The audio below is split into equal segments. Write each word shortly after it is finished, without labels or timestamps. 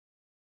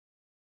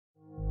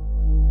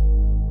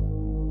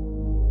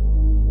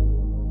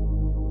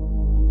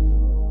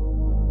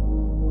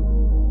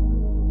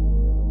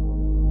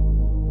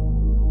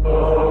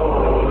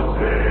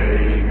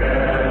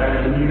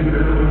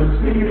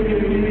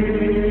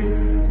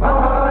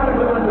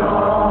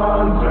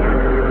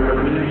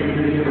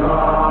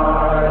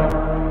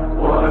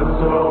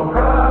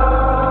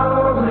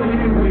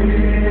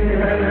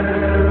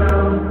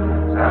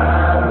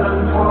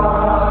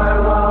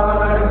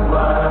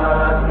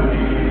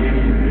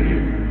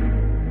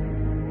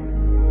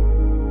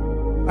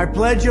I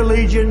pledge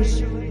allegiance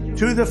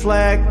to the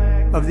flag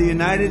of the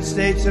United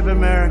States of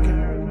America.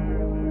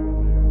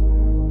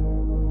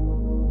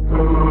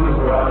 Whose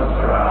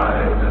broad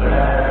stripes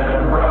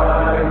and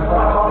bright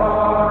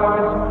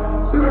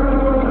stars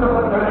through the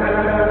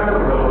perilous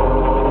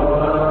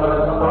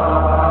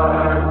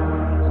fight,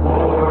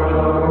 o'er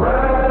the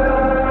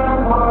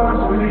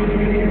ramparts we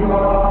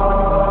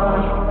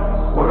watch,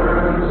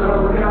 words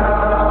of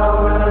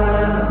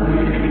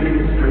gallantly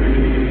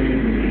stream.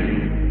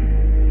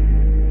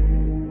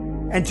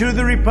 And to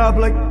the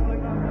republic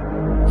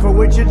for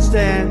which it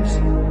stands,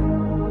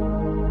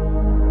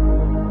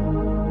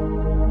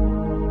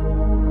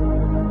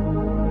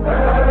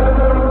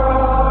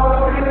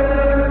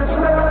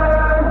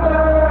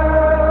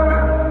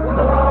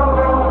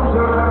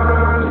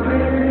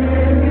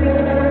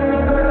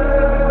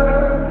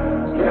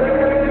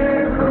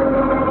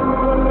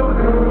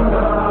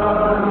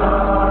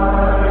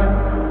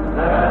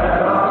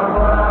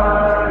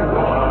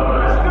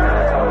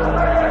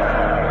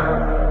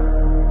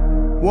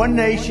 one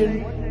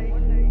nation,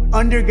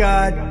 under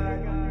God,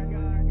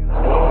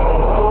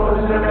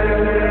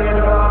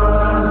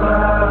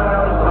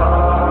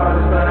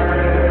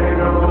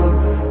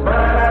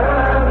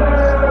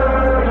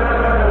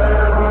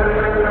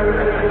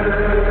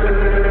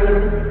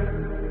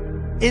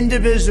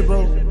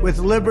 indivisible, with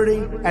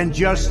liberty and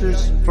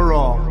justice for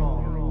all.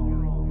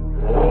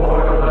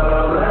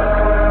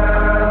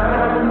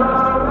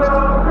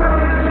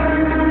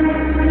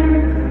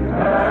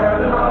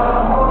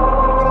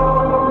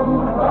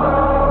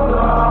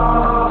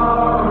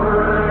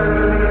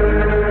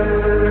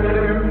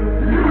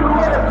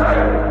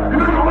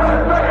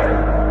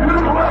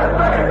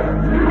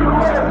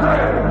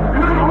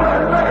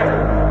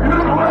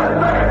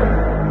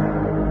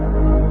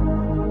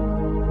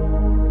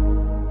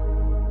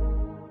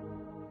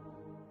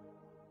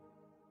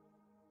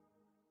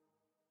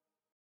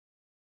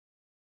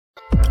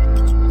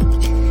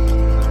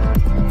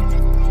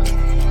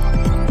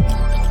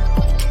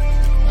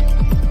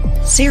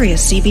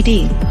 Sirius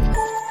CBD.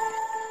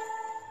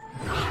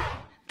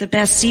 The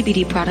best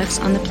CBD products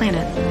on the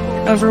planet.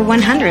 Over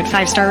 100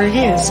 5-star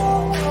reviews.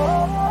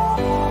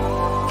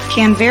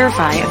 Can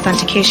verify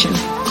authentication.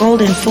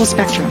 Gold and full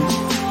spectrum.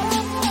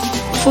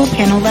 Full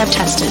panel lab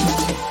tested.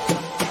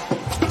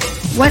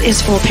 What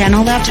is full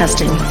panel lab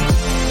testing?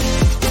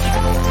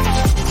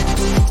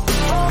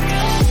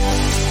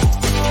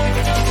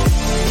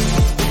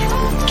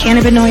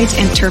 Cannabinoids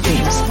and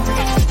terpenes.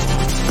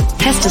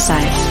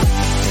 Pesticides.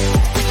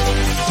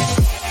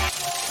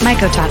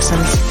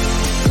 Mycotoxins,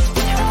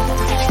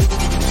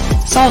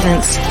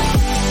 solvents,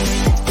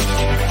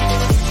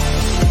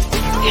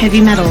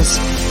 heavy metals,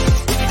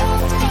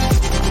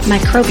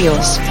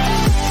 microbials,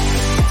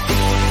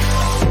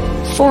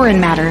 foreign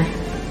matter.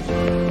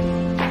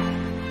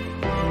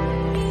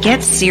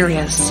 Get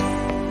serious.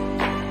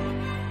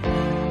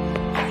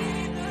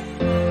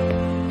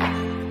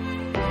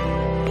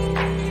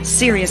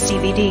 Sirius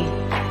CBD.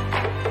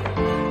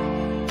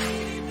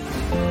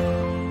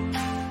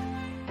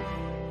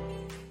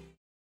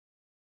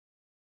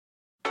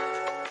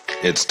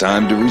 It's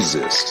time to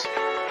resist.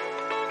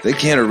 They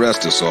can't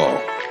arrest us all.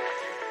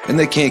 And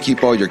they can't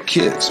keep all your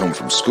kids home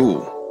from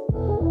school.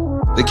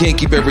 They can't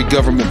keep every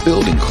government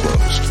building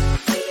closed.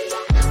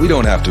 We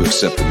don't have to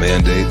accept the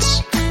mandates,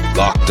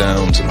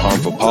 lockdowns, and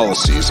harmful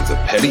policies of the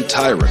petty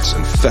tyrants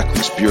and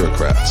feckless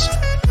bureaucrats.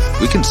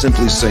 We can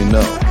simply say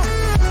no.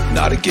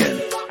 Not again.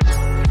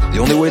 The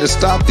only way to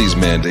stop these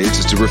mandates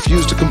is to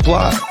refuse to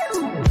comply.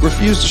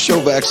 Refuse to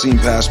show vaccine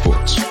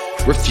passports.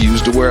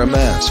 Refuse to wear a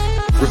mask.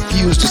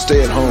 Refuse to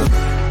stay at home.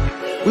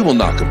 We will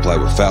not comply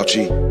with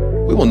Fauci.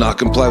 We will not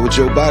comply with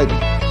Joe Biden.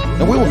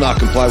 And we will not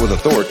comply with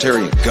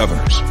authoritarian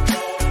governors.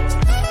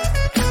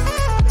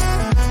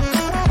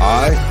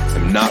 I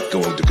am not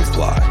going to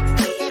comply.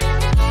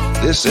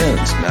 This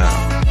ends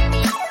now.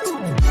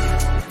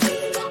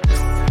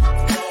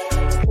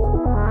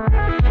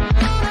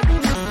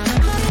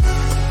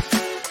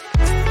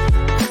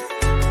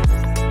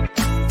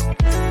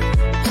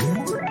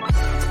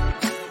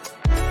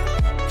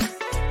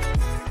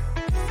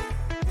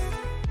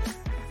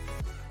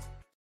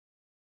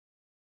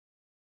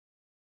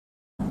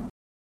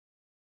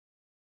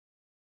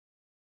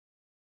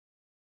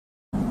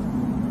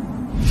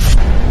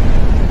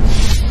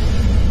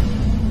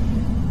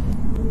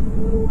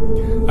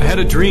 I had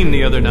a dream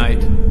the other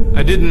night.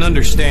 I didn't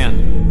understand.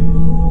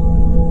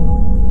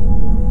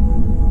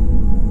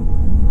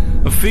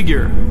 A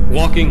figure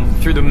walking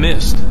through the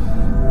mist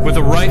with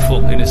a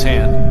rifle in his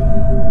hand.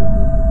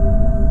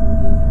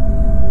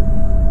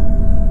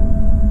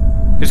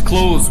 His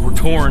clothes were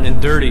torn and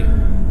dirty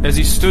as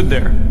he stood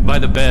there by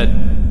the bed.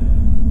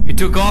 He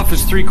took off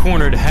his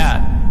three-cornered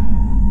hat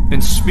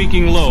and,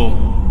 speaking low,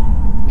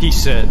 he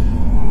said,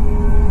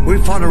 We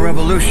fought a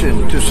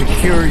revolution to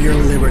secure your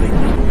liberty.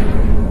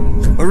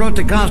 We wrote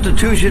the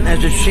Constitution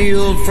as a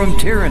shield from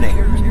tyranny.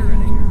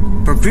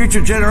 For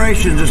future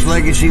generations, this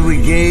legacy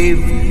we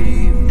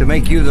gave to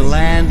make you the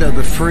land of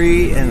the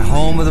free and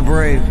home of the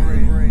brave.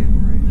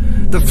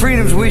 The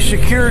freedoms we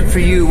secured for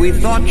you, we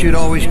thought you'd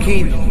always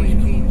keep.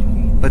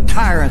 But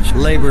tyrants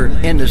labor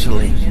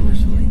endlessly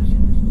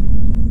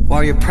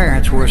while your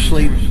parents were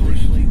asleep.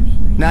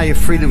 Now your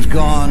freedom's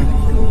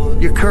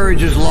gone, your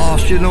courage is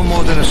lost, you're no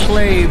more than a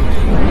slave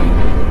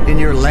in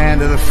your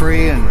land of the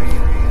free and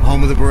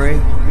home of the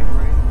brave.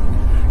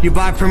 You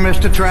buy permits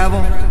to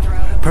travel,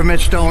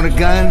 permits to own a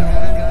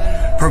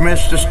gun,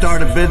 permits to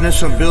start a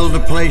business or build a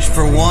place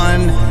for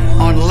one.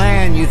 On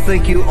land you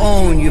think you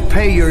own, you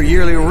pay your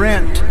yearly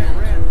rent,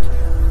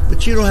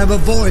 but you don't have a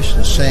voice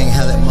in saying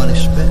how that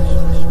money's spent.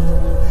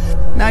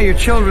 Now your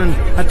children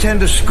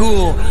attend a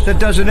school that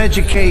doesn't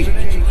educate,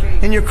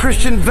 and your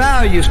Christian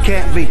values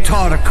can't be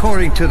taught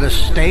according to the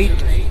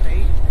state.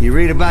 You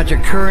read about your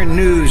current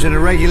news in a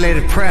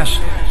regulated press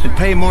and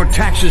pay more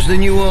taxes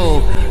than you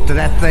owe to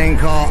that thing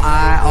called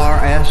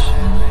IRS.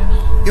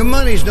 Your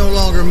money's no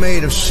longer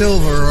made of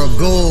silver or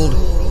gold.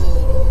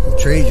 You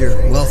trade your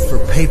wealth for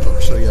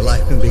paper so your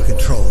life can be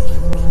controlled.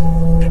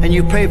 And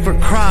you pay for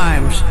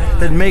crimes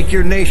that make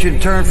your nation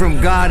turn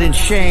from God in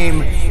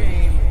shame.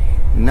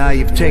 And now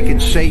you've taken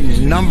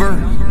Satan's number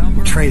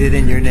and traded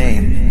in your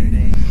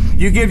name.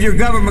 You give your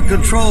government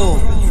control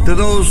to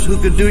those who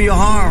could do you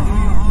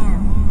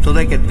harm, so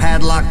they could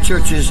padlock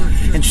churches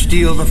and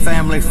steal the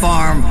family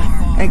farm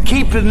and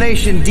keep the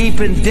nation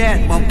deep in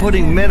debt while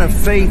putting men of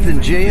faith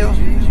in jail,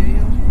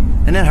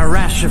 and then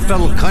harass your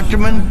fellow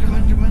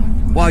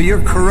countrymen while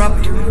your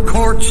corrupt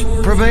courts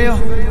prevail.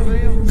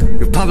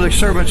 Your public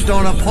servants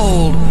don't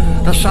uphold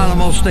the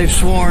solemn oaths they've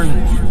sworn,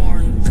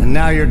 and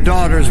now your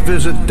daughters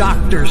visit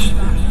doctors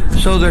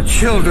so their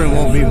children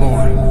won't be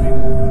born.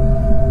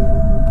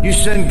 You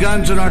send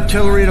guns and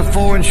artillery to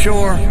foreign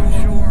shore,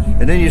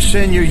 and then you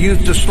send your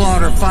youth to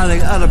slaughter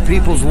fighting other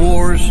people's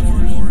wars.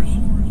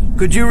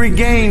 Could you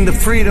regain the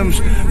freedoms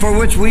for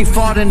which we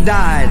fought and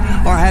died,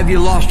 or have you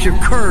lost your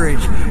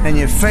courage and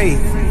your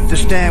faith to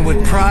stand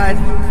with pride?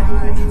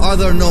 Are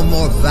there no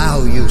more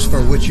values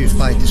for which you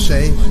fight to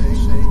save?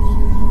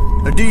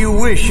 Or do you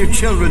wish your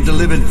children to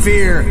live in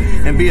fear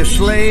and be a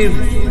slave?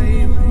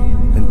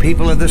 Then,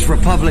 people of this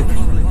republic,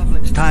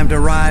 it's time to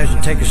rise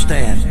and take a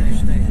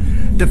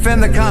stand.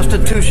 Defend the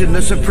Constitution,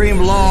 the supreme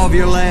law of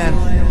your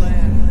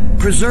land.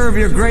 Preserve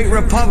your great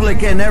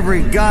republic and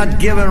every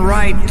God-given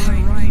right.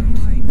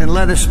 And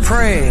let us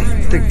pray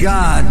to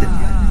God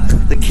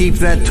to keep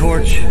that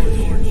torch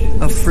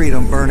of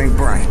freedom burning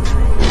bright.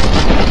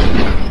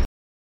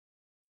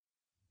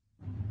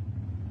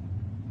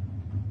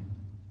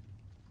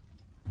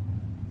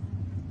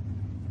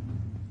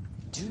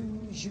 Do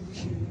you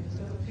hear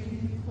the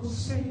people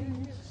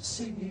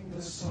singing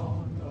the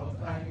song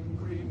of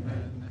angry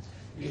men?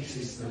 It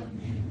is the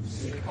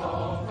music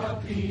of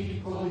a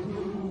people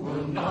who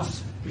will not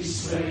be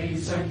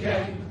slaves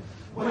again.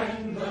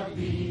 When the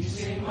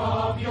beating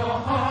of your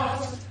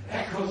heart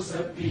echoes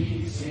the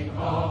beating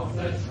of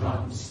the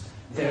drums,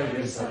 there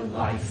is a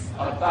life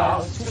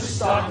about to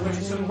start when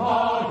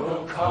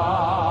tomorrow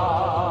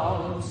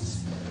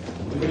comes.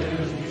 Will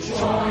you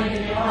join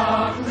in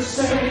our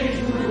crusade?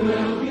 Who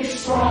will be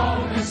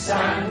strong and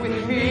stand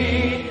with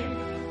me?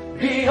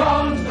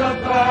 Beyond the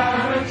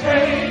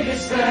barricade,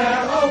 is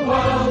there a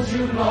world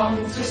you long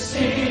to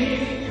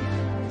see?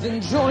 Then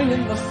join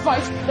in the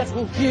fight that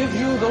will give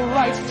you the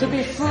right to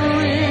be free.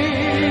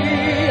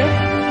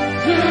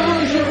 Do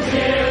you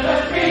hear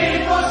the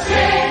people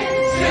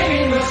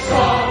singing the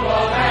song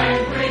of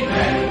angry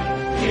men?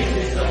 It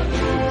is the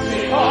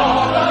music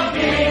of the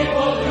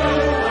people who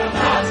will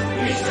not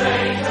be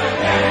slaves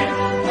again.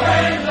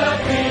 When the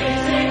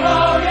beating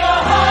of your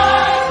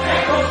heart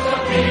echoes the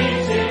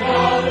beating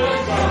of the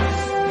drums,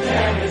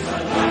 there is a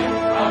light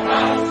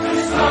about to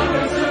start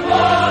when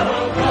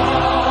tomorrow comes.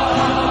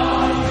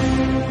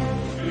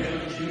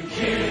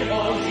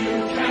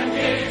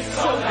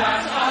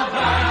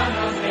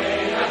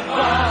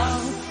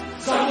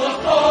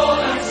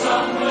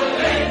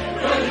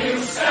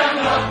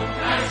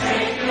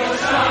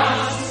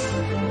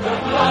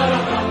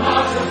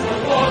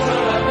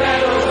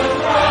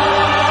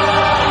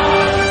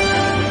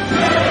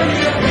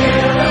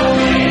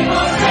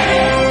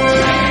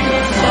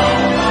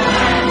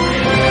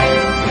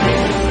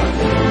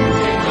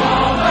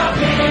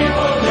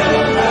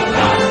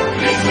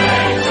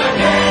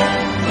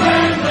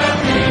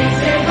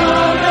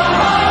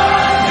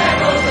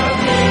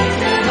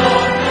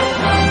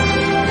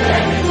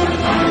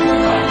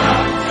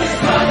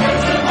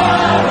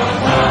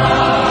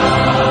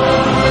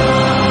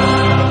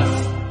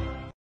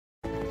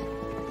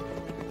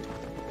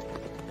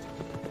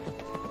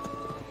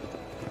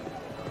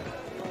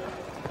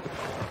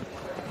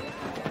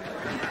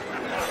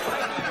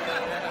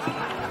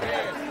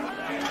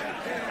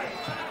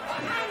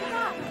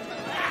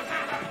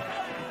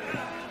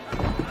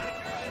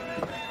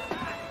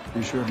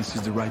 You sure this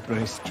is the right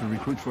place to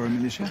recruit for a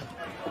militia?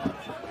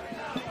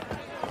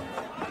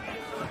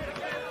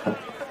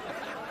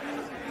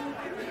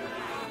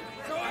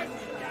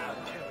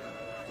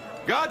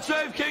 God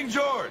save King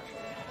George!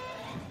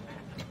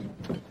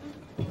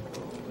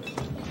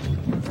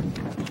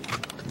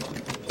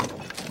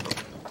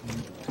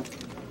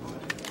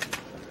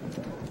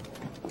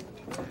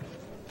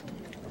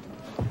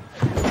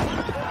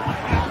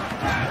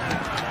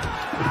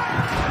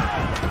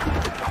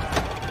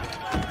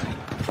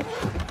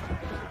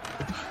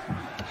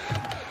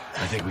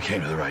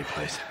 right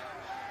place.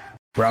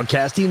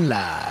 Broadcasting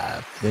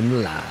live from the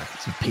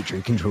lines of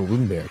Patriot-controlled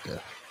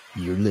America,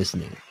 you're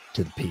listening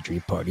to the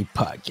Patriot Party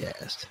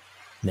Podcast.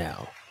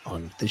 Now,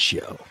 on with the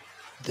show.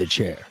 The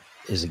chair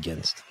is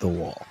against the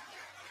wall.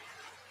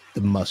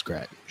 The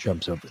muskrat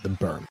jumps over the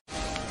berm.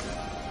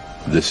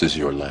 This is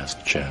your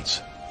last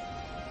chance.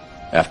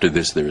 After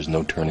this, there is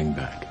no turning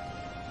back.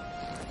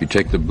 You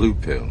take the blue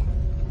pill.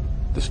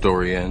 The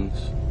story ends.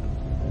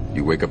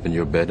 You wake up in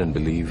your bed and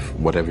believe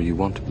whatever you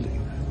want to believe.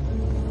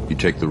 You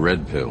take the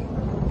red pill.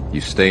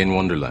 You stay in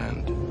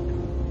Wonderland,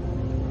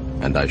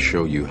 and I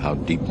show you how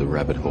deep the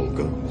rabbit hole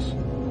goes.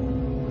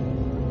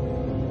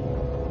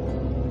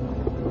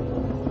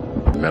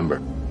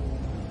 Remember,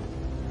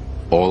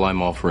 all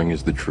I'm offering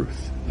is the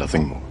truth,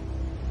 nothing more.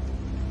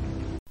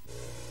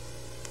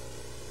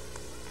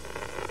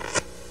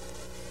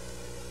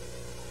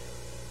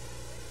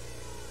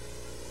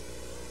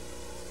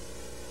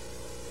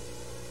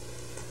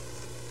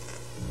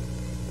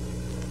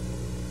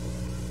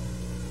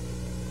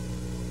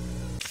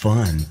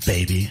 Fun,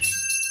 baby.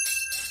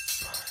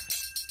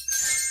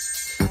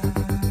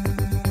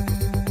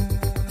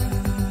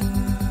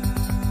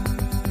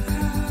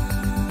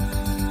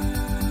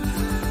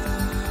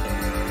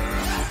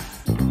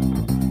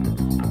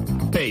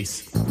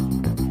 Bass.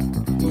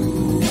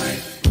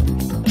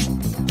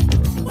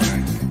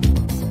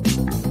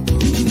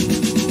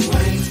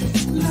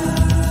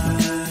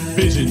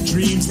 Vision,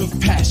 dreams of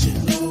passion.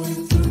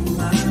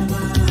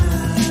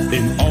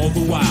 And all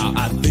the while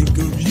I think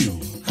of you.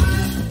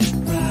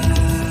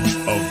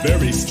 A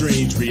very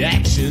strange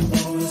reaction.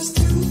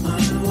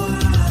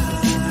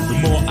 The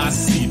more I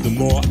see, the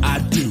more I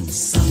do.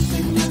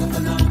 Something like a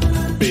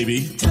phenomenon.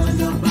 Baby. Telling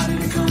your body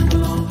to come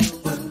along,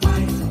 but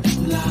white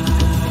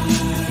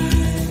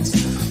lines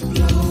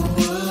blow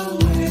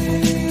away.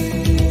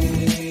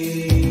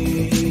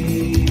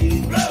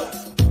 Blow.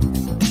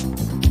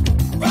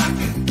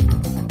 Rockin'.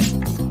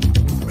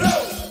 Blow.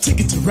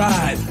 Ticket to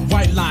ride.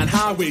 White Line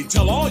Highway,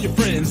 tell all your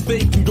friends they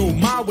can go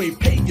my way,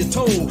 pay your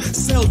toll,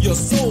 sell your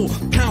soul,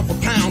 pound for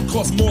pound,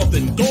 costs more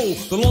than gold.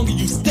 The longer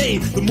you stay,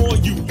 the more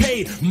you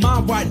pay. My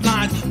white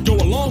lines go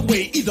a long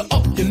way, either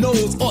up your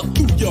nose or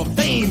through your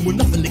vein, with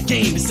nothing to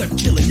gain except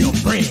killing your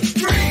brain.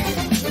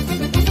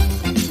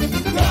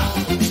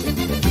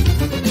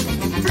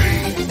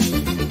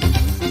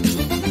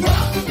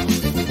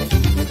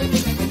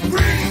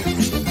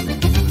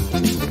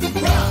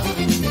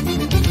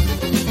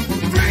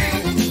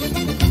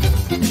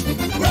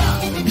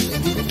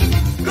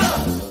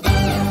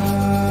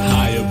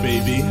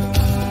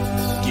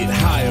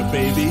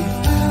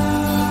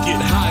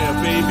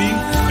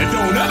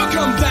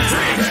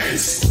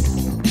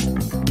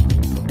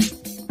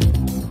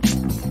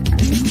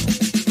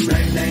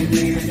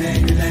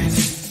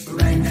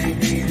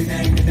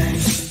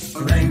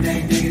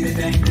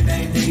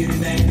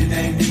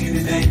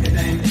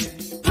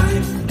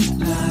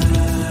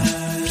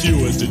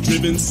 Pure as the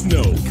driven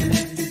snow.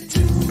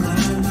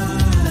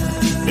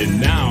 And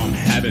now I'm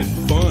having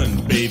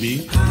fun,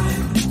 baby.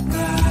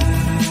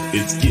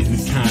 It's getting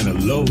kinda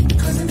low.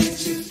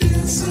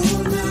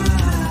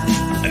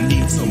 I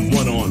need some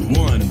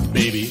one-on-one,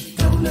 baby.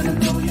 Don't let 'em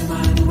blow your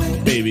mind away,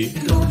 baby.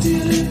 Go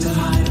deal into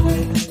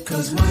hideaway,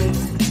 'cause white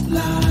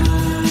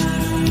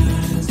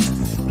lines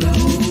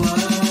blow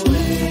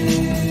away.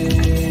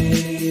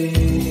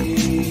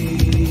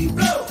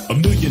 Blow. A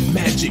million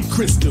magic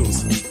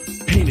crystals,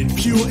 painted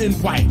pure and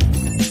white.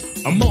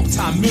 A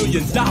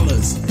multi-million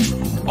dollars,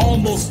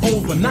 almost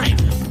overnight.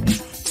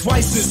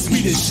 Twice as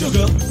sweet as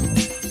sugar,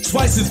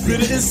 twice as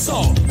bitter as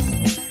salt.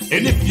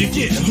 And if you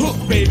get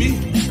hooked, baby,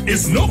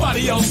 it's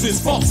nobody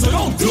else's fault, so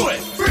don't do it.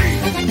 Free.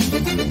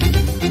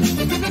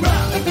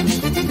 Rock.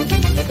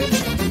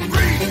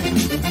 Free.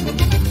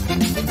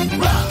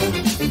 Rock.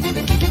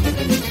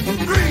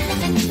 Free.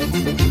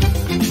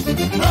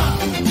 Rock.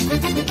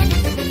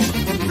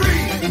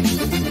 Free.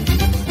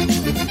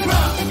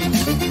 Rock.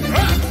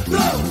 Rock.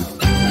 Go.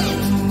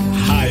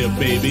 Higher,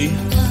 baby.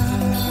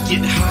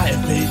 Get higher,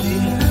 baby.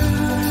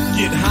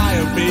 Get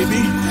higher,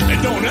 baby. And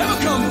don't ever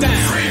come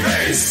down. Free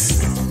bass.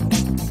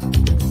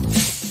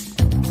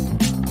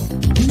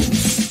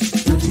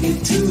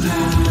 Too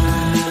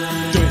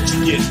high. Don't you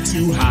get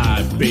too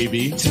high,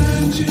 baby.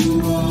 Turn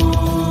you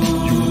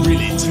on. You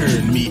really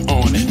turn me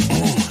on and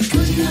on.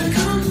 'Cause you gotta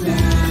come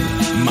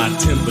down. My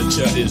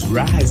temperature is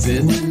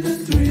rising. When the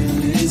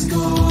thrill is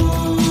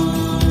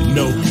gone.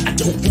 No, I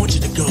don't want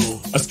you to go.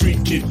 A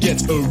street kid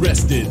gets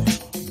arrested.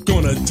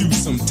 Gonna do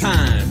some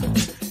time.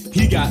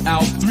 He got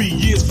out 3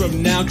 years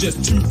from now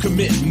just to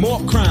commit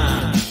more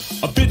crime.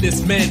 A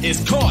businessman is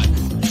caught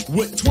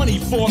with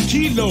 24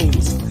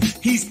 kilos.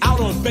 He's out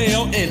on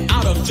bail and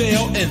out of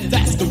jail, and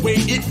that's the way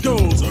it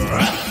goes.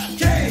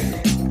 K,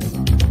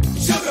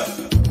 sugar,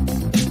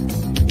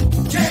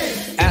 K.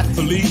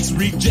 Athletes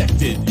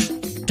rejected,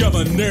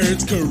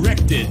 governors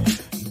corrected.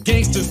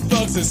 Gangsters,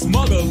 thugs, and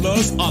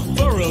smugglers are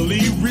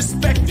thoroughly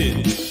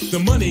respected. The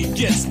money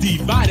gets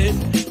divided,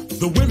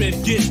 the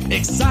women get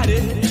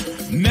excited.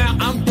 Now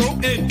I'm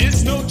broke and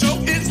it's no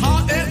joke, it's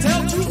hard as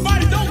hell to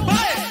fight it, don't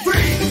buy it.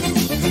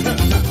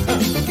 Free.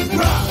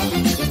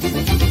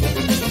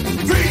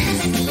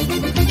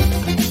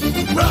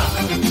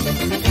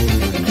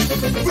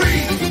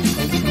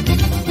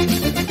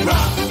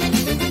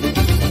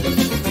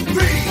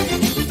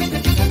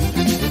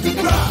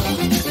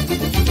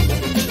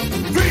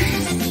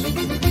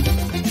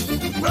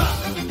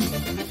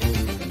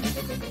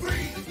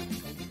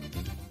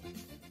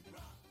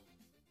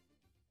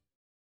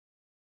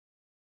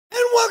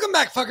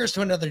 Welcome back, fuckers,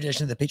 to another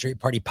edition of the Patriot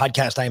Party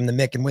Podcast. I am the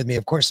Mick, and with me,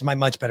 of course, is my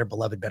much better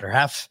beloved better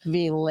half,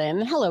 V.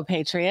 Lynn. Hello,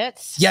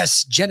 Patriots.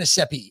 Yes,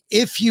 Genesepi.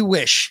 If you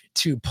wish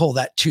to pull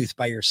that tooth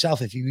by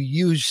yourself, if you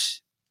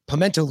use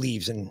pimento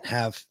leaves and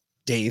have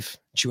Dave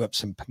chew up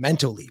some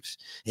pimento leaves,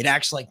 it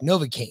acts like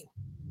Novocaine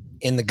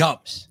in the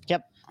gums.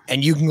 Yep.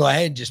 And you can go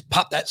ahead and just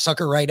pop that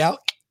sucker right out.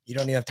 You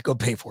don't even have to go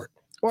pay for it.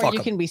 Or Fuck you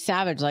 'em. Can be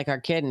savage like our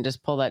kid and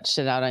just pull that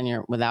shit out on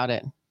your without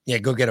it. Yeah,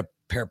 go get a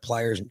pair of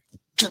pliers. And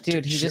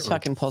dude, he just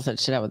fucking pulls that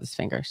shit out with his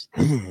fingers.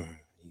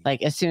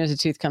 Like as soon as a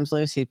tooth comes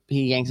loose, he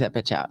yanks that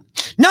bitch out.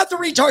 Not the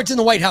retards in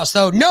the White House,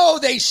 though. No,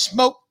 they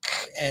smoke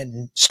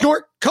and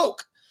snort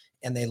coke,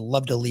 and they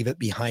love to leave it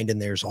behind.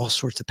 And there's all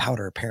sorts of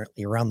powder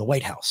apparently around the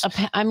White House.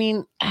 I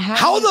mean,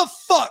 how the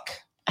fuck?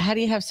 How do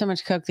you have so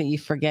much coke that you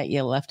forget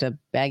you left a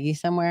baggie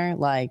somewhere?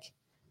 Like,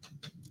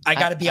 I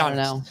got to be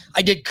honest.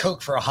 I did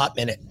coke for a hot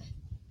minute.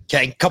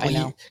 Okay,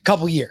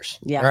 couple years.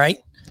 Yeah. All right.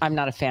 I'm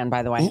not a fan,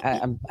 by the way. I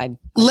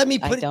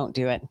don't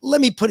do it.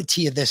 Let me put it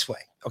to you this way.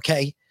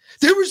 Okay.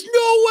 There was no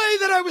way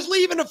that I was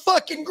leaving a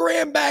fucking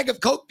gram bag of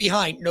coke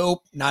behind.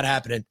 Nope, not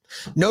happening.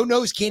 No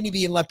nose candy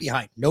being left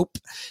behind. Nope.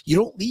 You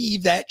don't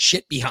leave that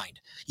shit behind.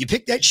 You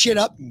pick that shit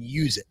up and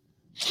use it.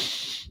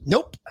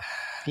 Nope.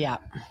 Yeah.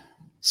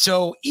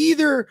 So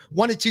either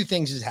one of two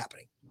things is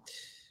happening.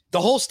 The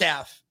whole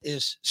staff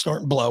is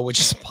snorting blow, which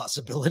is a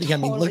possibility. I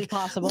mean,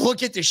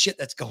 look at the shit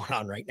that's going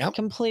on right now.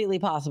 Completely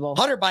possible.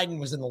 Hunter Biden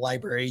was in the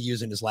library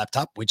using his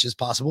laptop, which is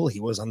possible.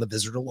 He was on the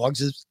visitor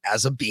logs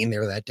as of being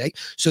there that day.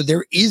 So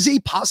there is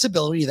a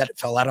possibility that it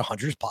fell out of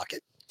Hunter's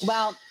pocket.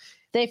 Well,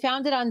 they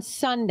found it on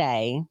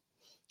Sunday,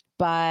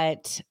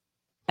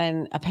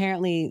 and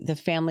apparently the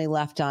family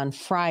left on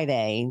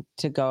Friday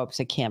to go up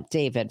to Camp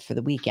David for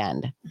the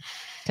weekend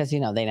because, they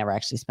never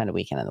actually spent a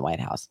weekend in the White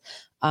House.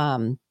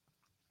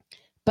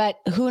 But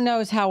who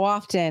knows how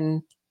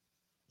often?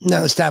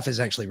 No, the staff is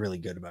actually really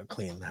good about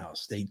cleaning the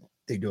house. They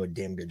do a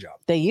damn good job.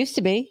 They used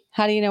to be.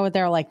 How do you know what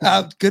they're like?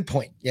 Good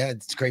point. Yeah,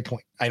 it's a great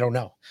point. I don't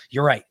know.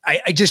 You're right.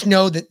 I just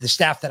know that the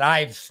staff that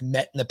I've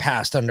met in the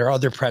past under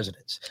other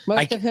presidents,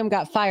 most of whom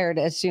got fired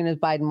as soon as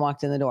Biden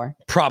walked in the door.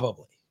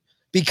 Probably.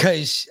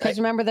 Because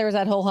remember there was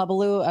that whole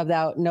hullabaloo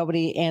about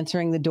nobody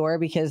answering the door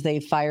because they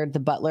fired the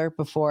butler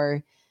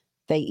before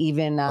they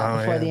even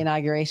before the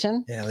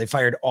inauguration. Yeah, they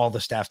fired all the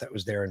staff that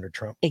was there under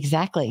Trump.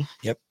 Exactly.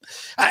 Yep.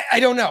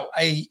 I don't know.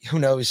 Who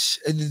knows?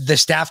 The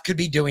staff could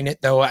be doing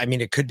it though. I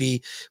mean, it could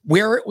be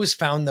where it was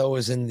found though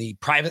is in the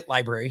private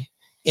library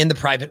in the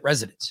private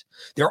residence.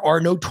 There are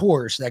no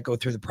tours that go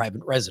through the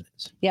private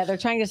residence. Yeah, they're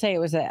trying to say it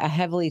was a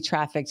heavily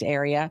trafficked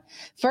area.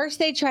 First,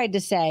 they tried to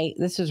say,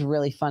 this was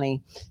really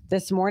funny.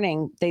 This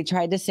morning, they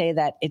tried to say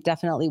that it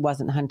definitely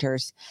wasn't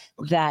Hunter's,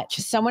 that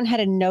someone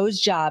had a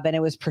nose job and it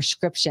was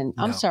prescription.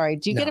 I'm sorry.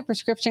 Do you get a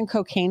prescription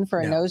cocaine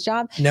for a nose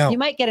job? No. You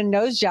might get a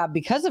nose job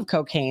because of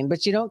cocaine,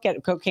 but you don't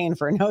get cocaine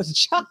for a nose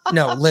job.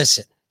 No,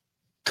 listen.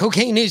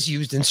 Cocaine is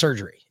used in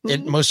surgery.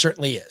 It most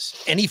certainly is.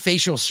 Any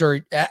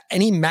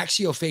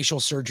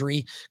maxillofacial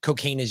surgery,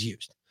 cocaine is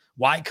used.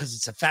 Why? Because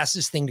it's the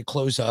fastest thing to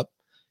close up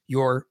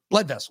your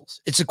blood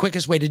vessels. It's the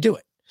quickest way to do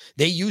it.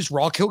 They use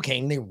raw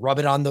cocaine. They rub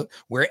it on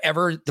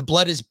wherever the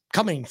blood is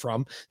coming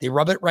from. They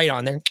rub it right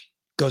on there,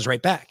 goes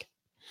right back.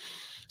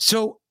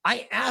 So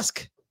I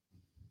ask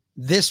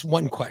this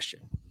one question,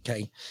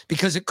 okay?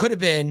 Because it could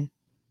have been,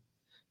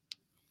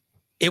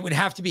 it would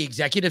have to be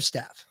executive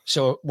staff.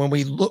 So when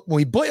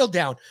we boil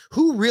down,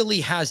 who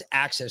really has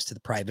access to the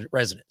private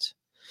residence?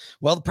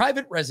 Well, the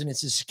private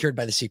residence is secured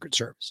by the Secret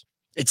Service.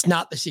 It's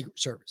not the Secret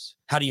Service.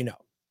 How do you know?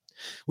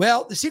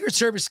 Well, the Secret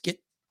Service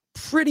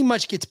pretty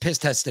much gets piss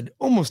tested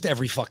almost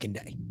every fucking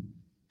day.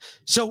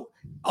 So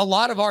a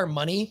lot of our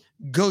money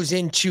goes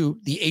into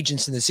the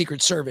agents in the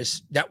Secret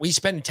Service that we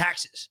spend in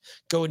taxes,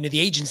 go into the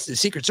agents of the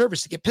Secret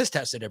Service to get piss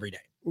tested every day.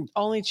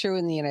 Only true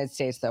in the United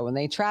States, though. When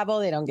they travel,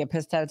 they don't get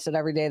piss tested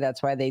every day.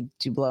 That's why they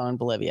do blow in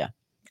Bolivia.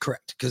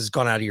 Correct, because it's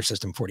gone out of your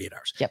system 48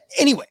 hours. Yep.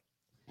 Anyway,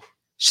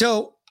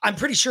 so I'm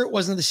pretty sure it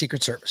wasn't the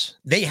Secret Service.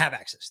 They have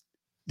access.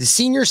 The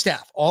senior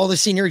staff, all the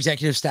senior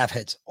executive staff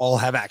heads, all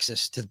have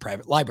access to the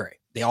private library.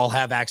 They all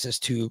have access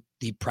to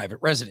the private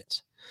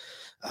residence.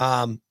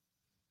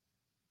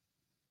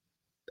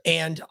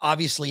 And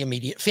obviously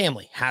immediate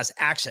family has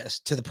access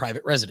to the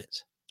private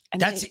residence. And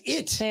that's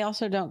it. They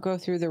also don't go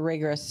through the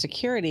rigorous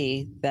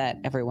security that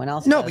everyone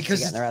else does because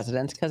to get in the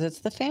residence, because it's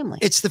the family.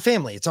 It's the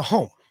family. It's a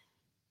home.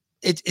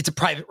 It's a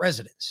private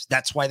residence.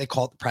 That's why they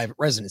call it the private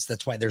residence.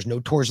 That's why there's no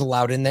tours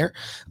allowed in there.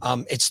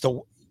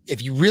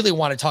 If you really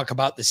want to talk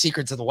about the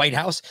secrets of the White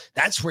House,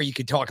 that's where you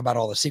could talk about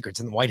all the secrets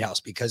in the White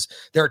House, because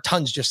there are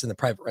tons just in the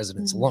private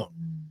residence alone.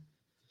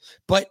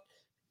 But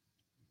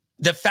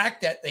the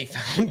fact that they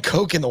found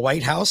coke in the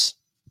White House,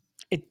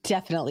 it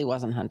definitely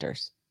wasn't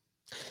Hunter's.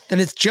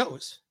 Then it's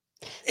Joe's.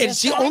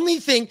 It's the only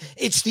thing.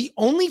 It's the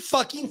only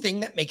fucking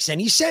thing that makes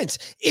any sense.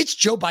 It's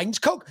Joe Biden's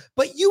coke.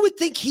 But you would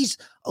think he's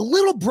a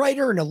little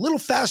brighter and a little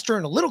faster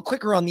and a little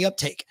quicker on the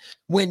uptake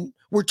when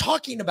we're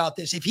talking about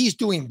this, if he's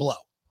doing blow,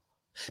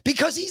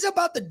 because he's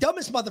about the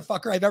dumbest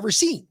motherfucker I've ever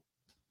seen.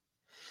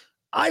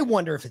 I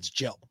wonder if it's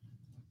Joe.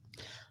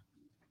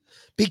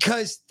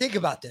 Because think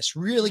about this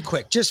really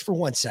quick, just for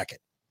 1 second.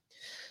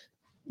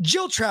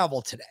 Jill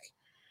traveled today.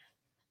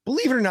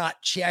 Believe it or not,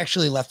 she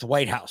actually left the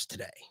White House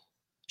today.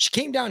 She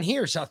came down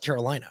here, South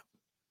Carolina.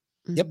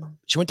 Yep.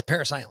 She went to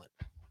Parris Island.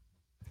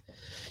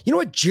 You know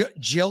what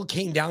Jill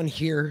came down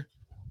here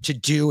to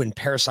do in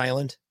Parris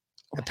Island?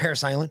 At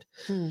Parris Island?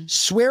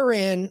 Swear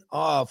in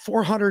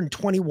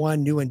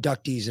 421 new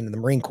inductees into the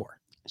Marine Corps.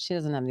 She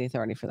doesn't have the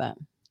authority for that.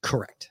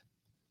 Correct.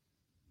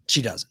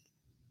 She doesn't.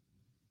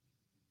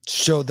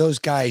 So those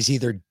guys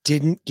either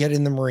didn't get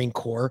in the Marine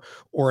Corps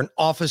or an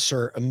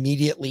officer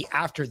immediately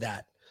after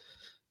that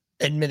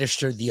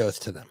administered the oath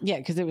to them. Yeah,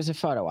 because it was a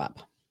photo op.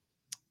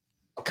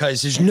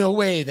 Because there's no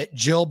way that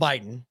Jill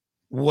Biden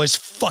was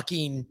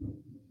fucking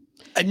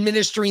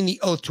administering the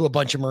oath to a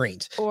bunch of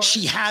Marines.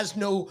 She has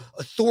no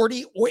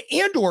authority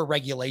or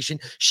regulation.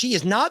 She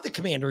is not the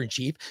commander in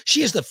chief.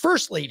 She is the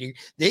first lady.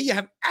 They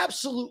have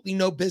absolutely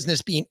no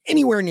business being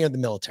anywhere near the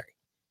military.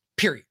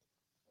 Period.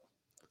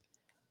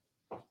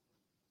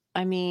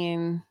 I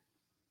mean,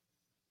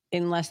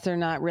 unless they're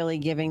not really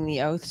giving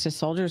the oath to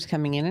soldiers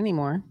coming in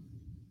anymore.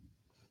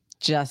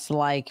 Just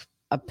like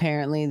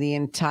apparently the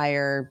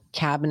entire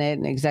cabinet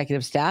and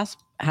executive staff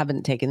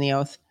haven't taken the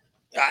oath.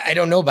 I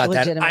don't know about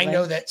that. I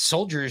know that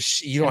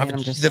soldiers, you don't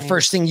have the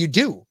first thing you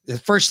do. The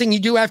first thing you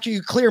do after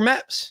you clear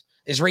MEPS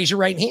is raise your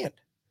right hand.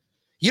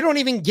 You don't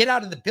even get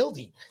out of the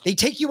building. They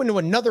take you into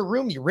another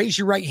room. You raise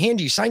your right hand.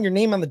 You sign your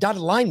name on the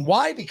dotted line.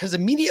 Why? Because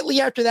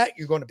immediately after that,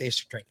 you're going to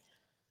basic training.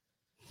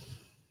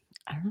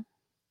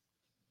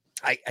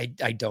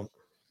 I don't.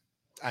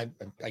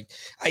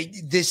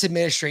 This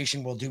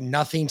administration will do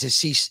nothing to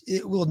cease.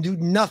 It will do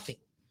nothing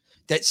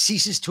that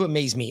ceases to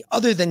amaze me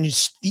other than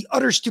the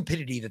utter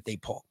stupidity that they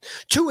pull,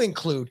 to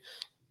include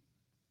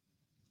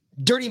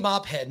Dirty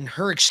Mophead and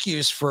her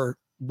excuse for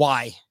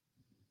why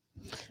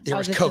there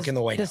was coke in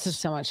the White House. This is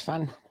so much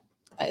fun.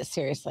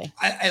 Seriously.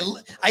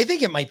 I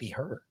think it might be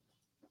her.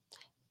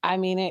 I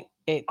mean,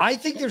 I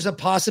think there's a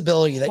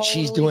possibility that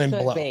she's doing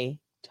blow.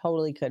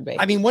 Totally could be.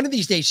 I mean, one of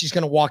these days she's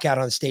going to walk out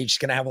on the stage. She's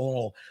going to have a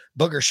little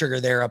booger sugar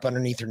there up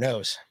underneath her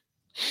nose.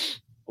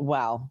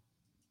 Wow.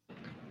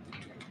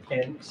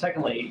 And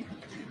secondly,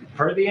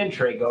 per the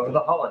intrigue over the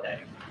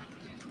holiday,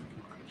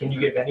 can you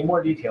give any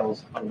more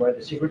details on where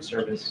the Secret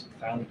Service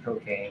found the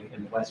cocaine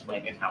in the West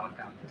Wing and how it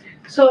got there?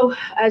 So,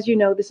 as you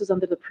know, this is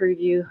under the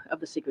purview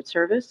of the Secret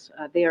Service.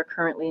 They are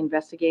currently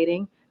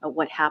investigating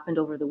what happened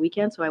over the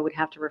weekend. So I would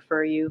have to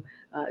refer you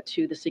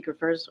to the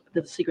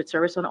Secret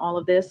Service on all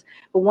of this.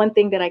 But one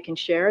thing that I can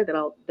share that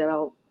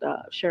I'll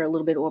share a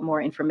little bit or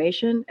more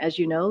information. As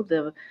you know,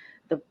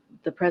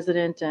 the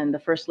president and the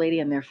first lady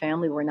and their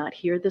family were not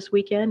here this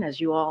weekend, as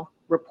you all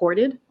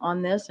reported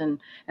on this. And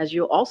as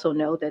you also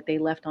know, that they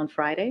left on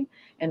Friday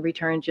and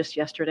returned just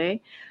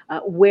yesterday.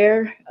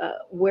 Where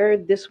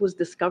this was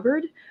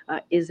discovered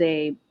is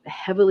a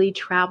heavily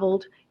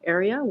traveled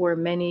area where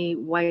many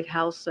White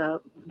House,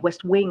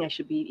 West Wing, I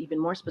should be even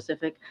more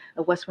specific,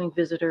 West Wing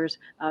visitors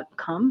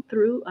come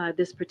through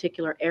this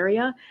particular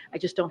area. I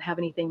just don't have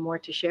anything more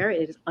to share.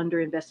 It is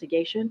under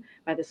investigation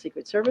by the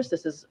Secret Service.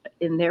 This is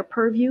in their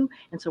purview.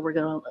 And so we're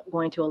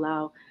going to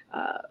allow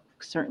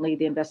certainly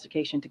the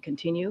investigation to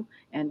continue.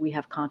 And we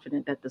have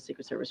confidence that the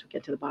Secret Service will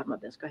get to the bottom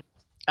of this. Go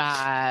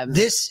ahead.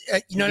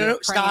 No.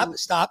 Stop.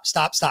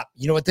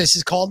 You know what this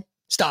is called?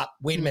 Stop.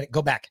 Wait a minute.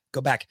 Go back.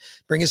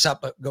 Bring us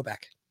up. Go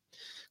back.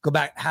 Go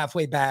back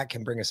halfway back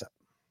and bring us up.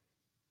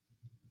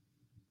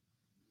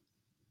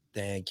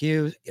 Thank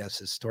you. Yes,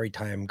 it's story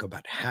time. Go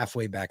about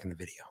halfway back in the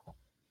video.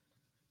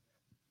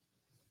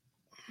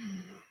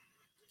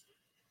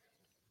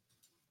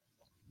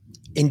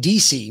 In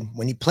DC,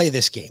 when you play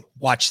this game,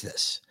 watch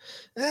this.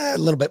 A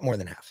little bit more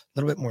than half.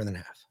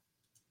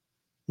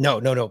 No,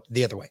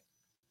 the other way.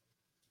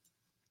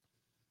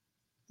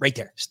 Right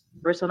there.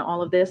 On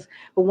all of this,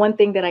 but one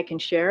thing that I can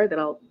share that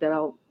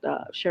I'll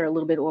share a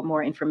little bit or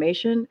more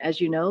information. As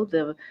you know,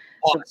 the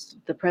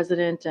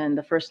president and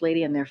the first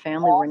lady and their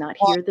family were not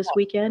here this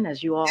weekend.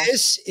 As you all,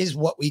 this is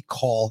what we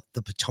call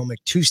the Potomac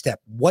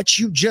two-step. What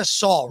you just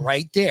saw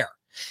right there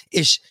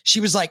is she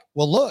was like,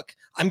 "Well, look,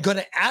 I'm going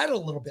to add a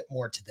little bit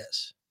more to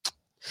this."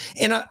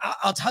 And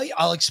I'll tell you,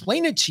 I'll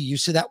explain it to you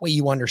so that way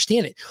you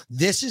understand it.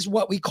 This is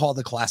what we call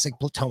the classic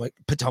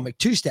Potomac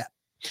two-step.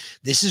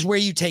 This is where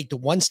you take the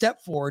one step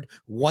forward,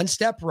 one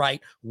step right,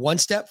 one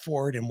step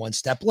forward, and one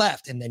step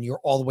left. And then you're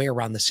all the way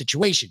around the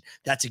situation.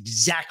 That's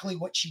exactly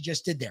what she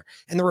just did there.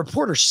 And the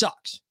reporter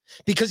sucks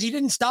because he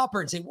didn't stop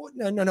her and say, well,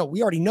 no,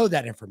 we already know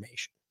that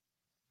information.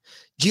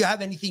 Do you have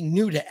anything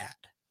new to add?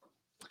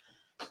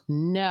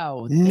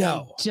 No,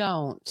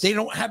 don't. They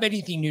don't have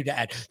anything new to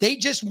add. They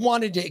just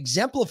wanted to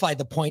exemplify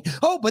the point.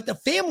 Oh, but the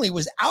family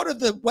was out of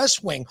the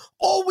West Wing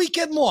all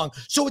weekend long.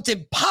 So it's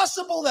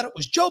impossible that it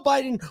was Joe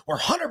Biden or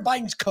Hunter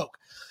Biden's coke.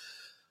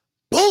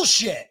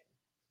 Bullshit.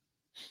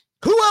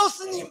 Who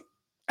else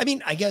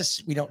I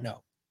guess we don't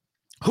know.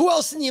 Who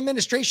else in the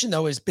administration,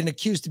 though, has been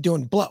accused of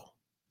doing blow?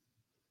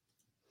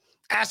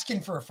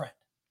 Asking for a friend.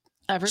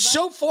 Everybody?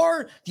 So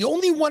far, the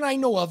only one I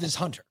know of is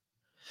Hunter.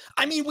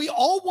 I mean, we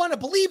all want to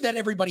believe that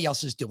everybody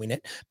else is doing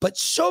it, but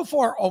so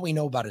far, all we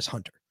know about is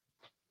Hunter.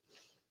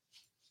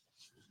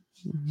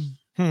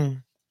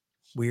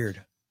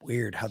 Weird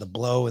how the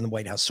blow in the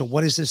White House. So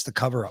what is this the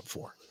cover up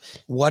for?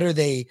 What are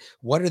they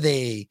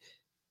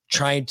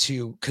trying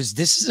to, because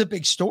this is a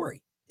big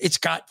story. It's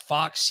got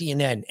Fox,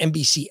 CNN,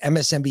 NBC,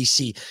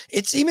 MSNBC.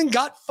 It's even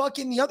got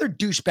fucking the other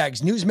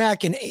douchebags,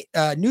 Newsmax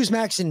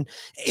and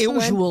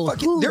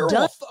AON. They're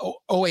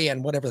all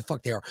OAN, whatever the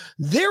fuck they are.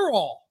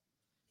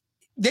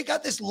 They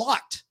got this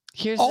locked.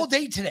 All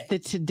day today. The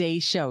Today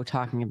Show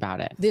talking about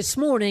it. This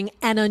morning,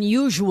 an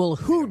unusual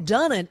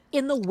whodunit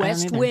in the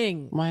West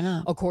Wing. Why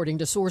not? According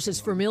to sources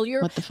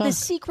familiar, the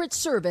Secret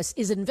Service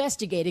is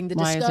investigating the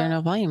Why is there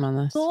no volume on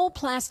this? small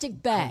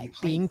plastic bag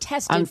being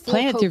tested I'm for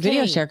playing it through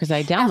video cocaine share because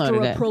I downloaded after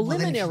a it.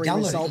 preliminary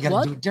result. You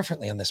got to do it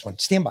differently on this one.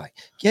 Stand by.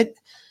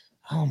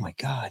 Oh my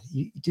God.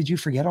 Did you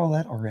forget all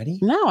that already?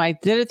 No, I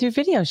did it through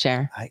video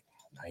share. I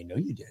know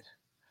you did.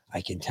 I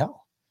can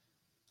tell.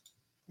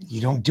 You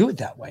don't do it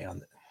that way on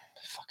the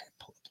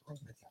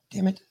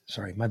damn it.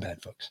 Sorry, my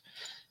bad, folks.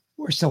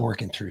 We're still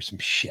working through some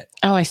shit.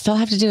 Oh, I still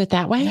have to do it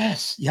that way?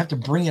 Yes. You have to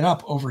bring it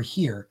up over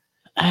here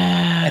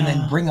and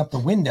then bring up the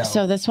window.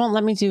 So this won't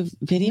let me do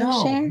video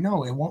share?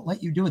 No, it won't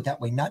let you do it that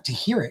way. Not to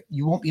hear it.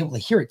 You won't be able to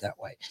hear it that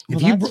way.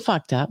 That's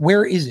fucked up.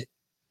 Where is it?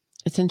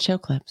 It's in show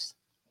clips.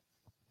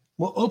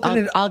 Well,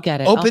 I'll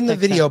get it. Open the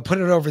video, put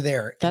it over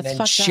there, That's and then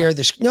fucked share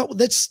this. No,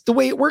 that's the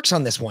way it works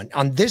on this one.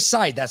 On this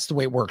side, that's the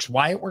way it works.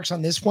 Why it works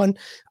on this one,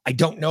 I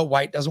don't know.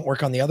 Why it doesn't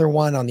work on the other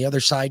one, on the other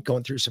side,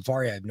 going through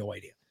Safari, I have no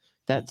idea.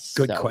 That's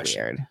good so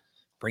question. Weird.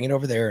 Bring it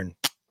over there and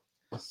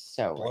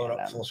blow it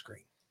up full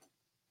screen.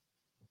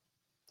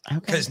 Okay.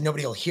 Because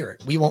nobody will hear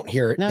it. We won't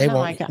hear it. No, They no,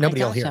 won't.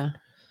 Nobody will hear it.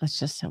 That's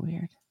just so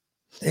weird.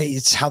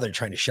 It's how they're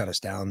trying to shut us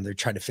down. They're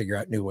trying to figure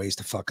out new ways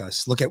to fuck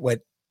us. Look at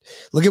what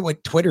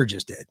Twitter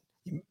just did.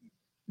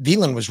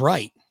 Veland was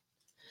right.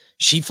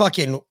 She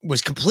fucking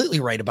was completely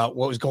right about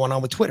what was going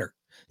on with Twitter.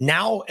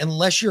 Now,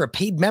 unless you're a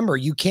paid member,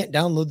 you can't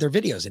download their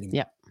videos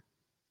anymore.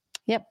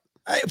 Yep.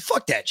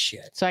 Fuck that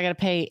shit. So I got to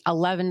pay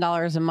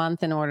 $11 a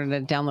month in order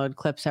to download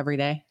clips every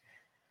day.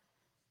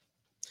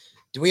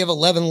 Do we have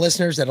 11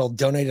 listeners that'll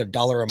donate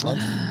 $1 a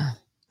month?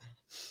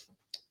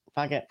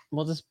 Fuck it.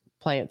 We'll just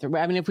play it through.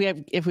 I mean,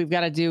 if we've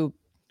got to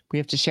we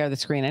have to share the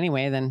screen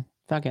anyway, then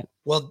fuck it.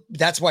 Well,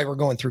 that's why we're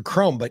going through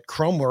Chrome, but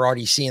Chrome we're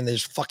already seeing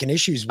there's fucking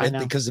issues with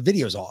because the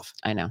video's off.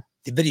 I know.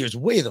 The video's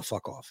way the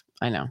fuck off.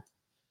 I know.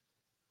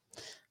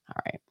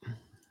 All right.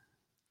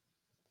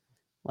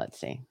 Let's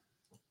see.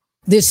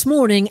 This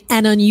morning,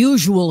 an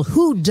unusual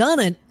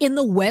whodunit in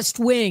the West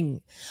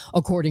Wing.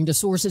 According to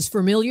sources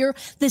familiar,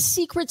 the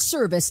Secret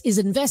Service is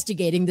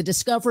investigating the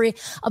discovery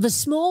of a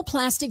small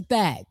plastic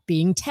bag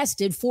being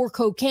tested for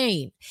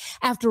cocaine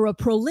after a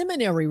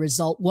preliminary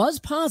result was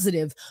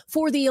positive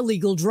for the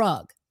illegal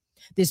drug.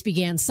 This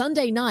began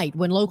Sunday night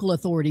when local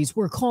authorities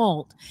were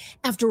called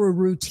after a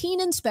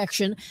routine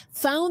inspection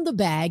found the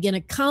bag in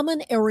a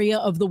common area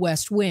of the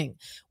West Wing,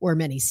 where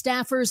many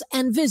staffers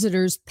and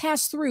visitors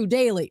pass through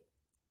daily.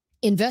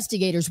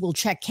 Investigators will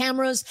check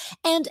cameras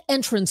and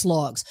entrance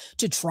logs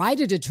to try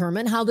to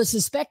determine how the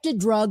suspected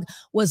drug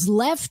was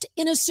left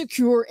in a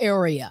secure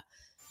area.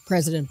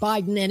 President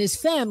Biden and his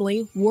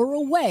family were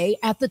away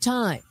at the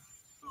time,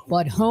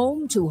 but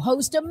home to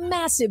host a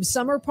massive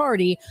summer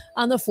party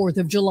on the 4th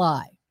of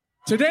July.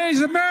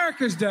 Today's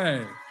America's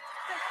Day.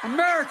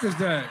 America's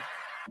Day.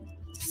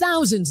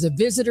 Thousands of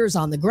visitors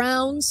on the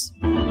grounds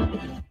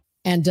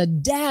and a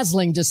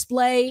dazzling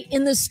display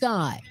in the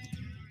sky.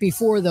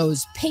 Before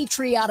those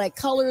patriotic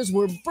colors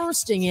were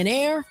bursting in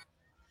air,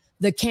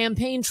 the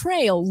campaign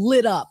trail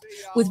lit up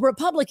with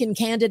Republican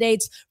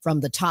candidates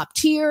from the top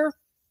tier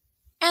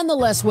and the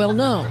less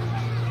well-known.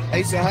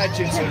 Asa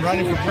Hutchinson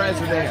running for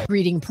president.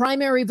 Greeting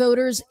primary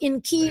voters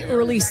in key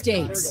early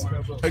states.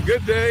 A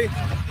good day,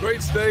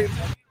 great state.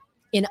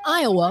 In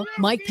Iowa,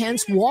 Mike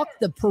Pence walked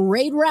the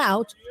parade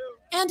route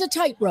and a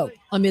tightrope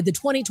amid the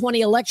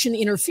 2020 election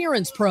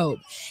interference probe,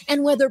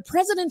 and whether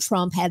President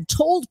Trump had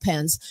told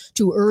Pence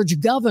to urge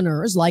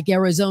governors like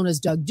Arizona's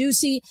Doug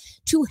Ducey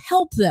to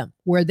help them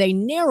where they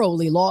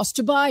narrowly lost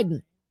to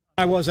Biden.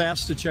 I was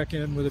asked to check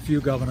in with a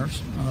few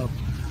governors,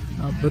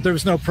 but there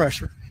was no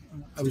pressure.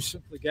 I was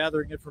simply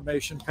gathering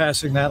information,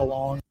 passing that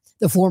along.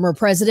 The former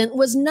president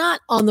was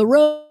not on the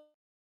road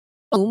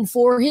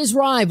for his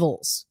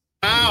rivals.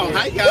 Wow,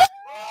 hi guys.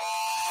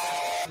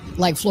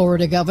 Like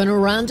Florida Governor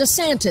Ron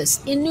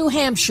DeSantis in New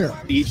Hampshire.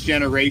 Each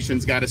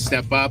generation's got to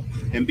step up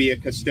and be a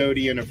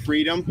custodian of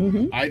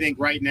freedom. I think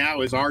right now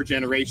is our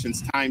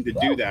generation's time to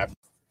do that.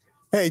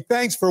 Hey,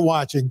 thanks for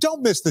watching.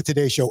 Don't miss the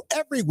Today Show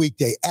every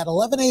weekday at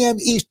 11 a.m.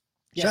 Eastern.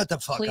 Shut the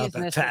fuck up,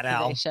 Fat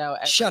Al.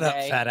 Shut up,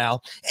 Fat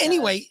Al.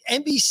 Anyway,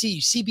 NBC,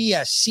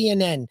 CBS,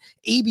 CNN,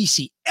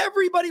 ABC,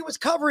 everybody was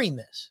covering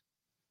this.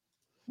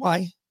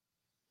 Why?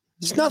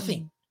 It's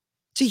nothing.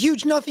 It's a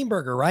huge nothing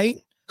burger, right?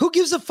 Who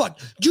gives a fuck?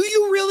 Do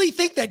you really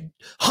think that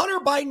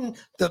Hunter Biden,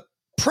 the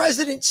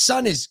president's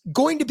son, is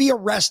going to be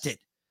arrested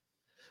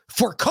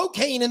for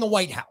cocaine in the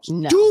White House.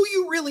 No. Do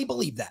you really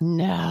believe that?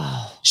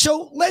 No.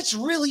 So let's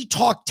really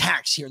talk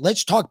tax here.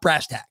 Let's talk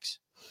brass tacks.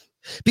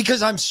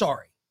 Because I'm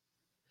sorry.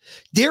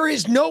 There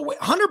is no way.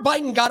 Hunter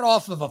Biden got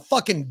off of a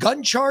fucking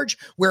gun charge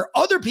where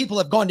other people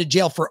have gone to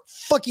jail for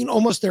fucking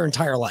almost their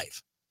entire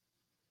life.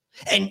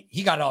 And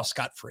he got off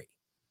scot-free.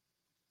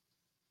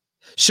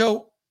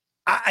 So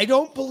I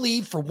don't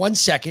believe for 1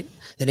 second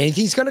that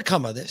anything's going to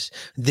come of this.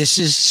 This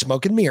is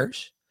smoke and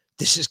mirrors.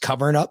 This is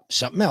covering up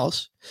something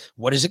else.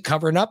 What is it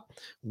covering up?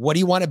 What do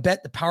you want to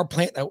bet the power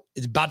plant that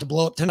is about to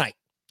blow up tonight?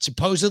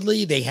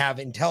 Supposedly, they have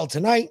intel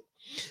tonight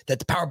that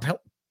the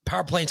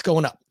power plant's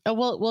going up. Oh,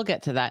 we'll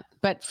get to that.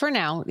 But for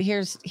now,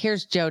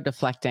 here's Joe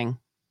deflecting.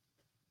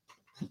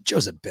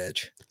 Joe's a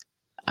bitch.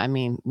 I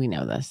mean, we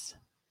know this.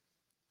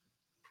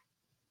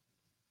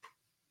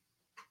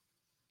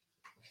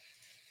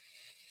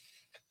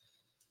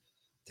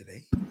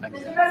 Today.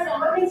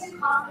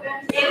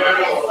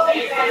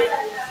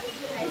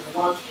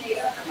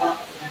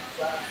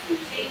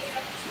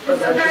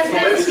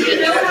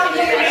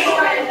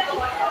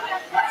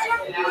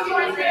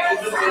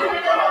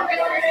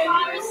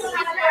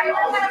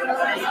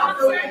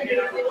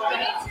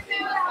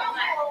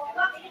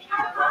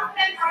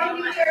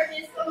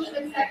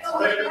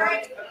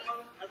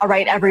 All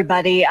right,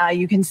 everybody,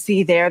 you can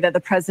see there that the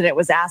president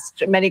was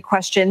asked many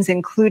questions,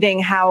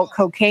 including how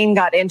cocaine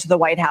got into the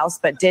White House,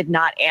 but did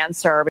not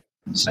answer.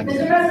 So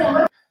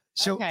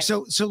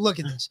look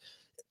at this.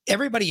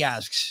 Everybody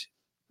asks,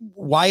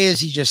 why is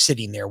he just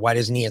sitting there? Why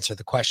doesn't he answer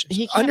the questions?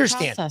 He can't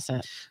Understand? process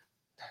it.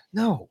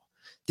 No,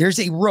 there's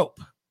a rope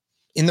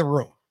in the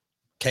room.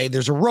 Okay,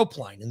 there's a rope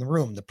line in the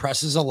room. The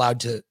press is allowed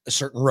to a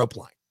certain rope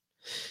line.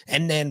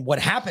 And then what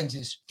happens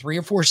is 3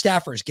 or 4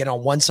 staffers get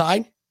on one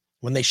side.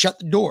 When they shut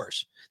the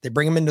doors, they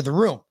bring them into the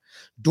room.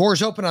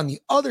 Doors open on the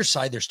other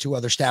side. There's 2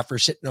 other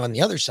staffers sitting on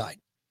the other side.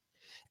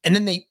 And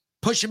then they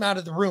push them out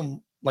of the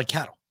room like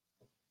cattle.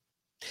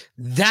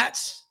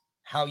 That's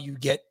how you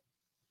get.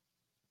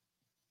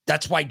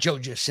 That's why Joe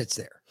just sits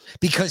there,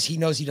 because he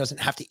knows he doesn't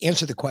have to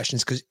answer the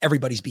questions because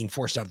everybody's being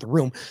forced out of the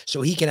room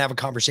so he can have a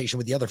conversation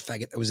with the other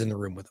faggot that was in the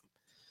room with him.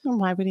 And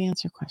why would he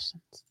answer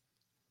questions?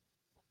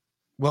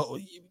 Well,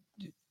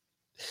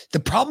 the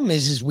problem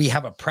is we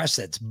have a press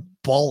that's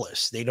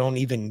ballless. They don't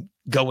even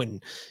go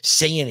and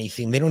say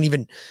anything. They don't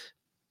even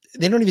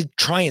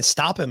try and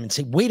stop him and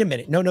say, wait a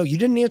minute. No, you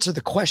didn't answer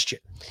the question.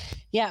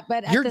 Yeah,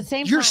 but at the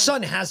same time, your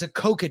son has a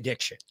coke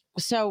addiction.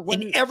 So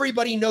and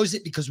everybody knows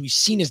it because we've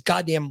seen his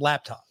goddamn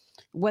laptop.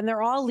 When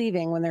they're all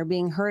leaving, when they're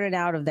being herded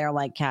out of there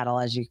like cattle,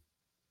 as you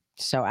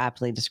so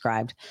aptly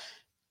described,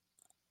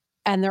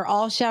 and they're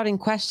all shouting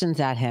questions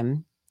at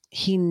him,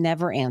 he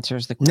never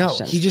answers the questions.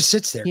 No, he just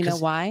sits there. You know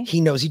why?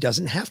 He knows he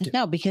doesn't have to.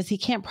 No, because he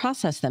can't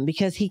process them,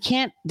 because he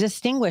can't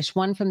distinguish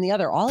one from the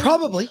other. All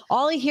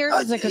he hears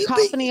is a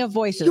cacophony of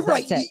voices. You're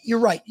right. That's it. You're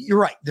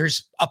right.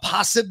 There's a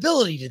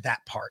possibility to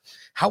that part.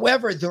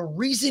 However, the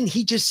reason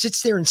he just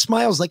sits there and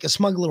smiles like a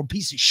smug little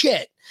piece of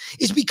shit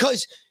is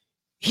because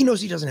he knows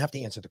he doesn't have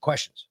to answer the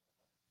questions.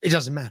 It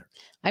doesn't matter.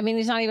 I mean,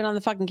 he's not even on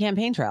the fucking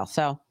campaign trail.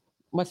 So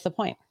what's the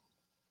point?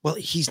 Well,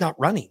 he's not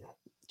running.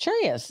 Sure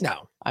he is.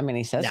 No. I mean,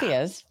 he says he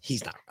is.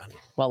 He's not running.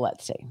 Well,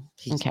 let's see.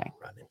 He's okay. not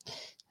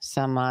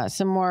running.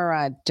 Some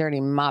more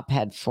dirty mop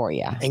head for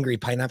you. Angry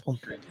pineapple.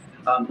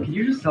 Can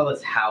you just tell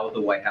us how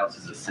the White House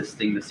is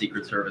assisting the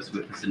Secret Service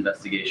with this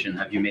investigation?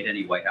 Have you made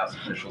any White House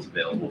officials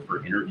available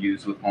for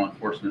interviews with law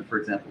enforcement, for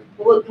example?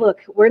 Well,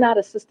 look, we're not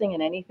assisting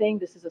in anything.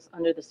 This is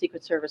under the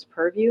Secret Service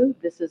purview.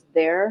 This is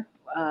their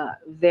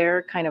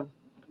kind of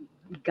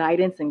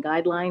guidance and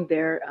guideline,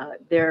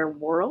 their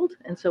world.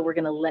 And so we're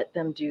going to let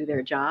them do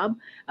their job.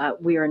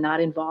 We are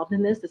not involved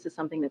in this. This is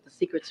something that the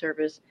Secret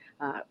Service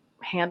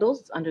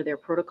handles under their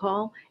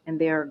protocol, and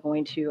they are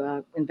going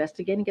to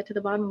investigate and get to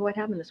the bottom of what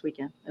happened this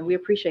weekend. And we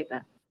appreciate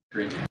that.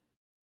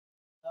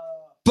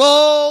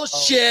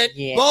 Bullshit.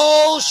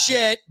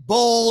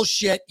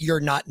 Bullshit. You're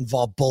not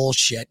involved.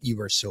 Bullshit.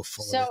 You are so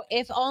full of it. So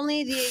if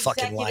only the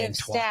Fucking lying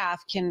executive twat.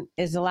 staff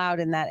is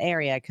allowed in that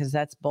area, because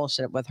that's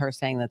bullshit with her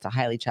saying that's a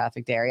highly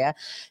trafficked area,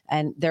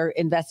 and they're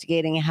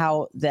investigating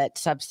how that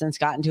substance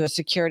got into a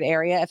secured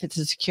area. If it's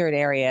a secured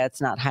area, it's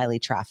not highly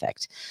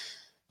trafficked.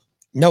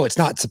 No, it's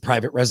not. It's a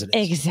private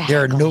residence. Exactly.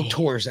 There are no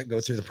tours that go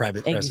through the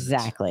private residence.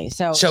 Exactly.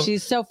 So So-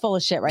 she's so full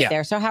of shit right Yeah.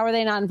 there. So how are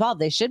they not involved?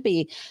 They should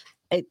be.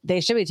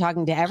 They should be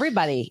talking to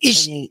everybody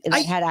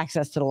that had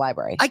access to the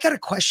library. I got a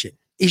question.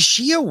 Is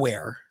she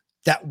aware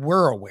that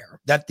we're aware,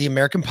 that the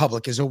American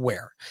public is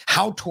aware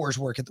how tours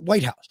work at the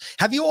White House?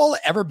 Have you all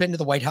ever been to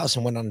the White House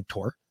and went on a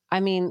tour? I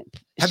mean,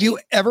 have you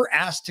ever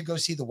asked to go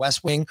see the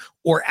West Wing,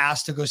 or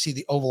asked to go see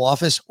the Oval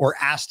Office, or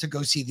asked to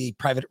go see the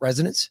private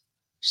residence?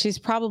 She's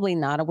probably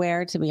not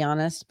aware, to be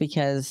honest,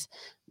 because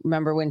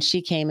remember when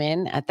she came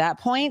in at that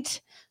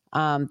point,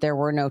 there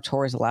were no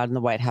tours allowed in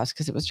the White House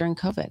because it was during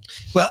COVID.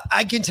 Well,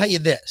 I can tell you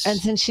this. And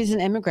since she's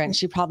an immigrant,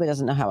 she probably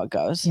doesn't know how it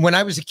goes. When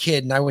I was a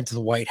kid and I went to the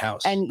White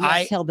House, And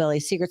yes, Hillbilly,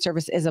 Secret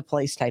Service is a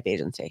police type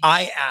agency.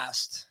 I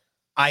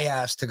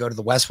asked to go to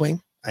the West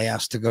Wing. I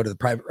asked to go to the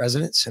private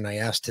residence, and I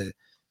asked to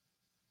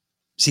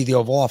see the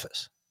Oval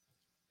Office.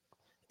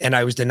 And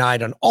I was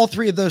denied on all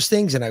 3 of those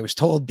things. And I was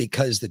told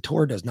because the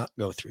tour does not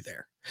go through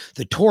there.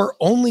 The tour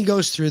only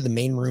goes through the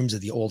main rooms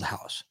of the old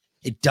house.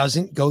 It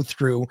doesn't go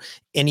through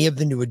any of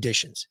the new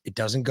additions. It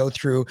doesn't go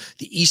through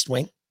the East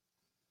Wing.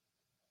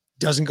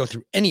 Doesn't go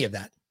through any of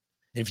that.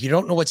 And if you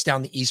don't know what's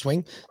down the East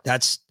Wing,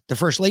 that's the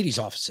First Lady's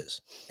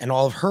offices and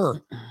all of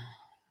her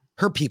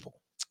people.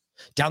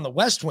 Down the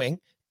West Wing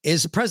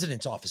is the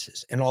president's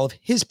offices and all of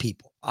his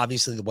people.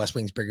 Obviously, the West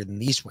Wing's bigger than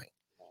the East Wing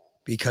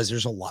because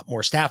there's a lot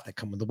more staff that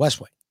come with the West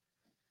Wing.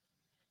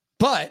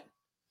 But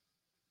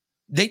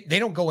they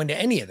don't go into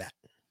any of that.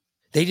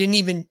 They didn't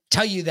even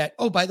tell you that,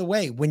 oh, by the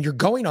way, when you're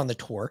going on the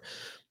tour,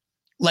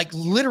 like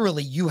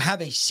literally you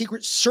have a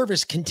Secret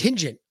Service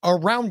contingent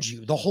around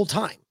you the whole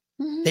time.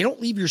 Mm-hmm. They don't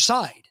leave your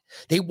side.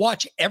 They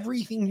watch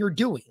everything you're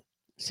doing.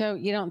 So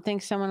you don't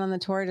think someone on the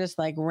tour just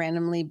like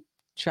randomly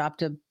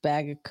dropped a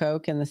bag of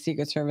Coke and the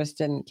Secret Service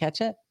didn't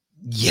catch it?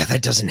 Yeah,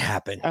 that doesn't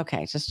happen.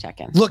 Okay, just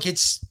checking. Look,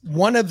 it's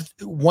one of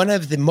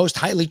the most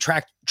highly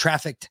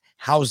trafficked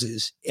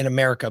houses in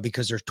America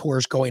because there's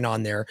tours going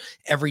on there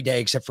every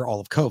day except for all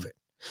of COVID.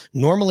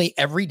 Normally,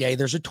 every day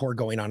there's a tour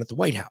going on at the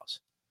White House.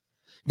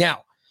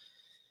 Now,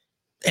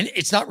 and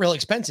it's not real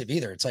expensive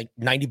either. It's like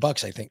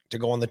 $90, I think, to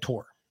go on the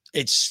tour.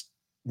 It's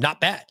not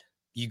bad.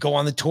 You go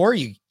on the tour,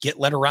 you get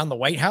led around the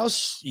White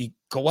House, you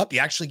go up, you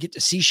actually get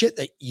to see shit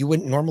that you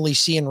wouldn't normally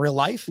see in real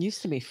life. It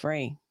used to be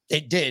free.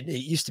 It did. It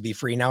used to be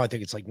free. Now I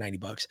think it's like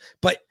 $90.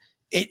 But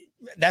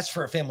that's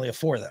for a family of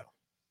 4, though.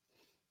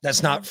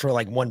 That's not for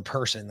like one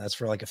person. That's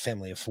for like a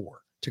family of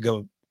 4 to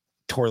go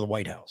tour the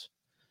White House.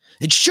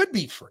 It should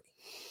be free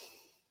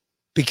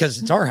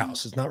because it's our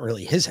house. It's not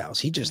really his house.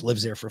 He just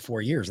lives there for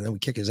 4 years and then we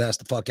kick his ass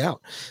the fuck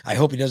out. I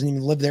hope he doesn't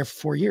even live there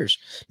for 4 years.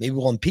 Maybe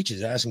we'll impeach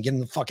his ass and get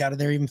him the fuck out of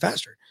there even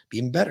faster. Be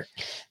even better.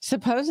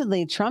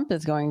 Supposedly Trump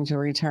is going to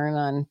return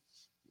on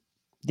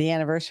the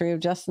anniversary of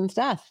Justin's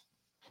death.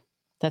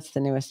 That's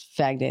the newest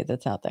fag date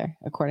that's out there,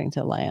 according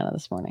to Lyanna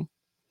this morning.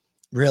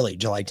 Really?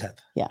 July 10th?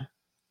 Yeah.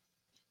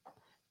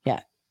 Yeah.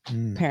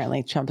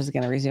 Apparently Trump is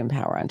going to resume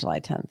power on July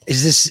 10th.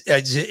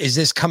 Is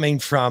this coming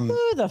from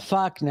who the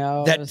fuck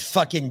knows? That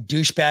fucking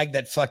douchebag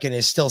that fucking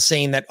is still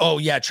saying that, oh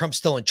yeah, Trump's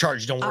still in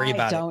charge. Don't worry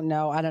about it. I don't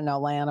know.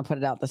 Lyanna put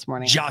it out this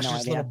morning.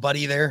 Josh's little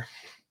buddy there.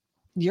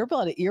 Your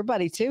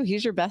buddy too.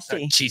 He's your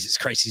bestie. Jesus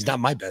Christ. He's not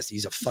my bestie.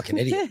 He's a fucking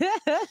idiot.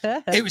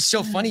 It was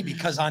so funny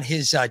because on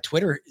his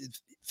Twitter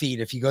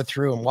feed, if you go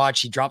through and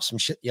watch, he dropped some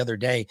shit the other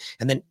day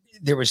and then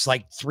there was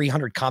like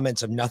 300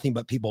 comments of nothing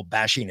but people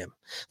bashing him.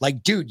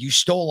 Like, dude, you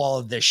stole all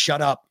of this.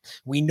 Shut up.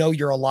 We know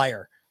you're a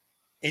liar.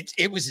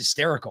 It was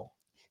hysterical.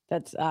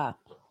 That's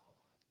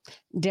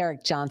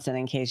Derek Johnson,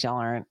 in case y'all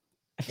aren't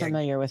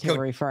familiar with who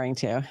we're referring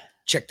to.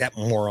 Check that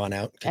moron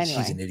out because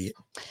anyway, he's an idiot.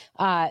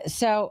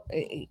 So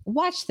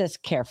watch this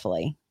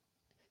carefully.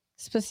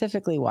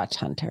 Specifically watch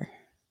Hunter.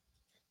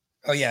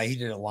 Oh yeah, he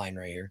did a line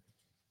right here.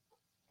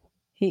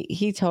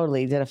 He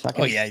totally did a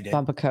fucking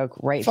bump of Coke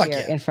right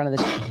here in front of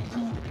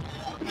the.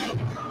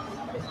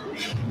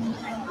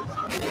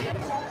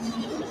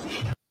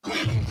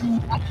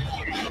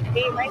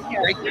 Right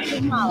here. Right.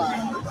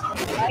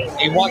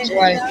 He walks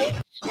away.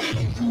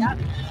 Yep.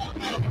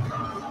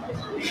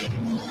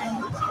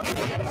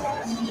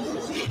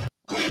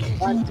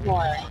 Once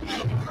more.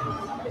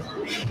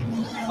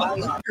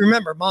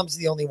 Remember, Mom's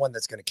the only one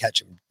that's going to catch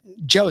him.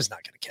 Joe's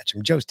not going to catch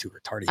him. Joe's too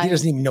retarded. He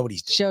doesn't even know what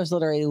he's doing. Joe's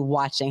literally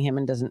watching him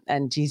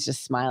and he's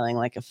just smiling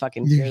like a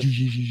fucking goof.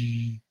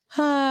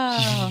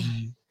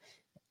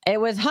 It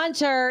was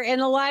Hunter in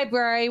the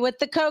library with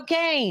the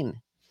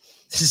cocaine.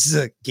 This is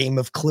a game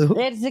of Clue.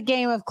 It's a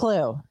game of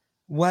Clue.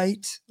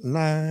 White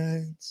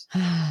lines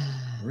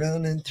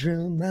running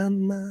through my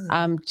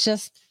mind.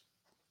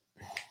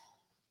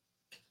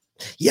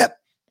 Yep.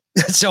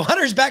 So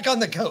Hunter's back on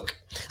the coke.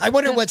 I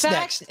wonder what's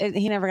next.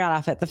 He never got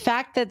off it. The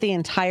fact that the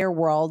entire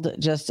world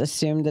just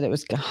assumed that it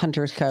was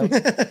Hunter's coke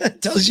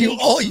tells you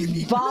all you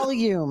need.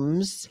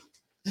 Volumes.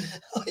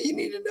 All you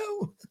need to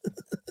know.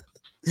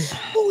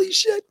 Holy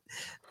shit.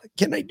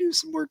 Can I do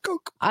some more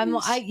coke?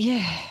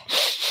 Yeah.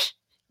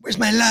 Where's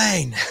my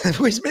line?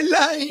 Where's my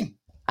line?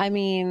 I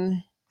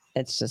mean,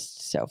 it's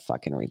just so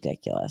fucking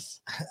ridiculous.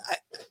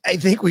 I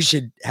think we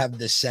should have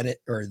the Senate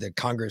or the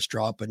Congress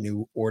draw up a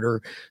new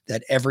order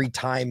that every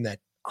time that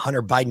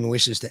Hunter Biden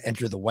wishes to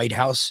enter the White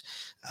House,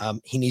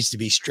 he needs to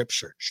be strip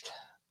searched.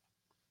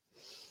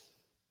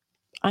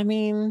 I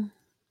mean,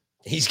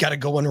 he's got to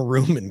go in a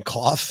room and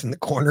cough in the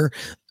corner,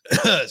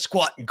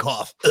 squat and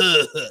cough.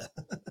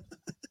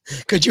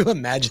 Could you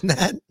imagine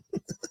that?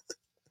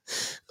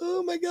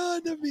 Oh my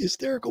God, that'd be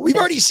hysterical. We've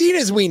already seen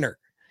his wiener.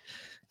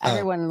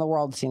 Everyone in the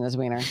world's seen his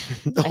wiener.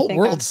 The whole I think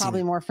world's I'm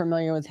probably more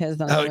familiar with his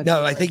than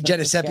I think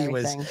Jenna Seppi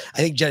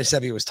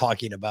was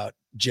talking about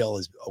Jill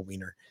as a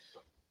wiener.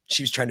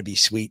 She was trying to be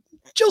sweet.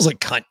 Jill's a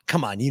cunt.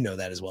 Come on, you know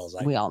that as well as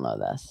I do. We all know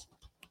this.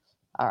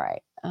 All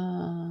right.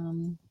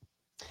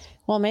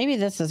 Well, maybe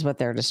this is what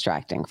they're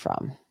distracting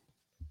from.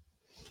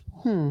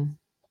 Well,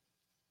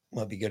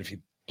 it'd be good if you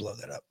blow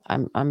that up.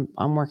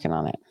 I'm working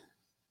on it.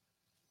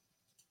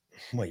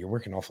 Well, you're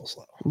working awful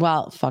slow.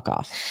 Well, fuck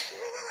off.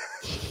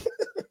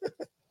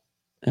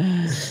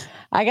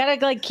 I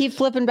gotta like keep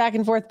flipping back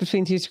and forth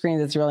between two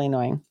screens. It's really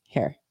annoying.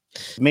 Here.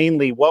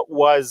 Mainly, what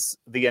was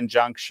the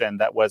injunction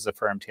that was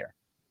affirmed here?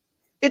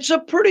 It's a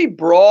pretty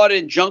broad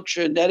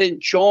injunction that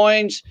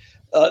enjoins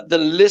the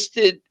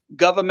listed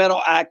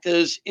governmental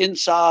actors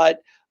inside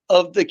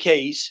of the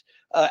case,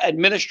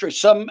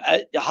 some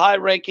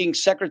high-ranking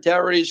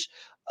secretaries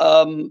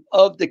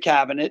of the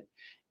cabinet,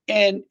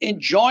 and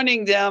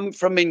enjoining them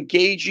from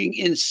engaging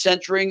in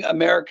censoring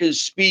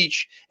America's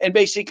speech and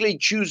basically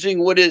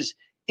choosing what is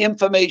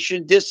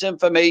information,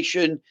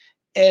 disinformation,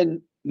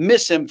 and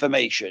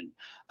misinformation.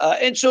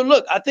 And so,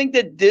 look, I think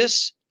that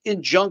this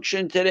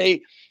injunction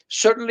today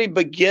certainly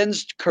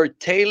begins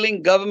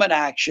curtailing government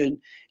action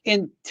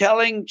in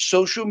telling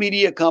social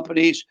media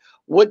companies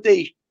what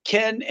they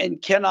can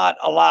and cannot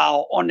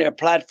allow on their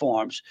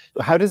platforms.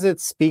 How does it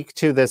speak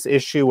to this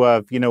issue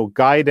of,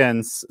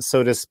 guidance,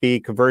 so to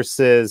speak,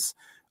 versus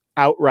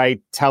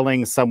outright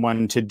telling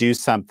someone to do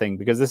something?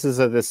 Because this is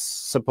this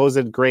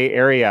supposed gray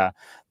area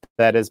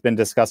that has been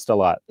discussed a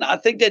lot. I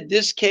think that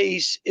this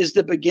case is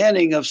the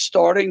beginning of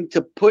starting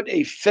to put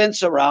a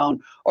fence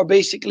around, or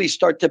basically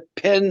start to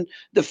pin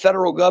the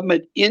federal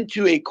government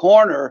into a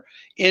corner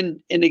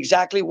in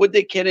exactly what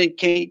they can and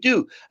can't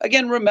do.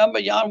 Again,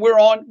 remember, Jan,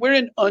 we're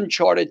in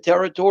uncharted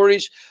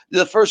territories.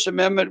 The First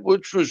Amendment,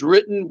 which was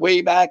written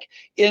way back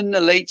in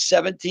the late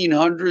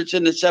 1700s,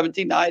 in the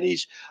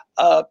 1790s,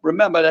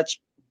 remember, that's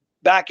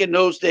back in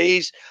those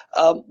days,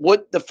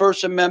 what the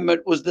First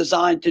Amendment was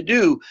designed to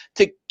do,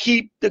 to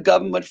keep the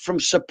government from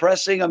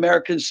suppressing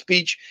American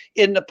speech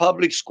in the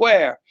public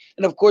square.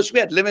 And of course, we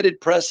had limited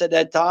press at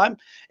that time.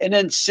 And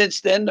then since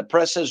then, the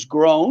press has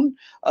grown,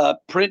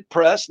 print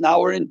press.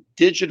 Now we're in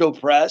digital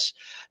press.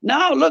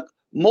 Now, look,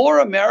 more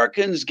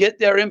Americans get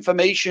their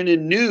information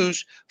and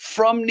news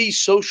from these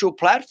social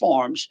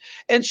platforms.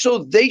 And so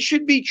they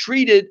should be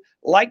treated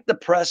like the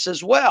press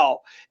as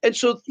well. And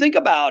so think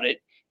about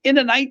it. In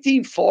the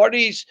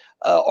 1940s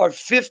or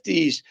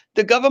 50s,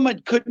 the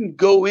government couldn't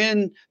go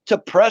in to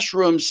press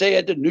rooms, say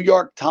at the New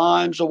York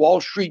Times or Wall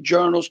Street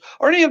Journals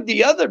or any of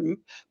the other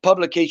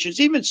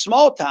publications, even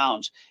small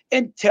towns,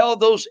 and tell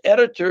those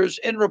editors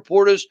and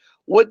reporters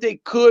what they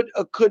could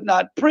or could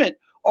not print,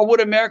 or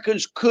what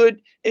Americans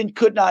could and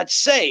could not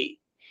say.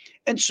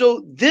 And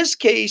so this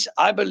case,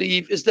 I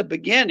believe, is the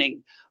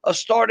beginning of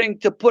starting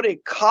to put a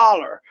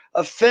collar,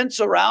 a fence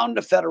around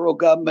the federal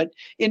government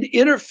in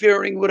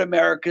interfering with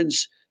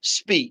Americans'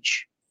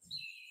 speech.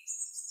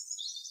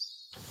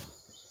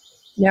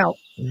 Now,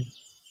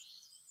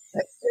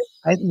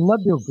 I'd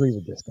love to agree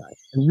with this guy.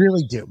 I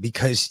really do,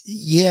 because,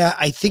 yeah,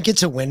 I think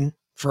it's a win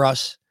for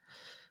us.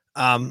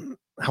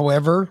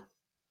 However,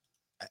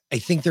 I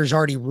think there's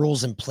already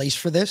rules in place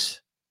for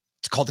this.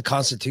 It's called the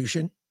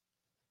Constitution. It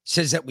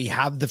says that we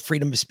have the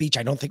freedom of speech.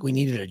 I don't think we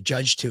needed a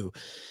judge to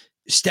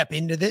step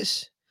into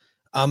this.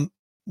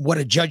 What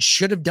a judge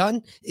should have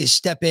done is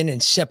step in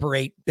and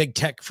separate big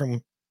tech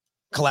from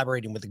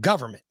collaborating with the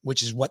government,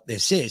 which is what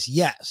this is.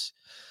 Yes.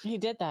 He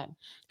did that.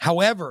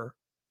 However,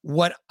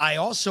 what I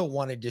also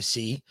wanted to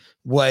see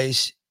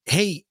was,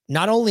 hey,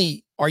 not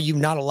only are you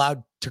not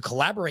allowed to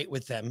collaborate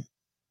with them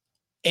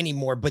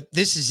anymore, but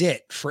this is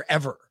it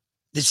forever.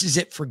 This is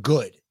it for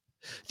good.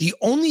 The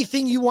only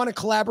thing you want to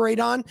collaborate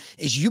on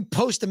is you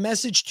post a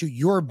message to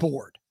your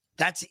board.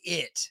 That's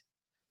it.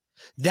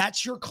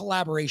 That's your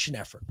collaboration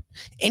effort.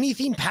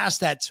 Anything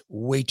past that's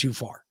way too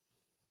far.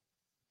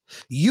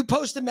 You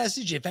post a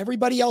message. If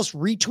everybody else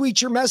retweets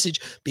your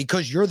message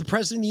because you're the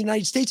president of the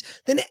United States,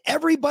 then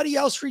everybody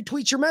else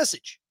retweets your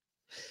message.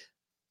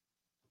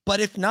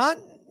 But if not,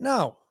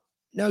 no,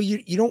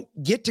 you don't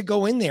get to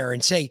go in there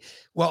and say,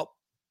 well,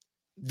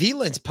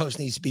 Veland's post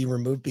needs to be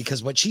removed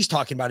because what she's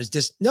talking about is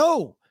just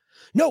no,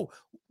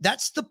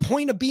 that's the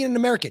point of being an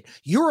American.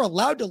 You're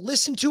allowed to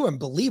listen to and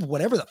believe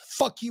whatever the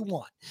fuck you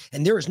want.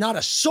 And there is not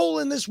a soul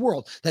in this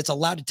world that's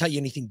allowed to tell you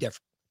anything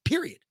different,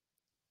 period.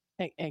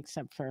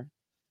 Except for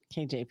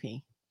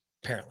KJP.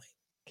 Apparently.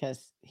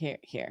 Because here,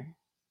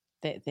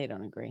 they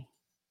don't agree.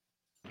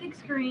 Thanks,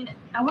 Karine.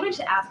 I wanted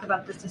to ask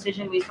about this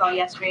decision we saw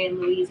yesterday in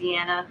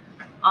Louisiana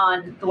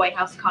on the White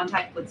House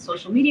contact with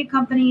social media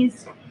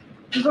companies.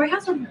 Does the White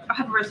House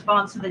have a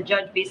response to the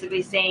judge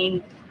basically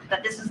saying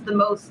that this is the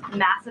most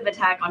massive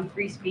attack on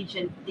free speech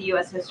in the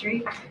U.S.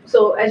 history?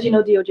 So, as you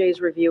know, DOJ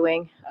is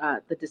reviewing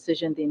the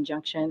decision, the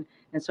injunction,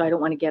 and so I don't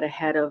want to get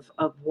ahead of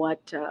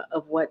what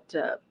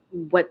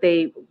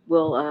they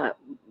will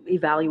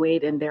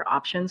evaluate and their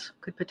options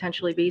could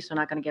potentially be. So,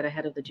 not going to get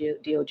ahead of the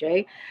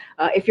DOJ.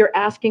 If you're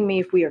asking me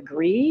if we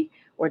agree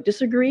or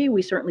disagree,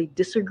 we certainly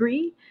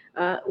disagree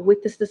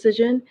with this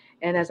decision.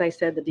 And as I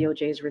said, the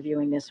DOJ is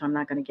reviewing this, so I'm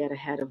not going to get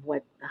ahead of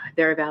what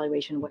their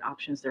evaluation, what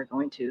options they're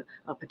going to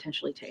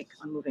potentially take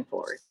on moving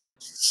forward.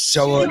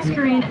 So, Thanks,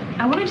 Karine.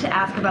 I wanted to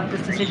ask about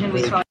this decision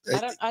we saw. I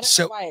don't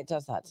know why it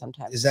does that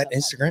sometimes. Is that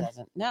Sometimes Instagram? it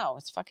doesn't. No,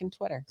 it's fucking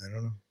Twitter. I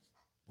don't know.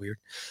 Weird.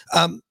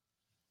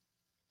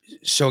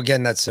 So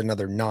again, that's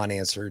another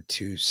non-answer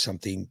to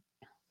something.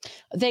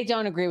 They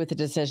don't agree with the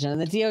decision,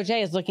 and the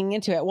DOJ is looking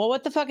into it. Well,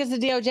 what the fuck is the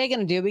DOJ going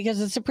to do? Because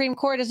the Supreme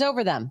Court is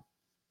over them.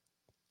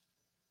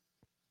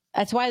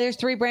 That's why there's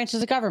 3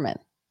 branches of government.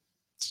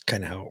 It's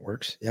kind of how it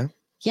works. Yeah.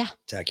 Yeah.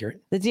 It's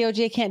accurate. The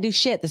DOJ can't do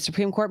shit. The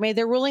Supreme Court made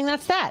their ruling.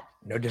 That's that.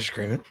 No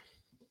disagreement.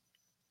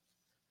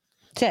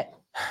 That's it.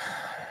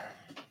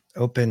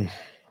 Open.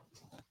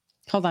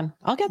 Hold on.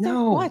 I'll get there.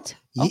 No. What?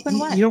 Open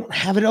what? You don't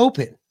have it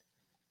open.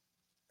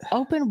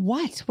 Open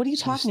what? What are you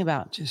talking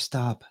about? Just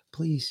stop,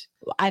 please.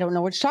 I don't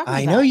know what you're talking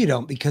I about. know you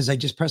don't, because I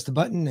just pressed the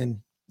button and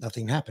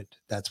nothing happened.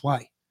 That's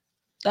why.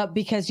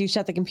 Because you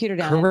shut the computer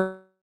down.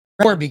 Correct.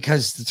 Or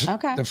because the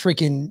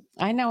freaking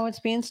I know it's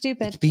being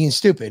stupid. it's being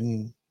stupid,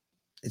 and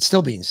it's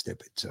still being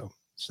stupid. So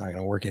it's not going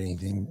to work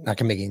anything. Not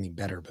going to make anything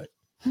better. But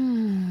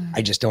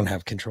I just don't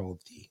have control of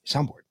the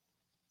soundboard.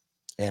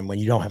 And when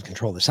you don't have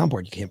control of the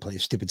soundboard, you can't play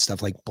stupid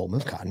stuff like Bull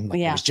Move Cotton,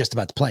 like I was just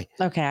about to play.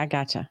 Okay, I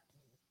gotcha.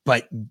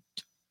 But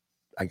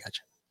I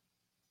gotcha.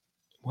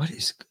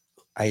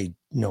 I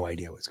no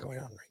idea what's going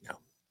on right now.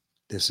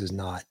 This is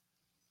not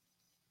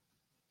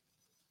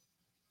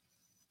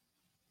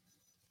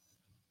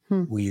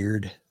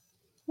weird.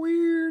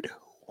 Why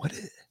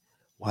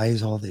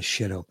is all this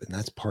shit open?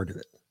 That's part of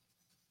it.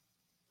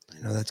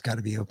 I know that's got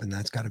to be open.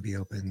 That's got to be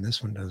open.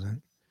 This one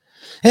doesn't.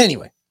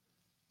 Anyway.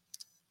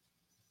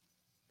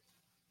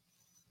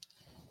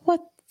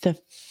 What the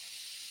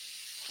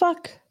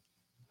fuck?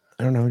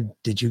 I don't know.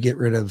 Did you get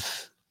rid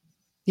of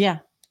the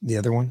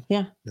other one?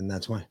 Yeah. Then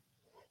that's why.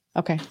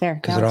 Okay, there.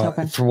 Now Because it's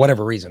open. for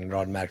whatever reason, it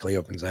automatically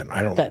opens that.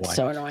 I don't know That's why.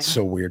 so annoying. It's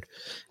so weird.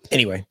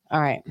 Anyway.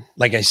 All right.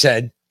 Like I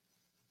said.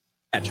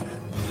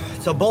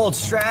 It's a bold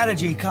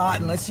strategy,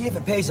 Cotton. Let's see if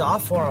it pays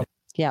off for them.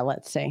 Yeah,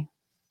 let's see.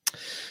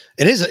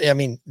 It is. I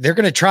mean, they're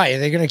going to try.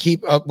 They're going to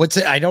keep what's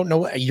it? I don't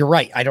know. You're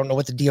right. I don't know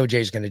what the DOJ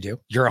is going to do.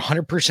 You're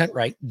 100%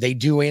 right. They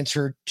do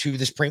answer to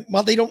the Supreme.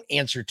 Well, they don't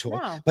answer to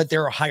them, but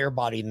they're a higher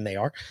body than they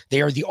are.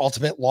 They are the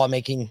ultimate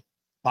lawmaking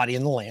body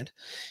in the land.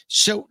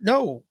 So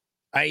no,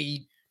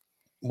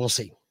 we'll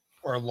see.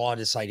 Or law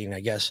deciding,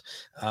 I guess.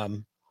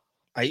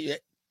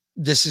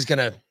 This is going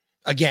to,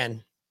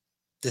 again,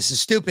 this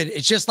is stupid.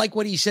 It's just like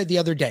what he said the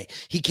other day.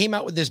 He came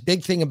out with this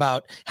big thing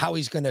about how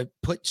he's going to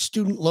put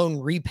student loan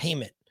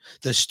repayment.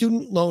 The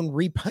student loan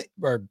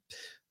or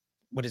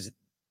what is it?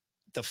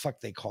 The fuck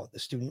they call it? The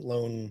student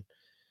loan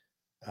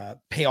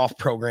payoff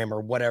program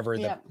or whatever.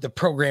 The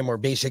program where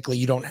basically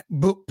you don't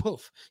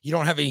you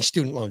don't have any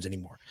student loans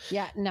anymore.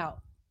 Yeah, no.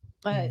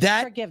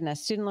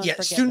 Forgiveness, student loan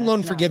forgiveness. Student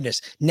loan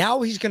forgiveness.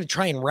 Now he's going to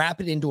try and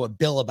wrap it into a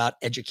bill about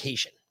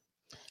education.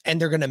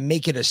 And they're going to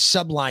make it a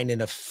subline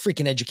in a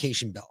freaking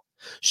education bill.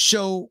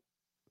 So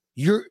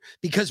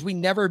because we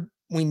never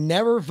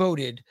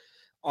voted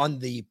on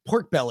the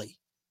pork belly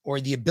or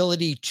the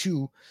ability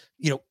to,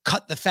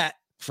 cut the fat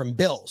from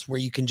bills where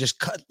you can just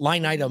cut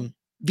line item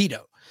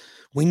veto.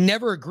 We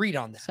never agreed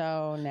on that.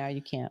 So now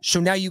you can't. So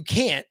now you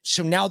can't.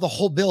 So now the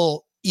whole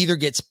bill either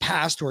gets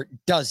passed or it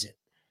doesn't.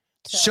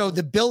 So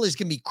the bill is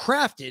going to be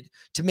crafted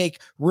to make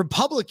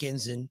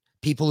Republicans and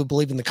people who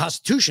believe in the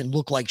Constitution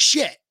look like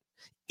shit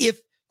if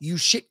you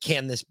shit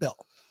can this bill.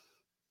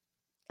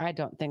 I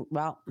don't think,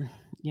 well,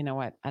 you know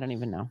what? I don't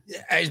even know.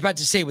 I was about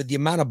to say, with the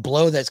amount of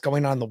blow that's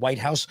going on in the White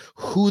House,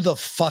 who the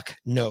fuck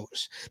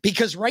knows?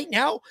 Because right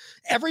now,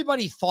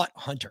 everybody thought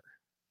Hunter.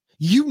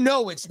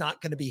 It's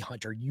not going to be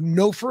Hunter.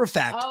 For a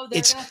fact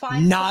it's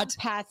not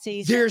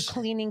Patsy, there's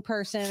cleaning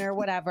person or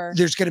whatever.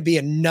 There's going to be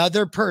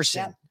another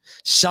person. Yep.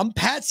 Some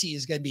Patsy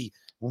is going to be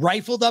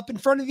rifled up in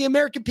front of the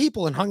American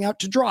people and hung out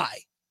to dry.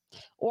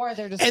 Or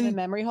they're just going to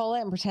memory hole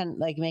it and pretend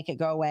like make it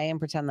go away and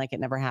pretend like it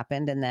never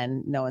happened. And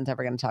then no one's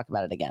ever going to talk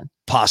about it again.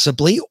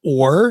 Possibly.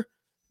 Or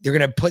they're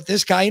going to put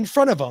this guy in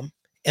front of them.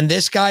 And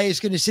this guy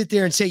is going to sit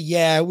there and say,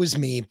 yeah, it was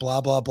me,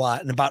 blah, blah, blah.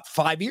 And about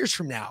 5 years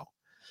from now,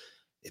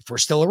 if we're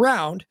still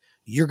around,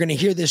 you're going to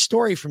hear this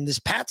story from this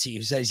Patsy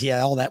who says,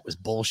 yeah, all that was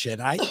bullshit.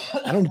 I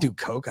don't do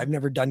coke. I've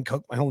never done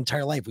coke my whole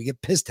entire life. We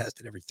get piss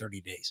tested every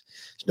 30 days.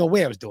 There's no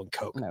way I was doing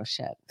coke. No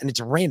shit. And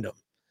it's random.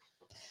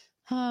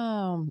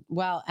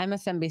 Well,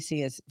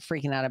 MSNBC is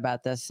freaking out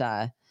about this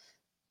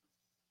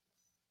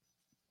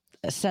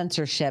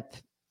censorship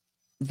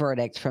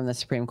verdict from the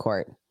Supreme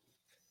Court,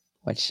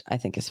 which I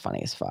think is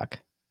funny as fuck.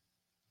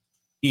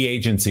 Key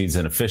agencies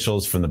and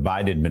officials from the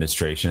Biden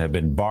administration have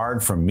been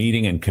barred from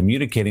meeting and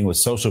communicating with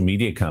social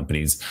media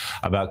companies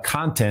about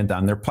content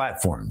on their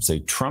platforms.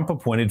 A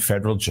Trump-appointed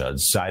federal judge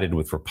sided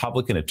with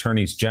Republican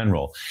attorneys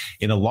general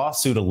in a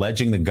lawsuit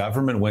alleging the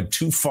government went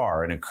too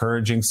far in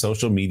encouraging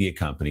social media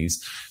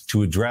companies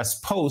to address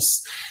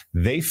posts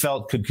they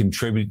felt could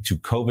contribute to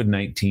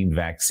COVID-19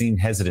 vaccine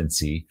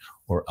hesitancy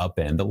or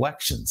upend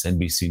elections.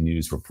 NBC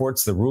News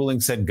reports the ruling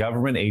said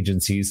government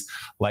agencies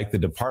like the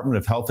Department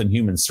of Health and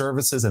Human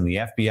Services and the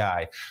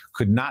FBI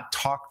could not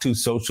talk to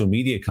social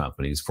media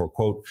companies for,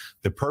 quote,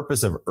 the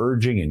purpose of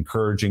urging,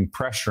 encouraging,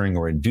 pressuring,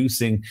 or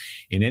inducing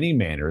in any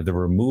manner the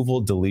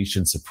removal,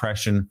 deletion,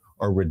 suppression,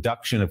 or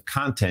reduction of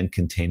content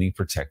containing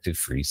protected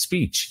free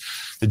speech.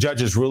 The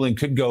judge's ruling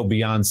could go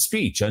beyond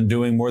speech,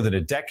 undoing more than a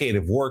decade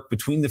of work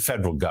between the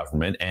federal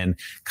government and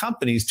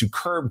companies to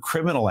curb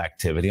criminal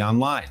activity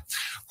online.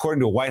 According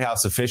to a White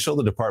House official,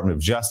 the Department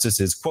of Justice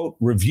is, quote,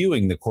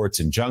 reviewing the court's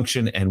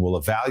injunction and will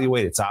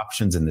evaluate its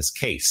options in this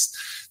case.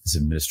 This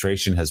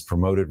administration has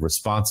promoted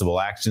responsible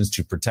actions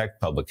to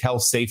protect public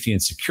health, safety,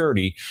 and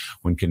security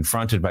when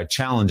confronted by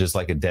challenges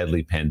like a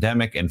deadly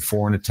pandemic and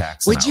foreign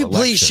attacks. Would you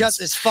please shut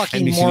this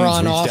fucking NBC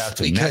moron News reached off? out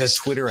to Meta, Because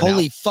Twitter, and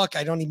holy fuck,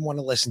 I don't even want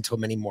to listen to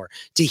him anymore.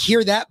 To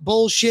hear that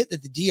bullshit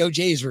that the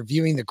DOJ is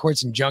reviewing the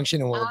court's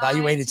injunction and will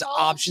evaluate its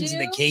options in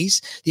the case,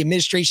 the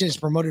administration has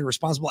promoted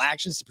responsible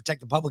actions to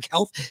protect the public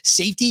health,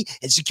 safety,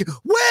 and security.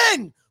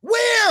 When?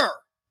 Where?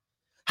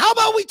 How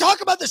about we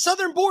talk about the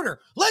southern border?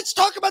 Let's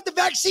talk about the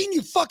vaccine,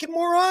 you fucking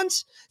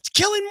morons. It's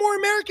killing more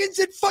Americans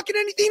than fucking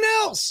anything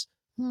else.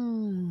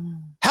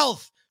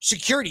 Health,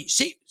 security,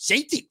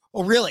 safety.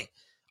 Oh, really?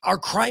 Our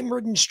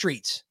crime-ridden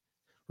streets.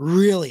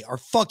 Really?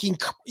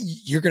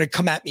 You're going to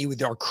come at me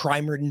with our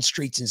crime-ridden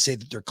streets and say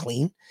that they're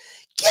clean?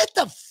 Get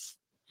the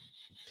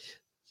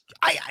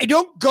I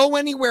don't go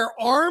anywhere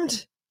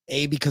armed.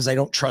 A, because I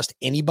don't trust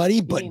anybody,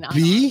 but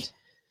B,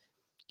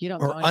 you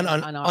don't or go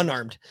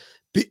unarmed.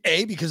 B,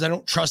 A, because I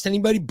don't trust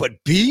anybody,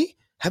 but B,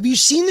 have you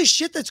seen the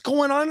shit that's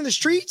going on in the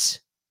streets?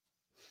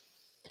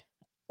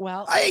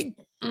 Well,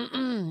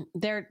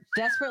 they're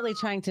desperately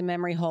trying to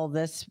memory hole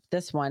this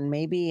one.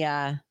 Maybe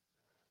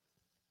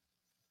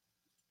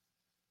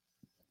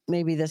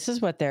this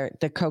is what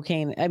the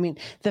cocaine. I mean,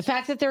 the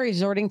fact that they're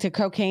resorting to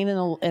cocaine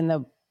in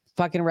the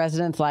fucking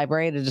residence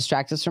library to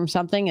distract us from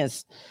something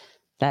is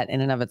that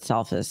in and of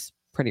itself is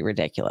pretty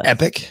ridiculous.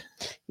 Epic.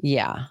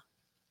 Yeah.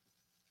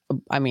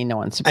 I mean, no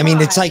one's surprised. I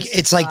mean, it's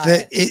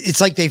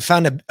like they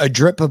found a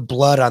drip of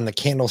blood on the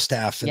candle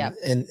staff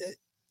and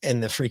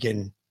the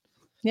freaking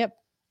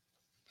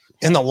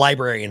in the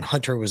library, and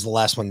Hunter was the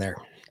last one there.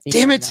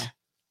 Damn it.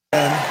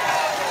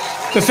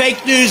 The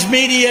fake news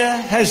media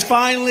has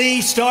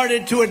finally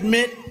started to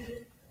admit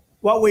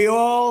what we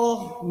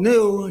all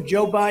knew.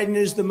 Joe Biden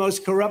is the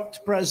most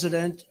corrupt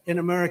president in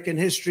American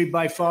history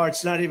by far.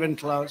 It's not even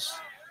close.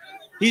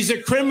 He's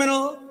a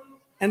criminal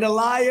and a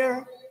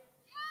liar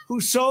who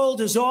sold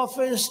his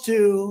office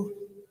to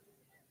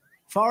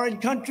foreign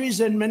countries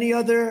and many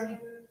other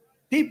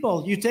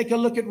people. You take a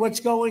look at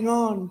what's going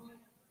on.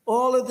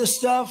 All of the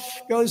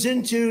stuff goes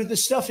into the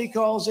stuff he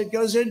calls it,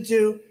 goes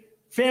into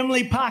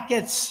family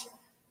pockets.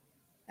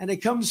 And it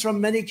comes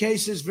from many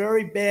cases,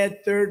 very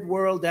bad third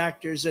world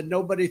actors. And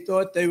nobody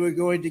thought they were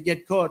going to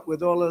get caught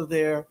with all of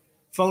their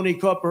phony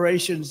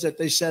corporations that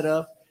they set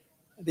up.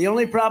 The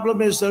only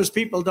problem is those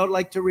people don't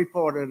like to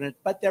report on it,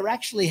 but they're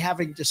actually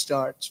having to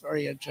start. It's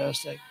very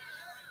interesting.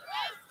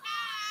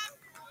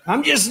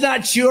 I'm just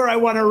not sure I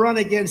want to run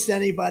against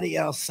anybody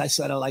else. I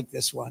sort of like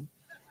this one.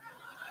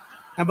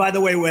 And by the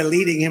way, we're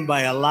leading him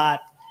by a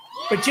lot.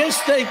 But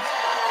just think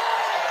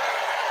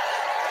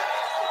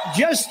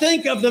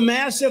of the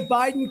massive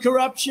Biden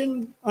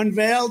corruption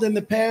unveiled in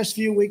the past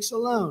few weeks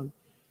alone.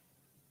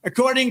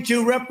 According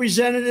to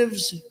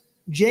Representatives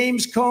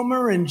James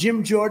Comer and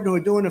Jim Jordan, who are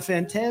doing a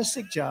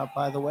fantastic job,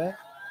 by the way,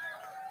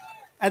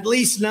 at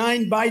least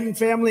 9 Biden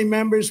family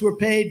members were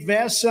paid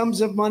vast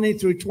sums of money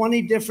through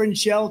 20 different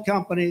shell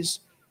companies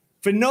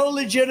for no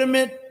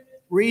legitimate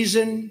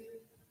reason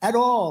at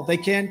all. They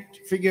can't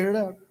figure it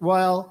out.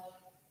 While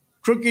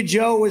Crooked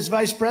Joe was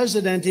vice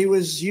president, he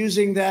was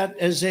using that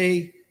as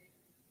a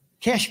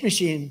cash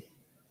machine.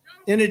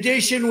 In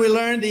addition, we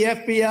learned the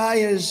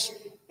FBI has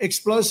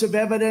explosive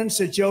evidence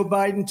that Joe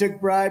Biden took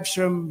bribes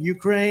from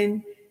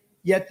Ukraine,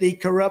 yet the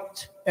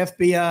corrupt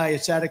FBI,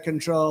 it's out of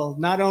control,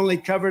 not only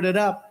covered it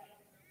up,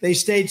 they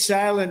stayed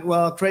silent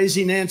while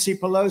crazy Nancy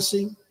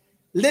Pelosi,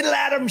 little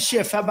Adam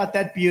Schiff, how about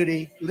that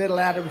beauty,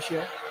 little Adam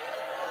Schiff,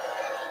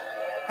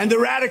 and the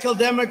radical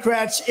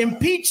Democrats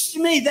impeached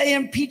me. They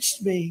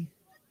impeached me.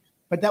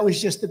 But that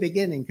was just the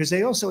beginning, because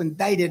they also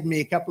indicted me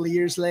a couple of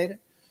years later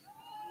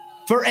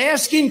for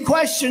asking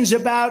questions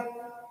about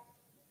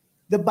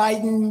the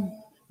Biden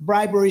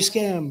bribery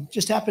scam.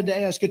 Just happened to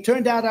ask. It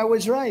turned out I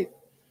was right.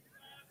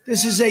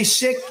 This is a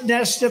sick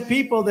nest of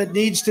people that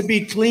needs to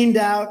be cleaned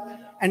out,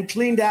 and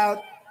cleaned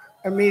out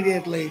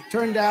immediately.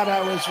 Turned out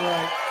I was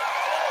right.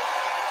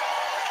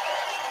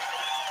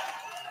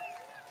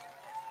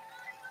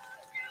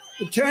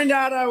 It turned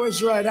out I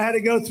was right. I had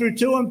to go through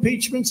 2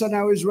 impeachments, and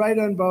I was right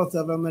on both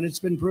of them, and it's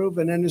been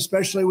proven. And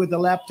especially with the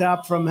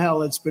laptop from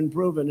hell, it's been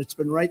proven. It's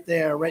been right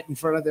there, right in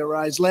front of their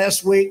eyes.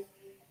 Last week,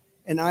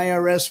 an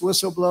IRS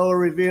whistleblower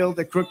revealed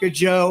that Crooked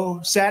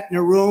Joe sat in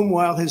a room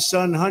while his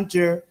son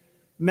Hunter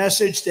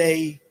messaged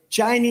a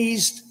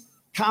Chinese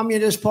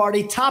Communist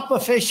Party top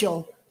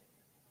official.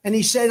 And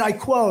he said, I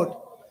quote,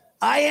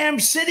 "I am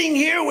sitting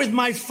here with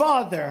my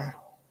father,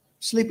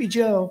 Sleepy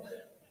Joe,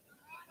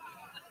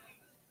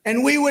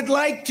 and we would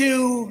like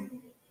to,"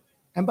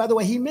 and by the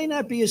way, he may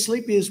not be as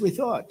sleepy as we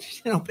thought,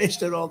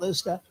 based on all this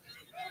stuff.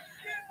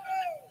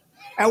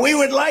 "And we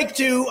would like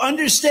to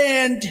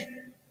understand,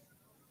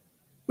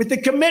 with the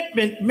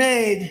commitment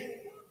made,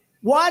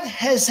 what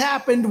has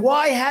happened?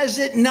 Why has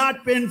it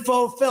not been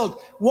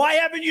fulfilled? Why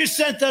haven't you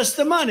sent us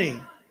the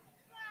money?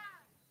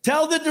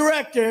 Tell the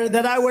director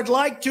that I would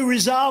like to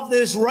resolve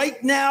this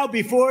right now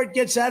before it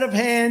gets out of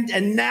hand,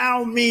 and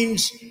now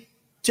means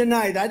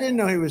tonight." I didn't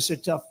know he was a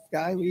tough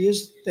guy.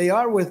 They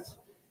are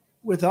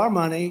with our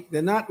money.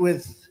 They're not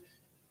with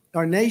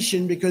our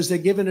nation because they're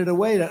giving it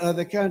away to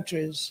other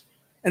countries.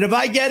 And if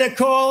I get a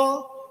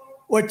call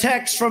or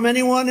text from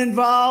anyone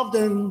involved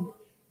in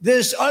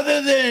this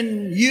other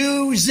than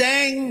you,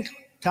 Zhang,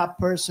 top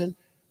person,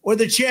 or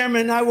the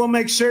chairman, I will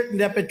make certain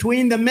that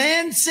between the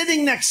man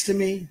sitting next to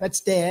me, that's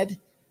Dad.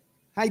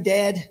 Hi,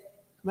 Dad.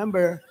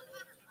 Remember,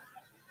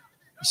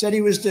 he said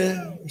he was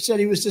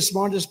the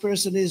smartest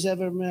person he's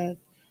ever met.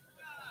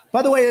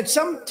 By the way, at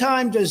some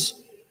time does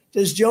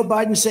Joe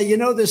Biden say, you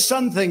know, the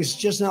son thing's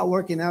just not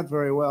working out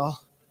very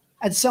well?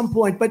 At some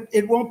point, but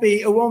it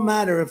won't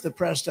matter if the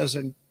press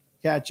doesn't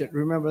catch it.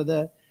 Remember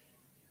that.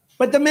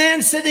 But the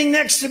man sitting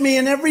next to me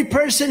and every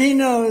person he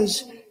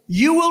knows,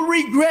 you will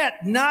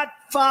regret not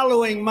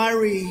following my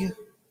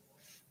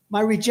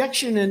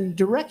rejection and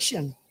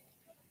direction.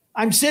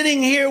 I'm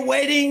sitting here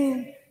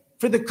waiting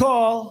for the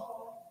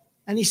call,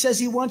 and he says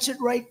he wants it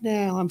right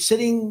now. I'm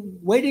sitting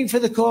waiting for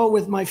the call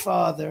with my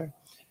father.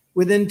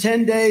 Within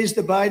 10 days,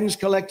 the Bidens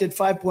collected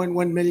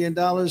 $5.1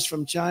 million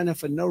from China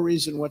for no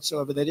reason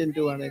whatsoever. They didn't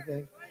do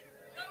anything.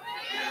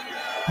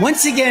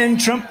 Once again,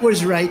 Trump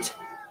was right.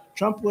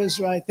 Trump was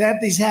right. They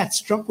have these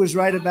hats. Trump was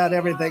right about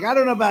everything. I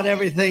don't know about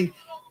everything,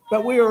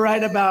 but we were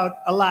right about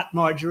a lot,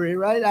 Marjorie,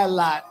 right? A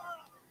lot.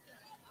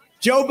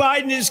 Joe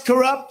Biden is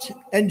corrupt,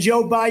 and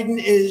Joe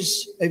Biden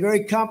is a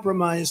very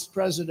compromised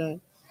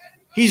president.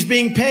 He's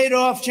being paid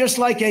off just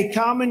like a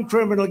common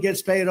criminal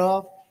gets paid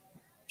off,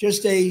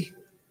 just a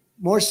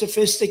more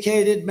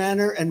sophisticated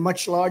manner and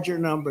much larger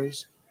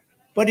numbers.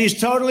 But he's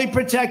totally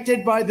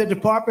protected by the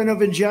Department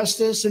of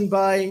Justice and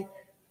by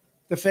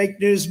the fake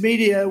news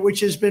media,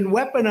 which has been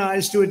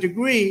weaponized to a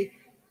degree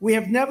we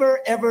have never,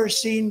 ever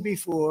seen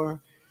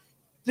before.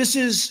 This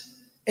is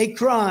a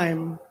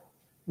crime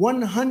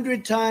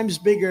 100 times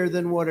bigger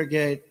than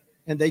Watergate,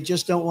 and they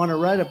just don't want to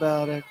write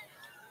about it.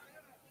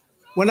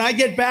 When I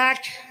get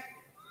back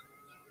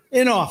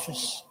in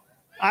office,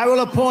 I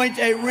will appoint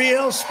a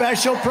real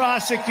special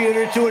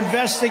prosecutor to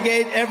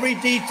investigate every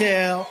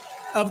detail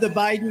of the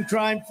Biden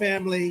crime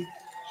family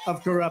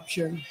of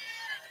corruption.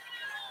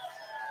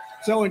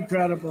 So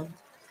incredible.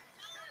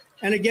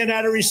 And again,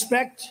 out of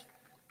respect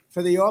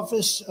for the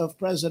office of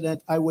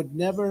president, I would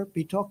never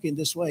be talking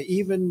this way,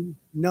 even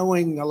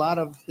knowing a lot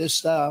of this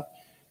stuff.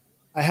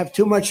 I have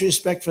too much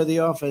respect for the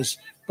office.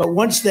 But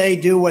once they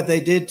do what they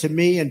did to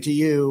me and to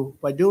you,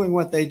 by doing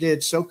what they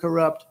did, so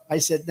corrupt, I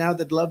said, now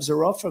the gloves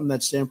are off from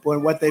that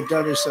standpoint. What they've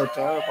done is so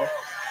terrible.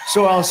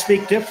 So I'll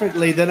speak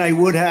differently than I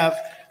would have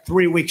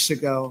 3 weeks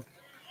ago,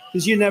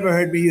 because you never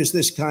heard me use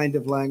this kind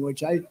of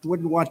language. I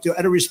wouldn't want to,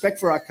 out of respect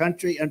for our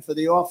country and for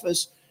the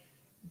office.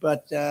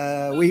 But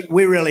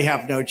we really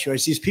have no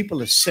choice. These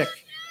people are sick.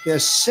 They're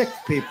sick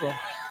people.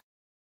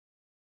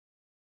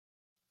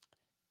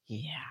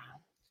 Yeah,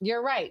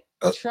 you're right.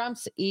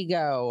 Trump's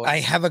ego.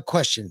 I have a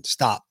question.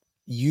 Stop.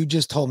 You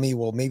just told me,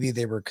 well, maybe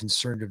they were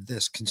concerned of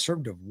this.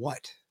 Concerned of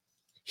what?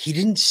 He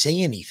didn't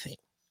say anything.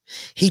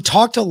 He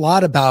talked a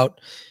lot about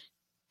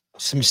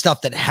some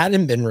stuff that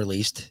hadn't been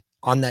released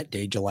on that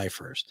day, July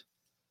 1st.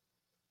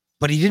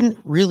 But he didn't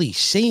really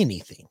say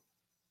anything.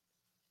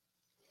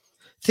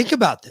 Think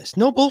about this.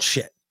 No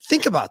bullshit.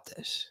 Think about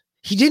this.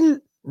 He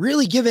didn't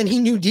really give any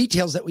new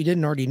details that we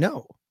didn't already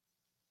know.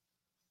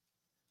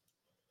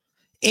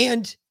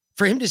 And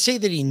for him to say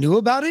that he knew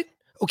about it,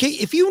 okay,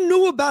 if you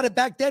knew about it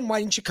back then, why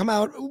didn't you come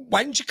out?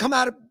 Why didn't you come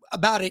out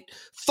about it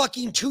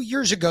fucking 2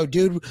 years ago,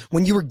 dude,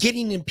 when you were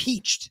getting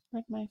impeached?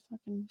 Where'd my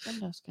fucking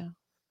windows go?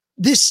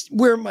 This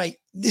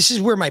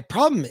is where my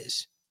problem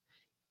is.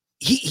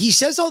 He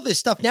says all this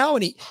stuff now,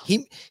 and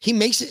he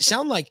makes it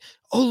sound like,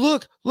 oh,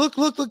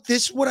 look,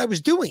 this is what I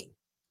was doing.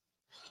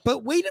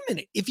 But wait a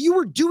minute. If you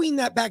were doing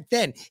that back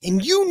then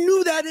and you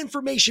knew that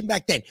information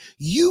back then,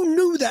 you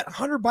knew that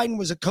Hunter Biden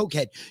was a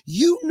cokehead.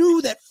 You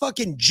knew that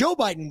fucking Joe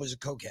Biden was a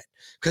cokehead.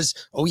 Because,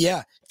 oh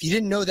yeah, if you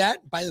didn't know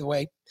that, by the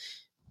way,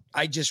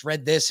 I just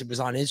read this. It was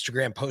on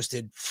Instagram,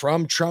 posted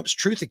from Trump's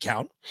Truth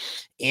account.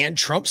 And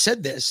Trump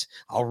said this.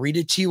 I'll read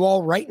it to you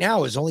all right now.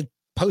 It was only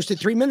posted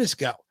 3 minutes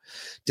ago.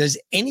 Does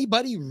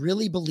anybody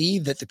really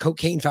believe that the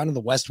cocaine found in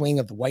the West Wing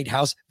of the White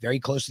House, very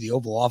close to the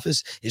Oval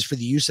Office, is for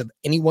the use of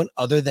anyone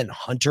other than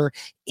Hunter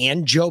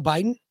and Joe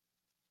Biden?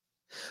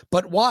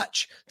 But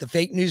watch, the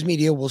fake news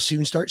media will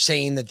soon start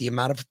saying that the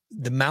amount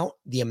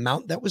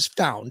that was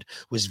found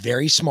was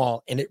very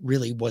small, and it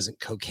really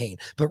wasn't cocaine,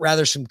 but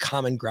rather some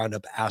common ground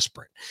up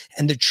aspirin.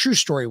 And the true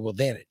story will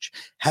vanish.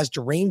 Has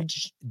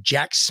deranged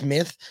Jack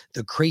Smith,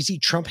 the crazy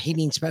Trump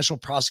hating special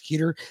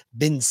prosecutor,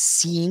 been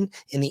seen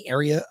in the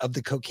area of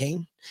the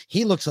cocaine?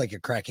 He looks like a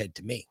crackhead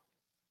to me.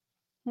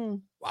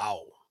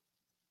 Wow.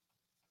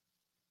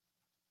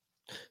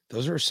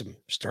 Those are some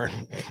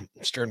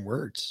stern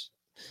words.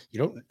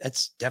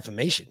 That's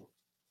defamation.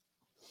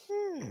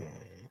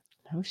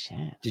 Oh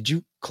shit. Did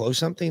you close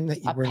something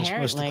that you weren't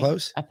supposed to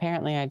close?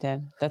 Apparently I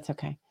did. That's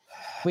okay.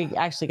 We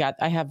actually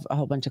I have a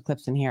whole bunch of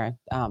clips in here,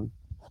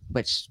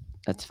 which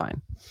that's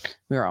fine.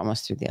 We were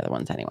almost through the other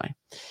ones anyway.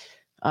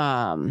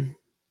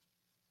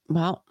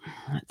 Well,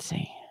 let's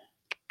see.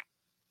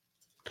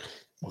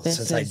 Well,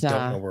 since I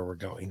don't know where we're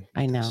going.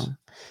 I know.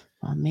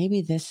 Well,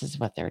 maybe this is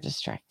what they're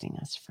distracting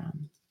us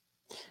from.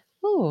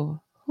 Ooh,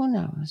 who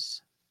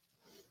knows?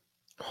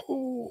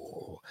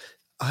 Oh,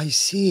 I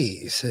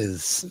see,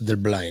 says the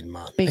blind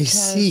man.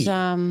 Because, I see.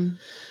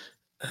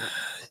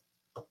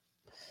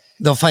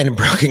 They'll find a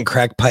broken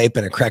crack pipe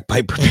in a crack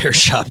pipe repair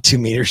shop 2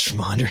 meters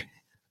from Andre.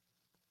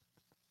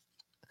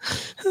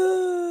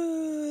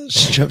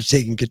 Trump's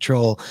taking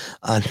control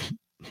on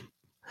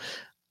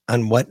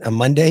what? A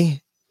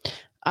Monday?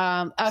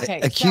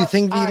 Okay. A Q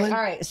thing, all Veland?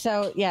 right.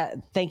 So yeah,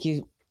 thank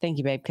you,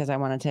 babe, because I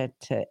wanted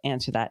to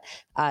answer that.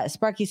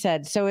 Sparky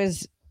said, so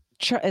is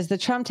the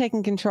Trump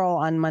taking control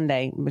on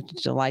Monday,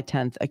 July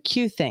 10th, a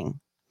Q thing?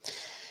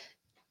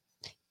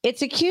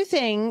 It's a Q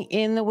thing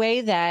in the way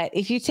that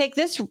if you take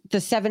the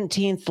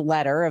 17th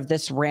letter of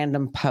this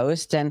random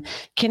post and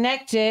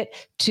connect it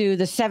to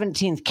the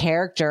 17th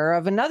character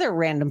of another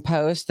random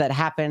post that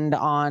happened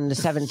on the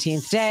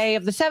 17th day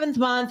of the 7th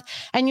month,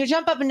 and you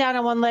jump up and down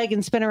on one leg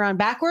and spin around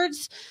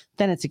backwards,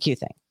 then it's a Q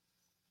thing.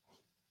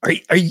 Are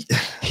you?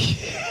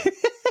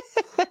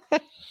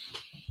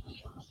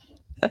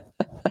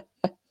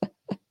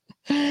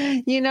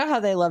 You know how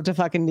they love to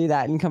fucking do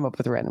that and come up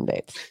with random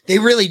dates. They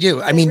really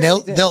do. I mean,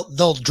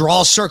 they'll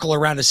draw a circle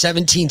around a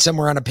 17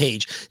 somewhere on a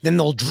page. Then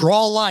they'll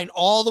draw a line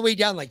all the way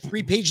down like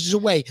 3 pages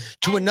away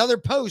to another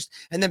post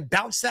and then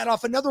bounce that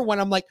off another one.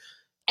 I'm like,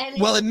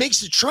 well, it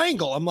makes a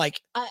triangle. I'm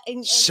like,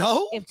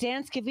 so if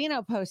Dan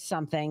Scavino posts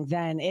something,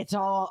 then it's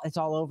all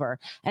over.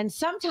 And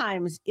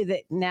sometimes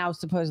now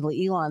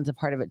supposedly Elon's a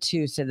part of it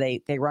too. So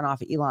they run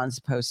off Elon's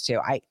post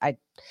too.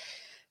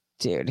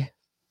 Dude.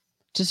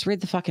 Just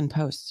read the fucking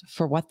posts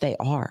for what they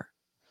are.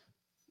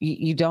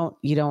 You don't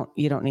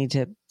need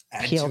to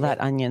peel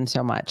that onion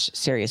so much.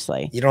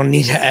 Seriously. You don't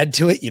need to add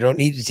to it. You don't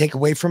need to take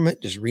away from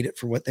it. Just read it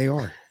for what they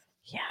are.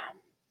 Yeah.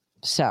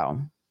 So,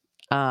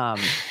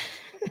 Shit.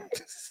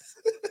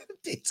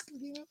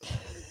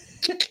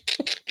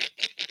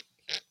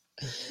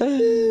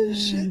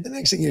 The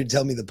next thing you're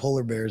tell me the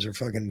polar bears are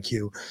fucking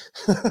Q.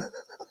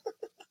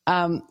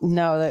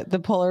 No,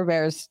 the polar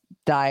bears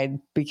died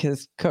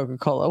because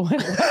Coca-Cola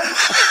went.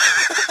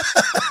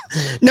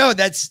 No,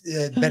 that's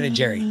Ben and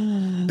Jerry.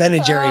 Ben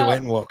and Jerry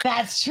went and woke.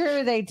 That's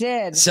true. They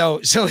did. So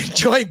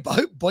enjoy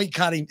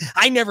boycotting.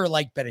 I never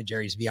liked Ben and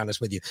Jerry's, to be honest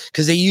with you,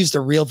 because they used a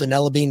real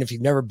vanilla bean. If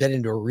you've never been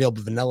into a real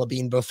vanilla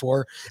bean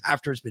before,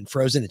 after it's been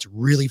frozen, it's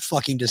really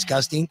fucking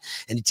disgusting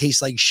and it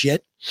tastes like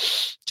shit.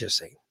 Just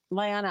saying.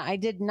 Liana, I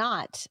did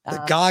not.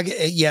 The GOG,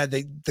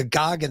 the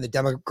GOG and the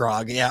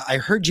Demogrog. Yeah, I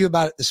heard you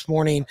about it this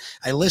morning.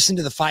 I listened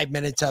to the 5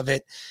 minutes of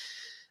it.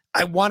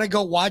 I want to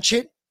go watch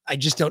it. I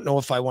just don't know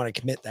if I want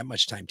to commit that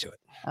much time to it.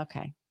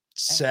 Okay.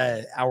 It's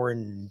hour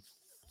and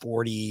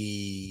 9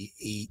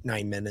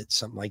 minutes,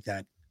 something like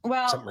that.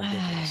 Well, something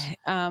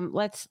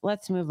ridiculous.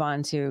 Let's move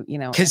on to,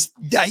 because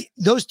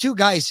those two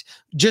guys,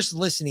 just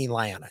listening,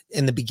 Liana,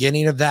 in the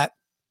beginning of that,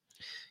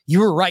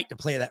 you were right to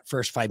play that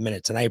first 5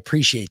 minutes. And I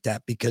appreciate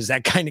that because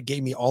that kind of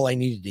gave me all I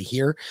needed to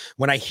hear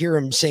when I hear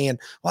him saying,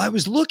 well, I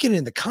was looking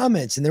in the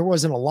comments and there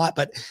wasn't a lot,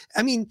 but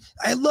I mean,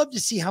 I love to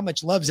see how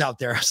much love's out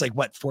there. I was like,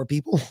 what, 4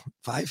 people,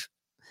 5,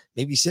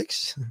 maybe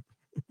 6,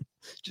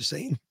 just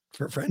saying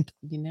for a friend,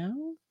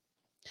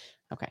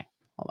 Okay.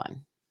 Hold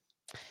on.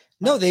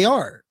 No, they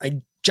are.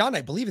 John,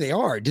 I believe they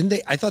are. Didn't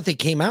they? I thought they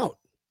came out.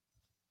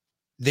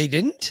 They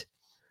didn't.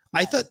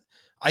 I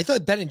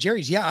thought Ben and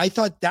Jerry's. Yeah, I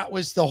thought that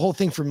was the whole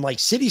thing from like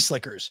City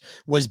Slickers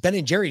was Ben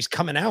and Jerry's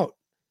coming out.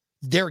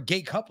 They're a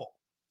gay couple.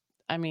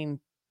 I mean,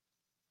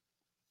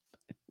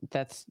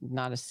 that's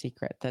not a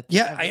secret.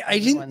 I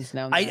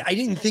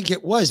didn't think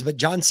it was, but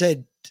John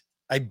said,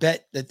 I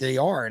bet that they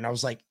are. And I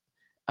was like,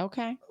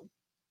 okay.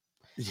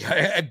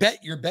 Yeah, I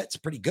bet your bet's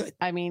pretty good.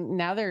 I mean,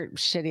 now their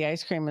shitty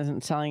ice cream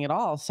isn't selling at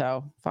all.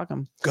 So fuck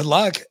them. Good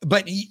luck.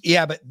 But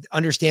but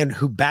understand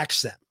who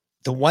backs them.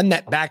 The one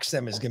that backs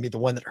them is going to be the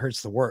one that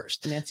hurts the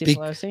worst. Nancy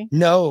Pelosi?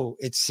 No,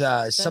 it's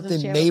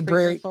something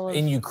Mayberry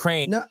in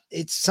Ukraine. No,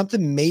 it's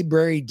something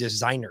Mayberry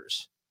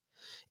Designers.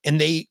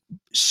 And they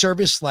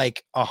service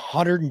like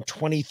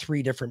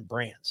 123 different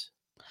brands.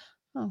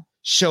 Oh.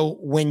 So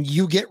when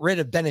you get rid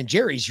of Ben and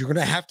Jerry's, you're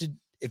going to have to,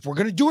 if we're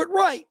going to do it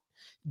right,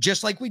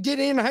 just like we did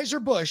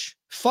Anheuser-Busch,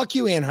 fuck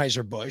you,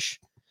 Anheuser-Busch.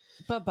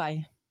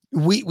 Bye-bye.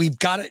 We've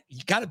got to,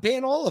 you got to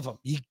ban all of them.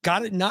 You got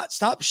to not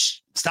stop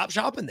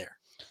shopping there.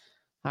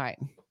 All right.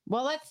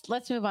 Well,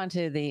 let's move on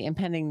to the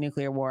impending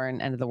nuclear war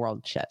and end of the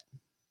world shit.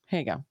 Here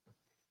you go.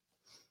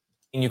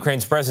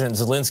 Ukraine's President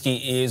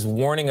Zelensky is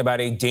warning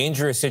about a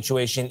dangerous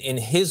situation in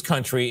his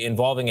country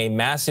involving a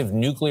massive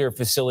nuclear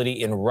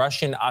facility in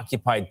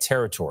Russian-occupied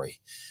territory.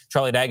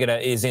 Charlie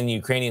D'Agata is in the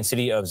Ukrainian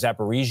city of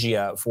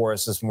Zaporizhia for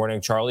us this morning.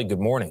 Charlie, good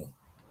morning.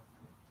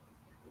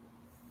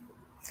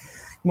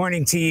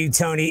 Morning to you,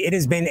 Tony. It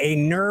has been a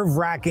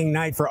nerve-wracking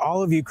night for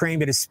all of Ukraine,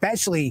 but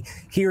especially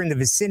here in the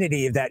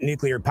vicinity of that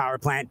nuclear power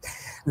plant.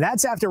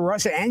 That's after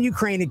Russia and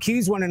Ukraine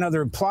accused one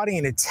another of plotting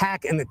an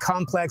attack in the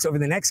complex over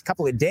the next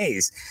couple of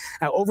days.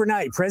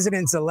 Overnight,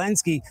 President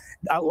Zelensky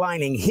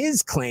outlining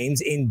his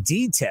claims in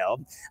detail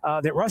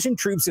that Russian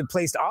troops have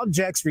placed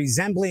objects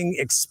resembling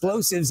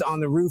explosives on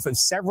the roof of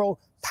several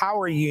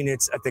power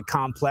units at the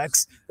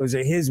complex. Those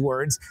are his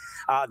words.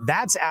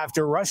 That's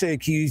after Russia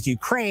accused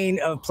Ukraine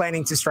of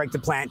planning to strike the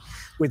plant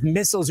with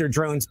missiles or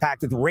drones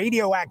packed with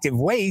radioactive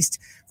waste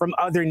from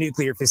other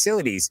nuclear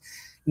facilities.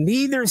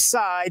 Neither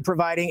side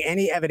providing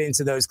any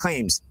evidence of those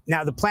claims.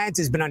 Now, the plant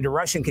has been under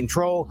Russian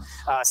control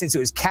since it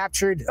was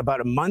captured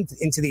about a month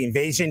into the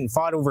invasion and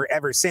fought over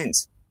ever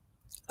since.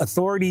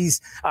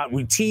 Authorities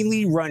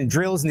routinely run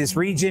drills in this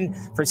region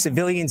for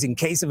civilians in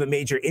case of a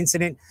major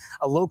incident.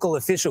 A local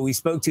official we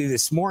spoke to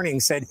this morning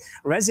said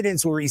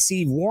residents will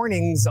receive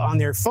warnings on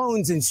their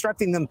phones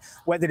instructing them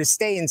whether to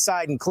stay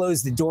inside and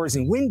close the doors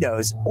and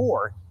windows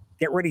or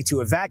get ready to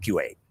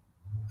evacuate.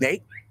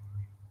 Nate?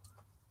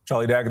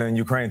 Charlie Daggett in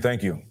Ukraine,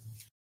 thank you.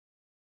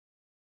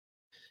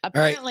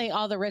 Apparently,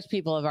 all the rich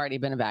people have already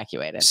been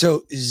evacuated.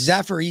 So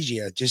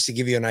Zaporizhia, just to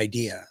give you an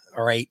idea,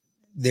 all right,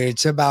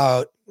 it's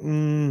about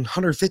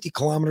 150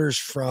 kilometers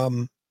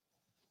from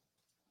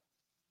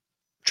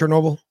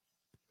Chernobyl,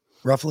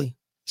 roughly,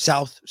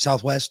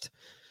 southwest,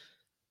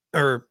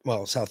 or,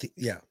 well, south,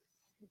 yeah,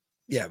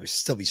 it would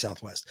still be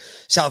southwest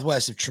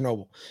of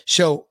Chernobyl.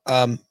 So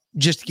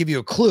just to give you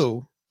a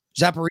clue,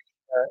 Zaporizhia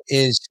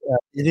is,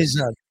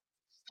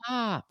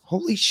 Stop.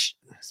 Holy shit.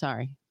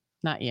 Sorry,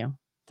 not you.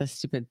 The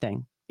stupid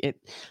thing.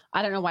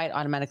 I don't know why it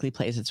automatically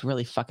plays. It's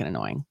really fucking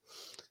annoying.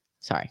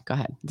 Sorry, go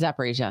ahead.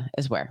 Zaporizhia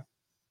is where?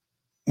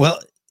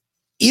 Well,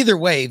 either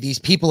way, these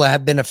people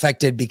have been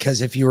affected because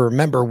if you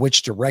remember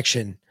which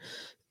direction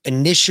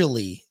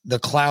initially the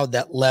cloud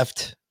that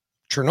left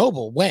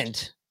Chernobyl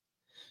went,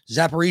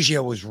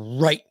 Zaporizhia was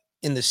right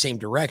in the same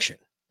direction.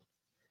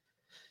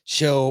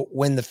 So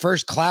when the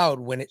first cloud,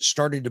 when it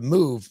started to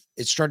move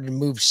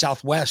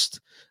southwest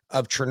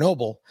of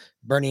Chernobyl,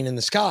 burning in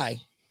the sky,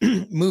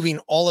 moving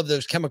all of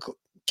those chemical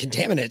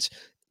contaminants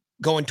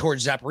going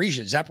towards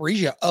Zaporizhia.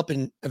 Zaporizhia up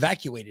and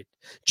evacuated,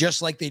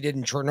 just like they did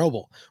in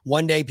Chernobyl.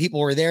 One day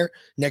people were there,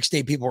 next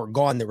day people were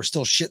gone. There was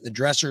still shit in the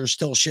dressers,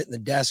 still shit in the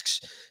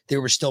desks.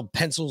 There were still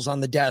pencils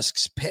on the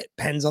desks,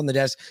 pens on the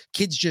desk.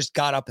 Kids just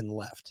got up and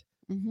left.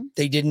 Mm-hmm.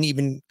 They didn't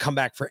even come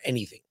back for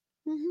anything.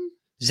 Mm-hmm.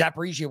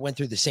 Zaporizhia went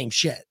through the same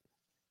shit.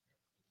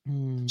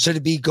 So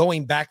to be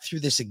going back through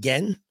this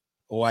again,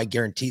 I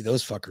guarantee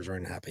those fuckers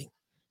aren't happy.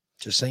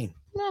 Just saying.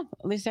 No,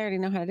 at least I already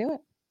know how to do it.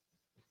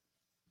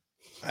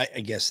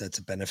 I guess that's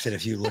a benefit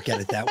if you look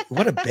at it that way.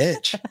 What a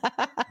bitch.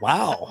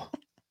 Wow.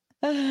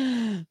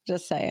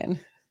 Just saying.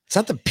 It's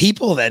not the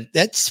people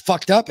that's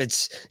fucked up.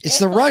 It's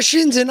the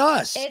Russians and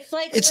us.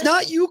 It's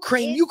not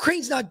Ukraine.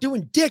 Ukraine's not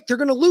doing dick. They're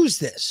going to lose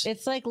this.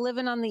 It's like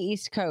living on the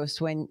East Coast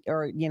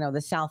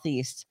the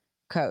Southeast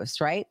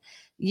coast, right?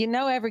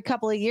 Every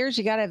couple of years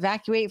you got to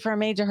evacuate for a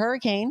major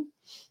hurricane.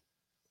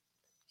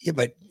 Yeah,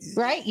 but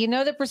right,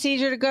 the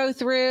procedure to go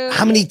through.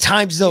 How many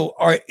times though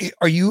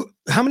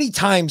how many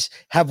times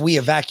have we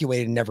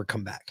evacuated and never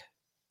come back?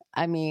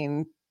 I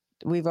mean,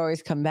 we've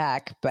always come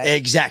back, but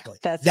exactly.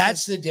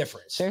 That's the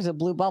difference. There's a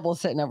blue bubble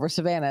sitting over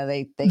Savannah.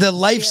 The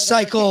life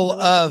cycle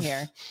of a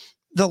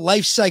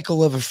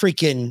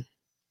freaking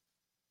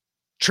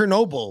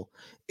Chernobyl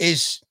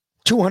is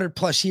 200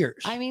 plus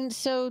years. I mean,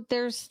 so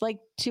there's like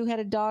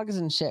two-headed dogs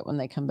and shit when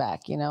they come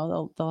back,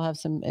 they'll have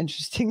some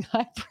interesting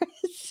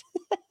hybrids.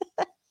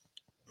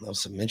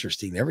 Some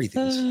interesting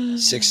everything.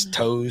 6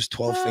 toes,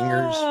 12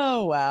 fingers.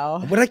 Oh,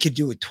 wow. What I could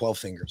do with 12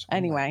 fingers.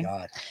 Anyway,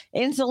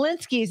 in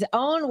Zelensky's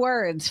own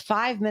words,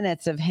 5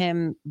 minutes of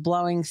him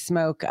blowing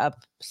smoke up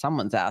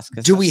someone's ass.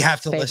 Do we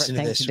have to listen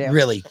to this?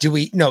 Really? Do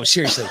we? No,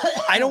 seriously.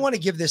 I don't want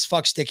to give this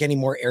fuckstick any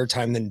more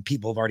airtime than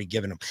people have already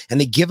given him.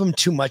 And they give him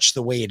too much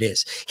the way it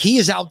is. He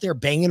is out there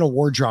banging a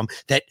war drum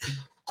that,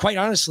 quite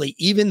honestly,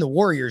 even the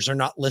warriors are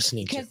not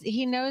listening to. Because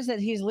he knows that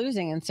he's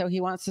losing. And so he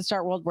wants to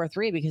start World War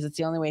III because it's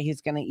the only way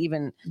he's going to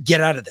even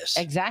get out of this.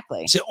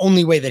 Exactly. It's the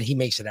only way that he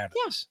makes it out of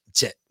this.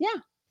 That's it. Yeah.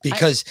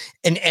 Because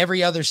in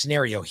every other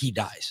scenario, he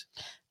dies.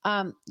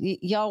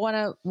 Y'all want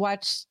to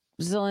watch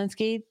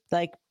Zelensky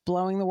like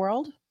blowing the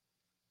world?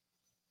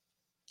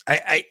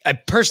 I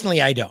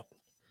personally, I don't.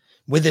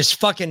 With this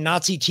fucking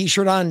Nazi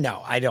t-shirt on,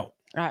 no, I don't.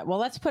 All right. Well,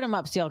 let's put him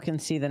up so y'all can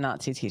see the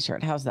Nazi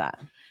t-shirt. How's that?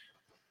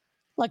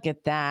 Look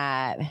at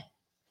that.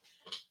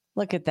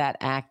 Look at that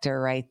actor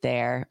right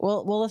there.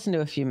 We'll listen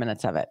to a few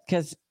minutes of it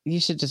because you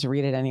should just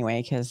read it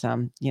anyway because,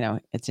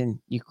 it's in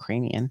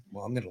Ukrainian.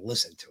 Well, I'm going to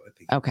listen to it.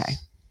 Because okay.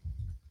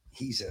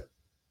 He's a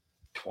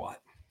twat.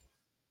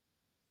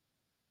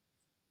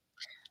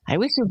 I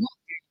wish you were.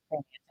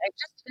 I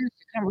just finished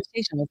a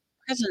conversation with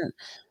President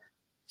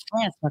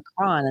France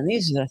Macron, and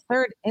these are the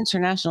third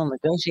international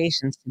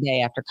negotiations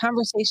today after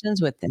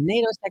conversations with the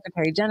NATO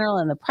Secretary General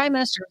and the Prime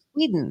Minister of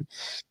Sweden.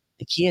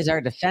 The key is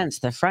our defense,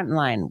 the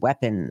frontline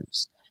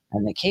weapons,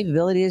 and the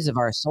capabilities of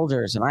our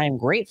soldiers, and I am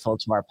grateful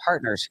to our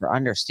partners for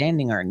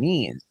understanding our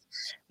needs.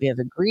 We have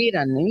agreed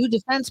on new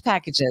defense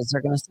packages.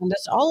 They're going to send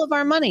us all of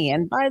our money.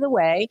 And by the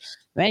way,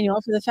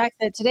 Manuel, for the fact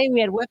that today we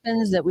had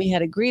weapons that we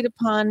had agreed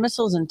upon,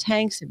 missiles and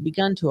tanks have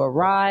begun to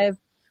arrive.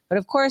 But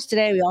of course,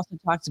 today we also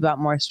talked about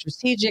more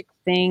strategic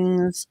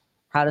things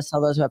how to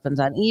sell those weapons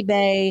on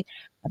eBay,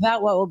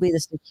 about what will be the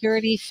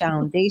security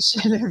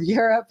foundation of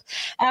Europe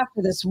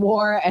after this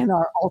war and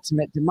our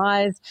ultimate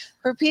demise,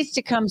 for peace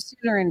to come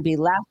sooner and be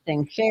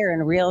lasting, fair,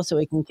 and real so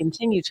we can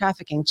continue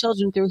trafficking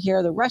children through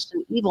here. The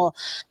Russian evil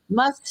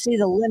must see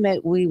the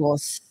limit we will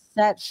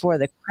set for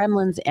the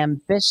Kremlin's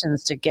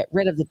ambitions to get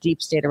rid of the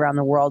deep state around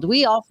the world.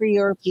 We all free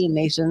European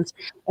nations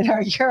in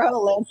our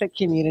Euro-Atlantic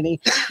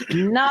community,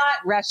 not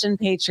Russian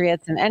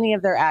patriots and any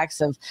of their acts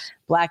of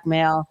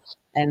blackmail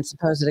and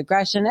supposed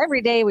aggression.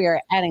 Every day we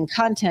are adding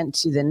content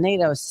to the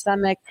NATO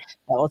summit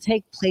that will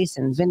take place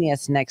in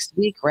Vilnius next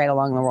week, right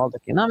along the World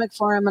Economic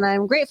Forum. And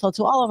I'm grateful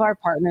to all of our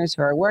partners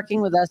who are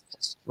working with us to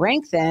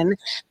strengthen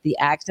the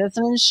access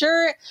and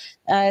ensure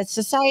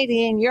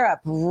society in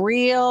Europe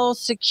real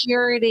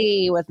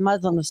security with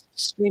Muslims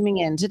streaming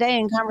in. Today,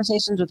 in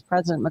conversations with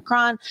President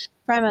Macron,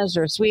 Prime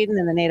Minister of Sweden,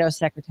 and the NATO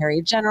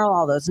Secretary General,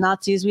 all those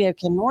Nazis, we have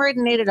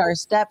coordinated our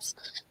steps.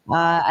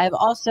 I've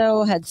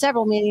also had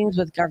several meetings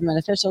with government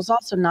officials,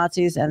 also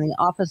Nazis, and the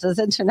office's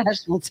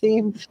international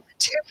team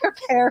to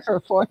prepare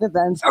for foreign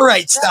events. All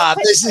right, stop.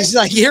 This is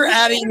like you're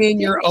adding in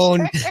your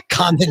own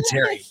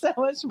commentary. It's so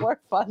much more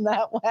fun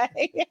that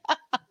way.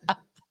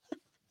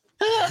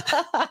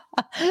 Come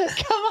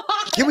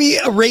on. Can we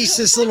erase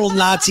this little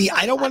Nazi?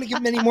 I don't want to give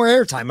him any more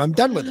airtime. I'm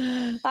done with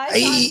him.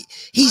 I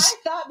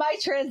thought my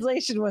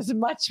translation was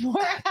much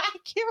more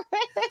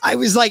accurate. I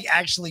was like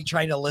actually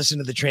trying to listen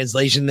to the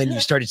translation. Then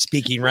you started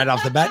speaking right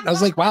off the bat. And I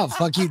was like, wow,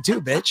 fuck you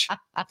too, bitch.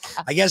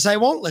 I guess I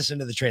won't listen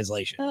to the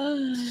translation.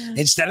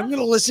 Instead, I'm going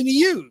to listen to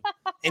you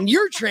and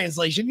your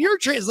translation. Your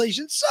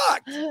translation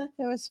sucked. It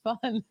was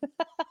fun.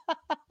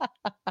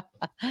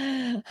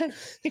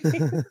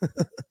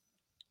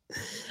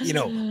 You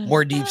know,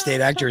 more deep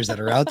state actors that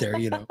are out there,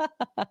 you know.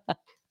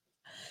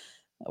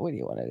 What do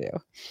you want to do?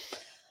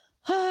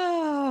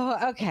 Oh,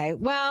 okay.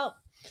 Well,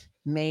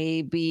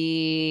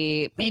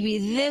 maybe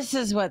this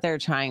is what they're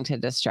trying to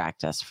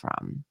distract us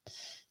from.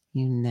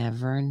 You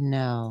never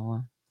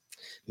know.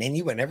 Man,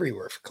 you went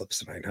everywhere for clips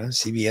tonight, huh?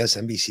 CBS,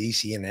 NBC,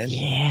 CNN.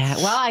 Yeah.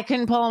 Well, I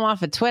couldn't pull them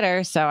off of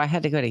Twitter, so I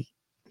had to go to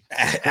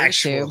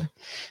actual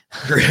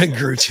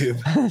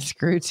GrooTube.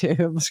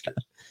 GrooTube.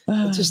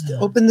 Just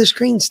open the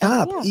screen.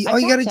 Stop. Yeah, all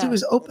you got to do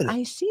is open it.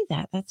 I see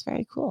that. That's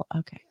very cool.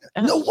 Okay.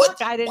 No,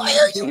 what? I didn't Why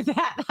are do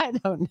that. I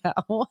don't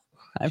know.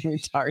 I'm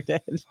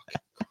retarded.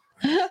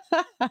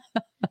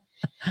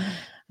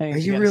 Are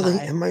you really?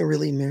 Am I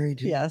really married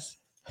to you? Yes.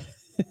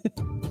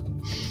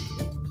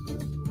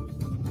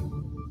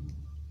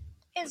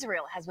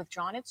 Israel has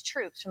withdrawn its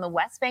troops from the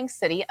West Bank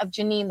city of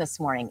Jenin this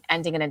morning,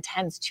 ending an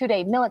intense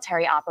 2-day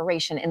military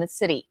operation in the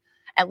city.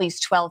 At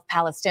least 12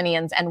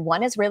 Palestinians and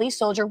 1 Israeli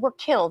soldier were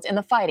killed in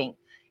the fighting.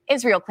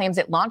 Israel claims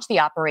it launched the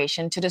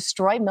operation to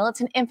destroy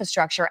militant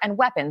infrastructure and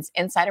weapons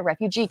inside a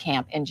refugee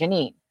camp in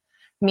Jenin.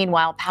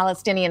 Meanwhile,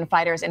 Palestinian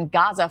fighters in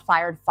Gaza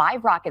fired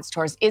 5 rockets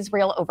towards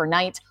Israel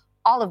overnight,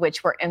 all of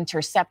which were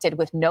intercepted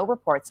with no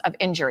reports of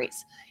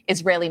injuries.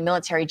 Israeli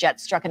military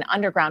jets struck an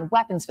underground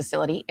weapons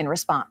facility in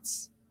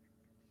response.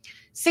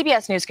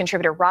 CBS News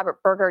contributor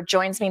Robert Berger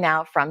joins me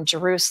now from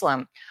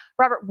Jerusalem.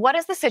 Robert, what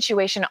is the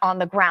situation on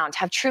the ground?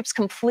 Have troops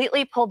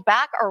completely pulled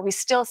back, or are we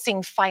still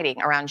seeing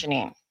fighting around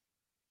Jenin?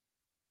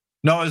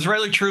 No,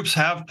 Israeli troops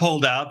have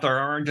pulled out. There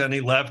aren't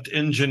any left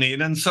in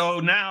Jenin. And so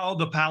now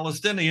the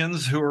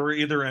Palestinians who are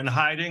either in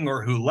hiding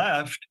or who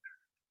left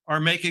are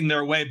making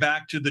their way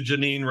back to the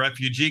Jenin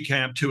refugee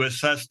camp to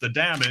assess the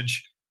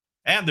damage.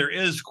 And there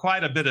is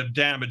quite a bit of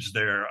damage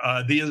there.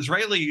 The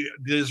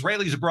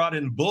Israelis brought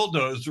in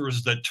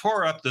bulldozers that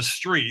tore up the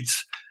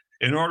streets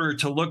in order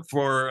to look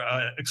for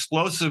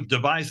explosive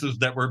devices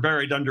that were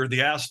buried under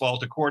the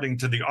asphalt, according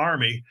to the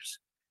army.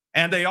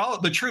 And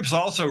the troops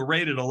also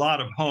raided a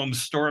lot of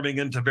homes, storming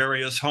into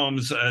various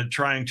homes,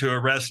 trying to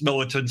arrest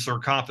militants or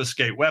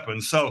confiscate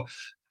weapons. So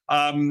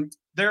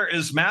there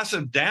is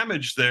massive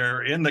damage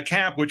there in the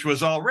camp, which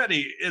was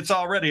already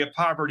a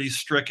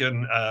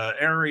poverty-stricken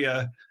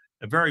area,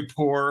 very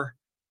poor.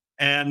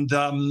 And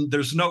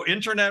there's no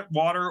internet,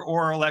 water,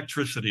 or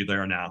electricity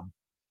there now.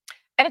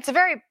 And it's a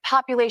very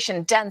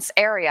population-dense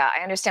area.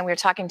 I understand we were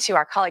talking to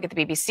our colleague at the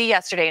BBC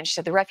yesterday, and she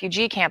said the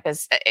refugee camp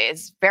is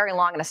very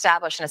long and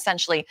established, and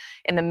essentially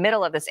in the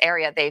middle of this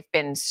area they've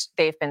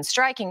been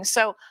striking.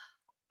 So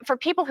for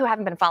people who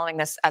haven't been following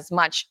this as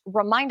much,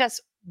 remind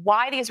us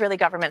why the Israeli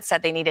government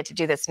said they needed to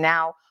do this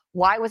now.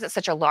 Why was it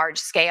such a large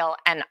scale?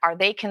 And are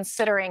they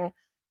considering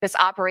this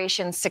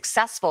operation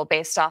successful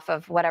based off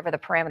of whatever the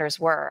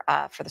parameters were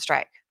for the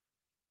strike?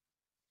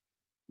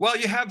 Well,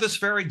 you have this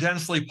very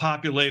densely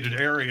populated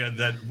area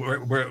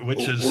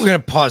which is. We're going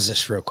to pause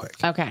this real quick.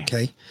 Okay.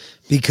 Okay.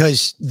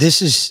 Because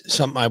this is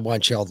something I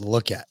want y'all to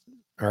look at.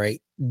 All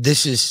right.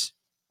 This is,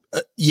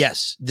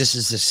 yes, this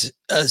is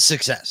a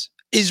success.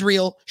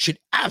 Israel should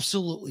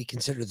absolutely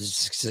consider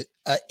this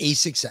a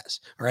success.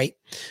 All right.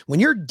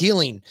 When you're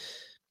dealing,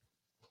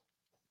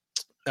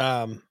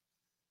 I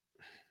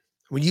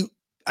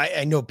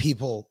know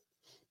people.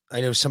 I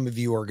know some of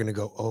you are going to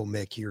go, oh,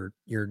 Mick, you're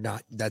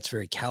not, that's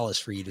very callous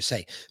for you to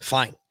say.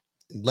 Fine.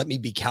 Let me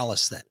be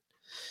callous then.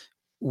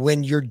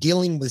 when you're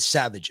dealing with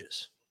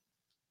savages,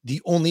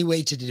 the only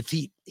way to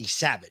defeat a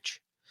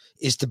savage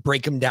is to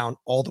break them down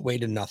all the way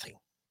to nothing.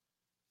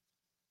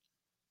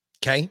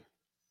 Okay?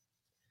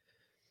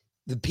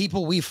 The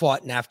people we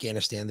fought in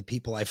Afghanistan, the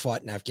people I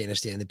fought in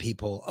Afghanistan,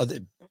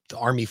 the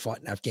army fought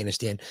in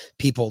Afghanistan,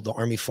 the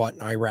army fought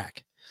in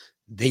Iraq,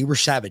 they were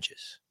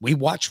savages. We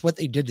watched what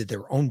they did to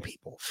their own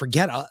people.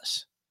 Forget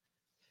us.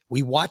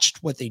 We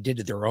watched what they did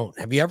to their own.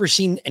 Have you ever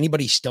seen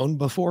anybody stoned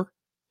before?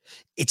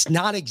 It's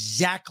not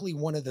exactly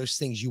one of those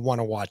things you want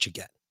to watch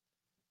again.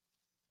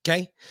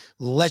 Okay?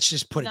 Let's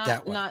just put it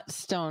that way. Not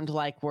stoned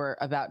like we're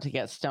about to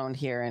get stoned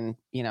here and,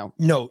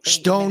 No,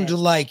 stoned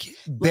like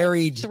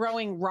buried, like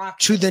throwing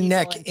rocks to the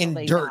neck in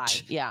dirt.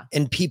 Die. Yeah.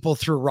 And people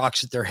threw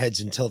rocks at their heads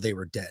until they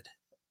were dead.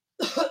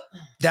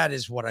 That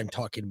is what I'm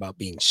talking about,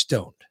 being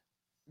stoned.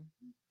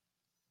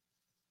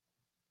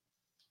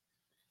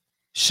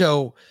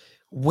 So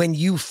when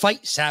you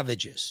fight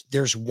savages,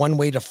 there's one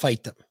way to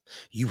fight them.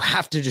 You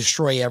have to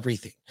destroy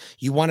everything.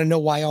 You want to know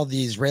why all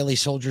the Israeli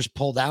soldiers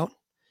pulled out?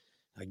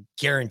 I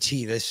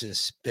guarantee this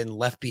has been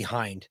left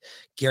behind.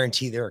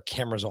 Guarantee there are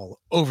cameras all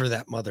over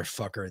that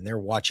motherfucker and they're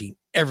watching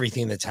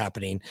everything that's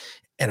happening.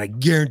 And I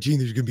guarantee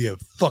there's going to be a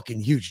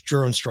fucking huge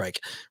drone strike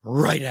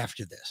right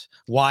after this.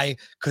 Why?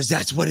 Because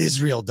that's what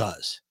Israel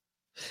does.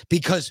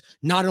 Because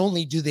not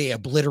only do they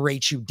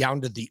obliterate you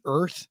down to the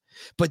earth,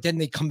 but then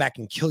they come back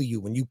and kill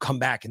you when you come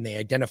back and they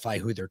identify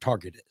who their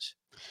target is.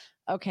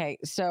 Okay,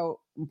 so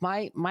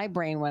my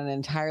brain went an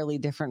entirely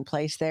different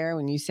place there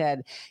when you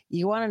said,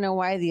 you want to know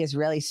why the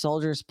Israeli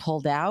soldiers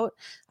pulled out?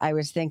 I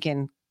was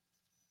thinking,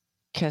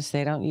 because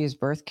they don't use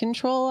birth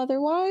control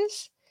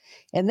otherwise.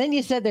 And then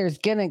you said there's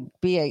going to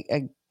be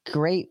a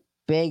great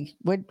big,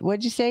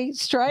 what'd you say,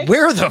 strike?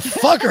 Where the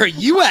fuck are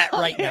you at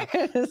right now?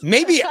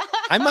 Maybe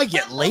I might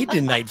get laid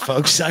tonight,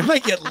 folks. I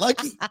might get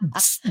lucky.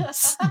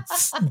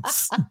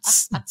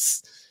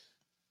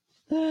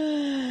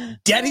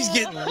 Daddy's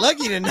getting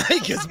lucky tonight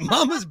because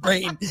mama's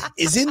brain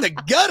is in the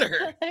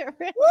gutter.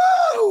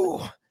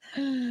 Woo!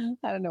 I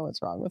don't know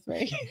what's wrong with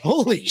me.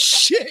 Holy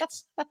shit.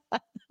 Do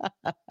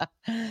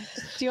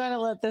you want to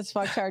let this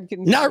fucktard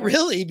continue? Not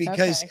really,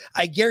 because okay.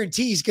 I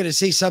guarantee he's going to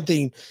say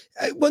something.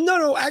 Well,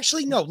 no,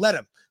 actually, no, let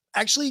him.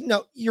 Actually,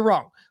 no, you're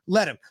wrong.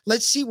 Let him.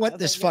 Let's see what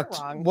this this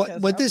fucktard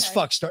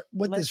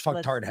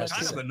has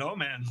to say. Kind of a no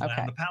man's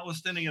land. The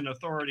Palestinian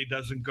Authority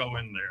doesn't go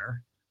in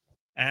there.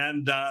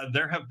 And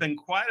there have been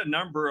quite a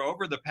number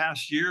over the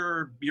past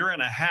year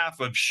and a half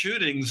of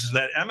shootings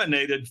that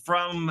emanated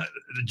from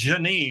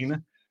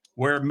Jenin,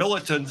 where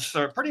militants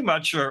are pretty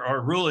much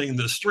are ruling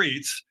the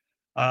streets.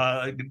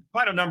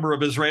 Quite a number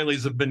of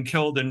Israelis have been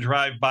killed in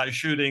drive-by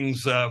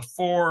shootings.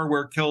 4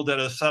 were killed at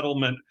a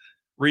settlement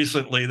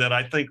recently that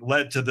I think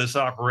led to this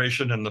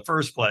operation in the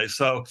first place.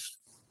 So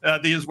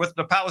with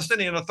the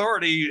Palestinian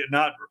Authority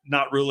not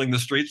ruling the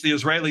streets, the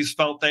Israelis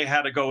felt they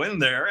had to go in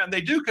there, and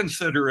they do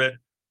consider it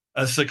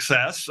a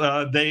success.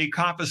 They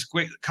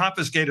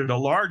confiscated a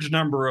large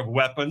number of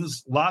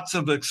weapons, lots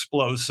of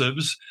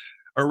explosives,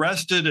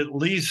 arrested at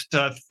least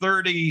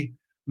 30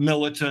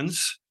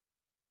 militants,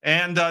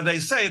 and they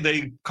say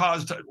they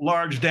caused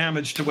large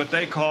damage to what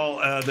they call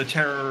the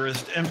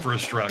terrorist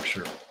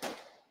infrastructure.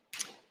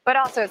 But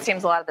also, it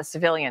seems a lot of the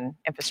civilian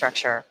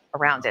infrastructure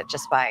around it,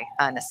 just by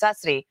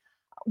necessity.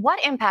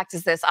 What impact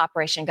is this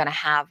operation going to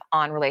have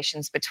on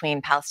relations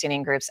between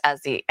Palestinian groups and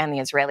the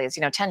Israelis?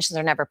 Tensions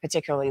are never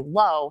particularly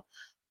low,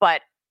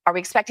 but are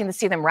we expecting to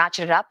see them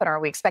ratchet it up, and are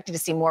we expecting to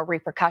see more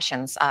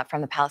repercussions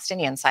from the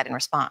Palestinian side in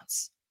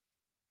response?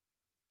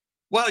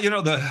 Well,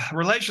 the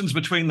relations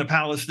between the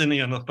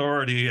Palestinian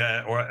Authority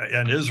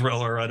and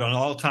Israel are at an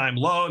all-time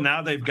low.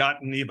 Now they've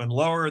gotten even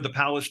lower. The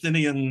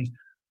Palestinian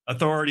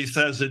Authority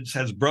says it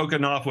has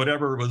broken off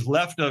whatever was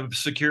left of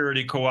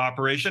security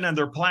cooperation, and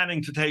they're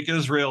planning to take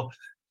Israel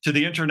to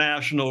the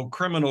International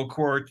Criminal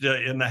Court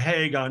in The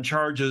Hague on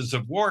charges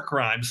of war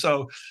crimes.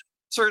 So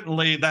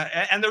certainly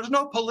that, and there's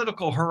no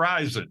political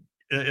horizon.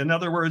 In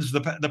other words,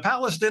 the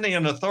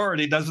Palestinian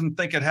Authority doesn't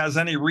think it has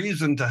any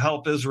reason to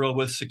help Israel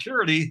with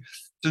security,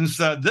 since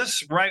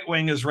this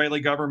right-wing Israeli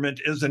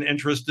government isn't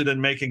interested in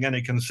making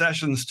any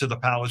concessions to the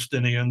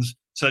Palestinians,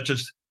 such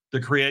as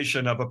the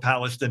creation of a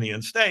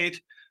Palestinian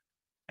state.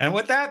 And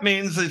what that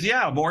means is,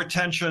 more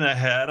tension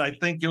ahead. I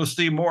think you'll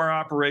see more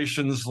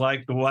operations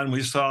like the one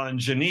we saw in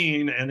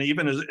Jenin, and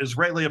even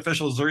Israeli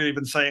officials are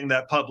even saying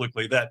that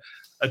publicly, that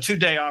a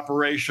 2-day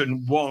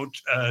operation won't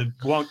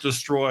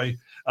destroy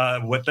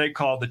what they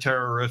call the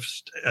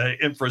terrorist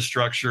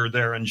infrastructure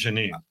there in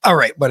Jenin. All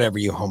right, whatever,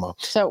 you homo.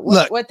 So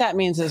what that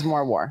means is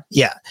more war.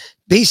 Yeah,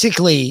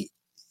 basically,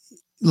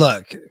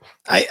 look,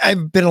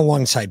 I've been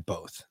alongside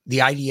both the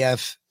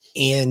IDF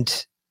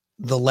and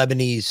the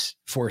Lebanese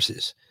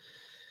forces.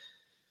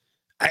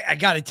 I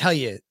got to tell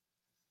you,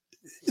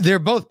 they're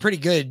both pretty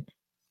good,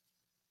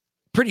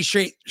 pretty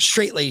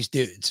straight-laced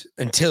dudes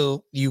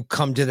until you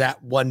come to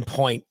that one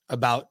point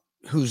about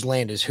whose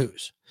land is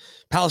whose.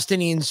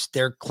 Palestinians,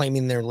 they're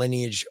claiming their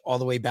lineage all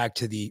the way back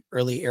to the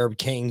early Arab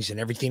kings and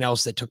everything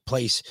else that took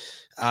place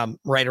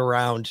right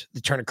around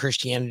the turn of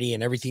Christianity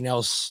and everything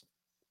else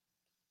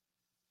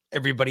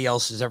everybody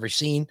else has ever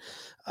seen,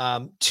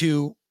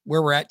 to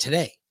where we're at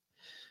today.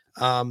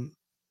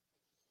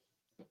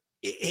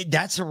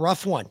 That's a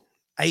rough one.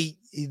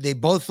 They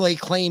both lay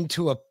claim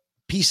to a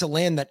piece of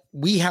land that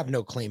we have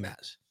no claim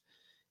as.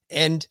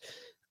 And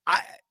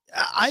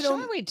I don't.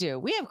 Sure we do.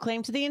 We have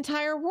claim to the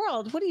entire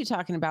world. What are you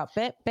talking about,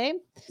 babe?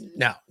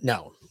 No.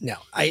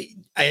 I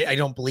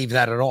don't believe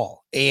that at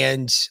all.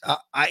 And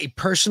I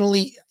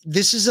personally,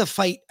 this is a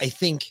fight. I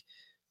think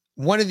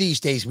one of these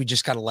days we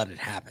just got to let it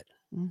happen.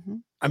 Mm-hmm.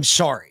 I'm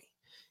sorry.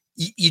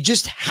 You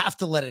just have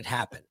to let it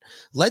happen.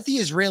 Let the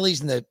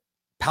Israelis and the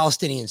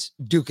Palestinians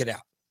duke it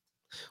out.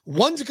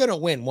 One's going to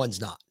win, one's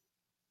not.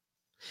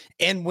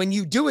 And when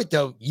you do it,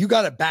 though, you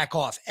got to back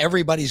off.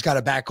 Everybody's got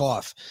to back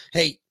off.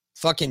 Hey,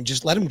 fucking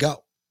just let them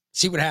go.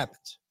 See what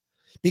happens.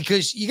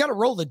 Because you got to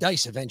roll the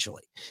dice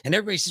eventually. And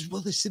everybody says,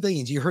 well, the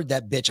civilians, you heard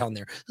that bitch on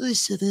there. The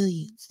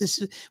civilians.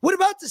 What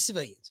about the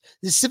civilians?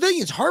 The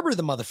civilians harbor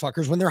the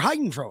motherfuckers when they're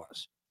hiding from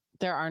us.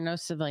 There are no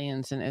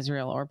civilians in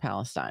Israel or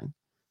Palestine.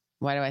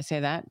 Why do I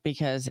say that?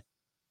 Because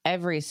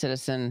every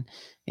citizen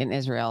in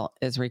Israel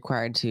is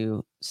required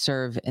to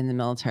serve in the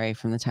military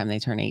from the time they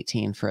turn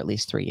 18 for at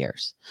least 3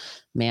 years,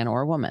 man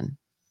or woman.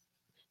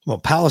 Well,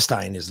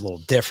 Palestine is a little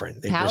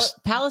different.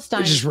 Palestine,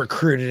 they're just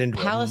recruited into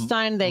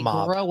Palestine. They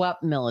mob. grow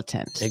up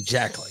militant.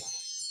 Exactly.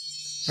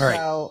 All right,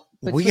 So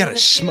we got to between the two,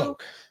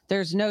 smoke.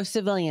 There's no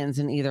civilians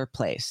in either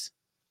place,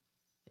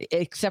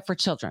 except for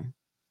children.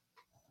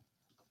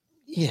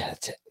 Yeah,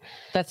 that's it.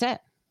 That's it.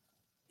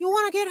 You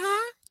want to get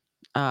high?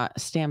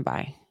 Stand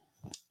by.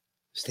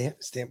 Stand.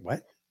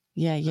 What?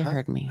 Yeah, you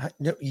heard me.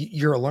 No,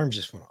 your alarm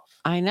just went off.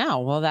 I know.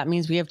 Well, that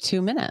means we have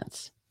 2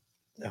 minutes.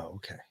 Oh,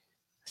 okay.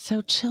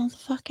 So chill the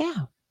fuck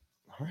out.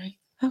 All right.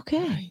 Okay.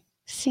 All right.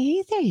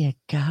 See, there you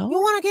go. You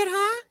want to get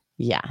high?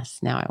 Yes.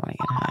 Now I want to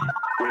get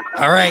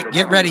high. All right,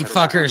 get ready,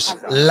 fuckers.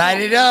 Light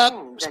it up.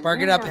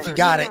 Spark it up if you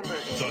got it.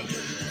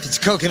 If it's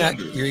coconut,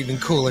 you're even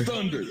cooler.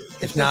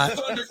 If not,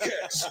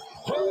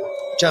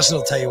 Justin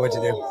will tell you what to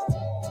do.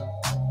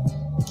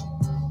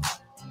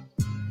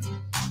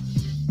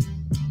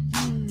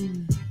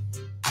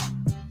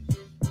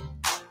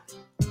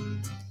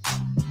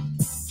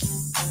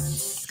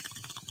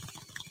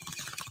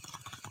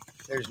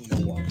 There's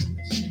no water in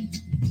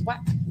this. What?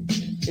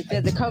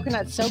 Did the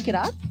coconut soak it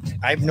up?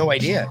 I have no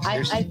idea.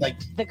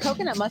 The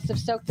coconut must have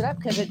soaked it up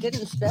because it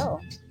didn't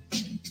spill.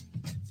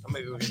 I'm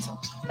gonna go get some.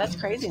 That's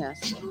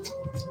craziness.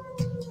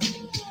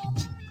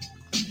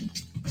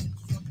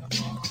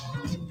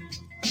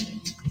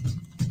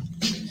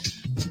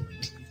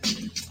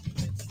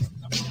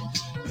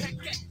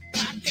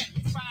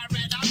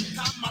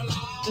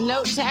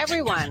 Note to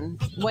everyone,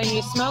 when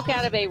you smoke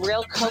out of a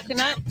real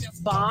coconut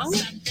bong,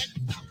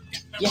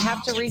 you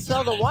have to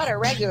refill the water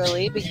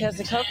regularly because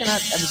the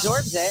coconut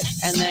absorbs it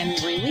and then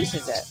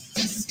releases it.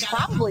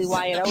 Probably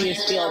why it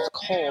always feels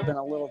cold and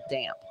a little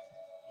damp.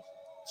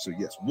 So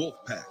yes,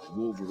 Wolfpack,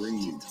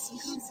 Wolverine.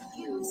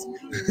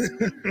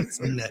 It's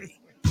nutty.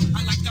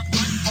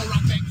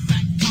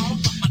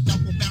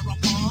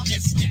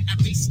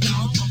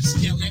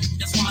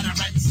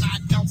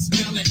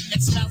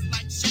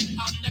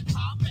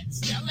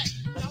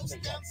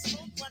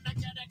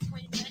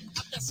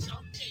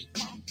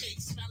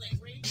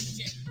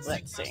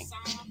 Let's see.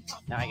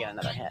 Now I get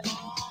another hit.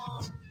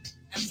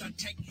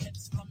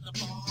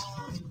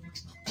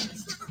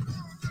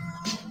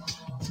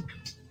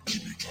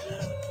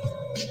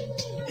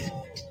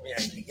 Yeah,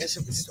 I guess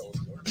it would still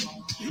work,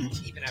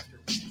 even after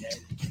it was dead.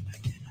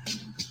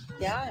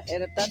 Yeah,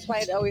 that's why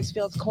it always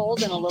feels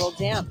cold and a little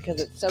damp,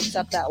 because it soaks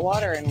up that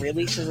water and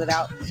releases it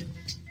out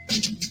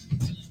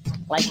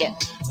like it.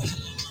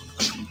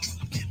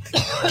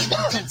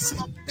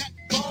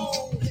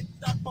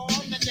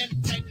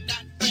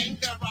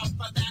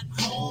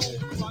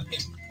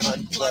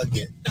 Unplug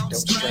it, don't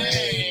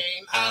strain.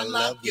 I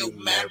love you,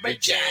 Mary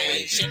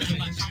Jane.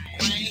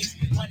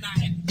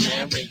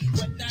 Mary,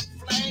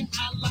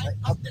 light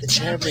up the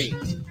cherry.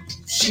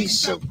 She's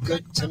so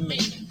good to me.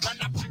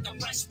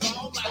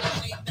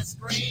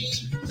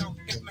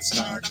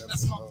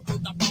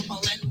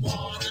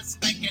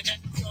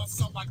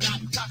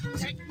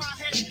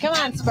 Come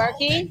on,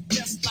 Sparky.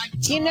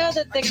 You know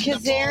that the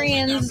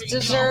Khazarians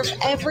deserve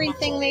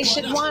everything they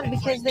should want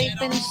because they've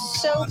been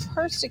so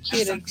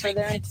persecuted for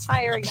their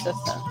entire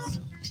existence.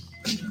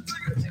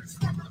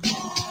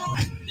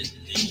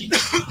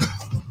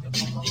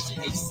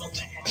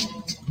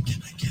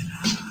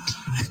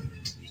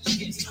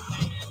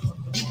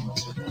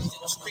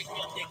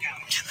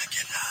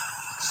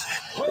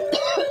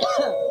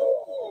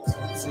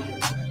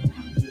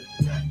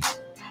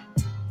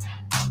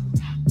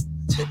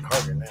 It's hitting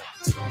harder now.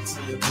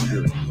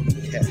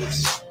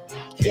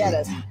 Get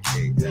it.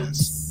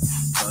 KS.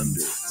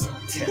 Thunder.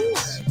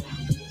 Cats.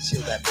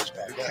 Seal that bitch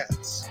back up.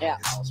 Cats. Yeah.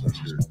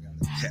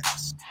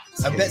 Cats.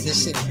 I bet this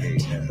thing.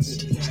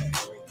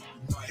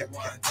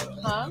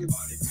 Huh?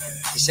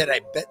 He said,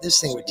 I bet this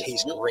thing would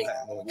taste great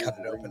when we cut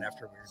it open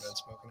after we were done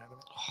smoking out of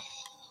it.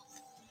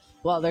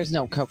 Well, there's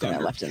no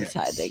coconut left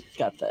inside. They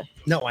got the...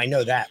 No, I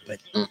know that, but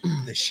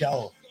the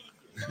shell.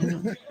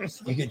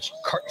 You could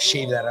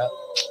shave that up,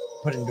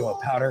 put it into a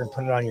powder, and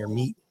put it on your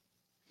meat.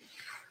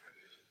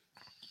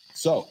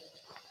 So,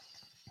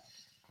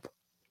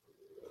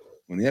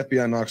 when the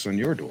FBI knocks on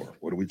your door,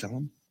 what do we tell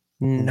them?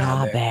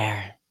 Nah,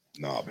 bear.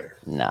 Nah, bear.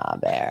 Nah,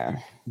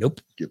 bear.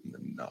 Nope. Give them the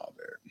nah,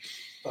 bear.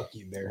 Fuck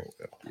you, bear.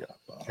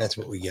 FBI. That's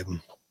what we give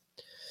them.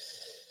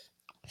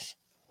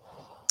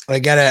 I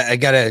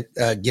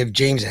gotta give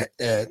James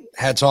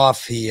hats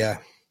off. He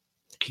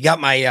got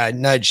my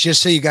nudge.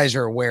 Just so you guys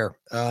are aware,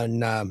 on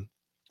the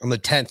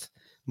 10th,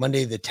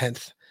 Monday the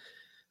 10th,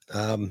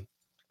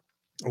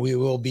 we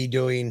will be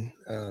doing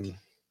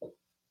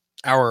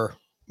our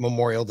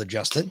memorial to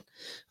Justin.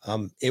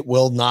 It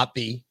will not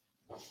be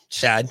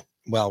sad.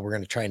 Well, we're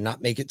going to try and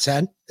not make it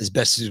sad as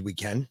best as we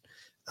can.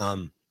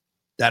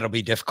 That'll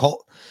be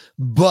difficult,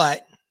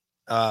 but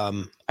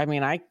I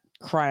mean, I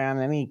cry on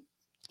any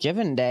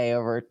given day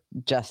over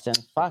Justin.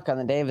 Fuck, on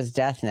the day of his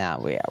death now,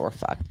 we're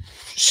fucked.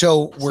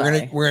 So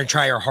we're gonna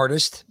try our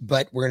hardest,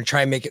 but we're gonna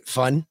try and make it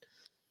fun.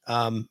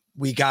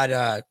 We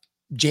got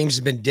James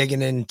has been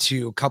digging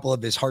into a couple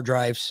of his hard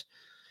drives,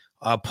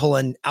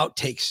 pulling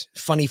outtakes,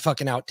 funny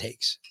fucking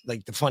outtakes,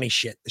 like the funny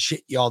shit, the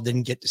shit y'all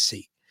didn't get to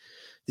see,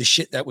 the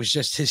shit that was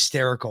just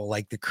hysterical,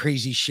 like the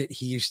crazy shit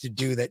he used to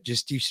do that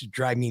just used to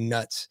drive me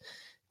nuts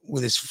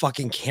with his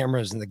fucking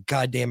cameras and the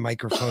goddamn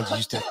microphones. He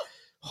used to,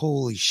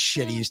 holy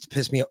shit, he used to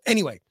piss me off.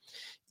 Anyway,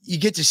 you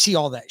get to see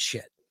all that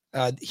shit.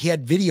 He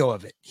had video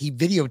of it. He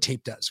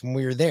videotaped us when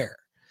we were there.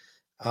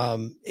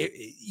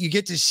 You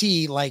get to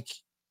see, like,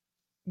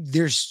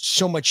 there's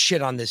so much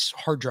shit on this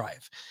hard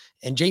drive,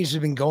 and James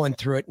has been going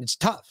through it, and it's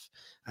tough.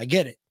 I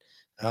get it.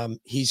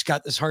 He's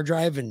got this hard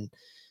drive, and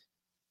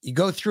you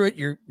go through it.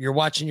 You're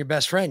watching your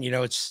best friend. You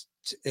know,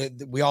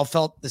 we all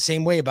felt the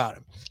same way about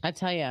him. I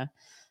tell you,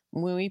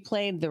 when we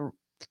played the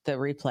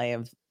replay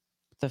of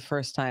the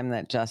first time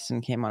that Justin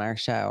came on our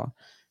show,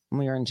 when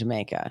we were in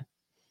Jamaica,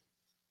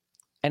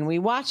 and we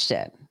watched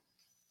it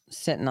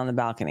sitting on the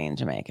balcony in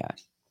Jamaica.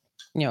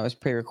 You know, it was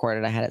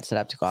pre-recorded. I had it set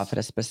up to go off at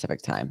a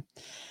specific time.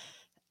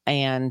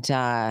 And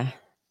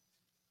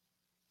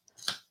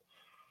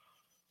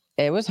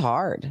it was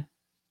hard.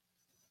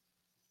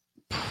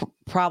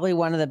 Probably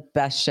one of the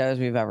best shows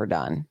we've ever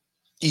done.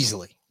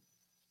 Easily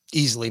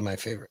my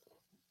favorite.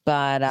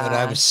 But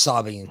I was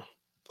sobbing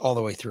all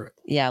the way through it.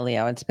 Yeah,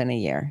 Leo, it's been a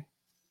year.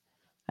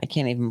 I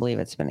can't even believe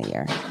it's been a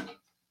year.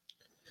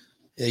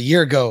 A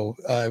year ago,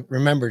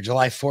 remember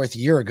July 4th, a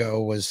year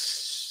ago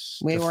was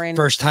the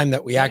first time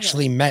that we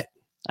actually met.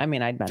 I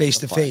mean, I'd met face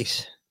to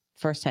face.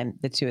 First time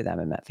the two of them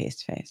had met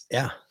face to face.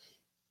 Yeah.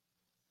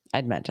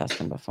 I'd met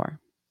Justin before.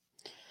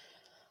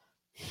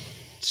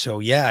 So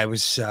yeah, it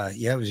was a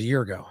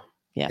year ago.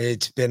 Yeah.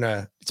 It's been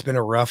a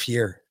rough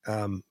year.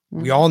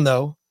 We all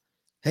know,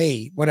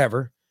 hey,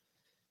 whatever.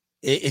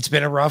 It's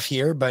been a rough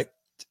year, but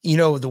you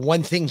know, the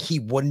one thing he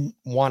wouldn't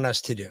want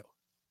us to do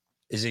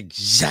is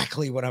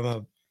exactly what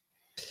I'm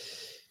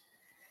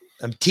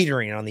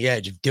teetering on the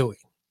edge of doing.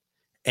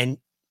 And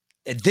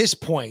at this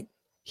point,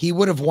 he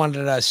would have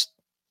wanted us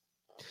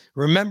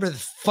remember the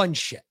fun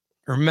shit,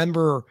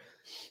 remember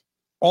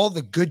all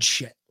the good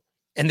shit.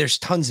 And there's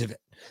tons of it.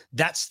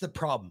 That's the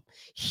problem.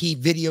 He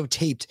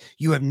videotaped.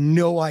 You have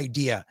no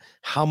idea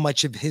how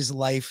much of his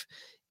life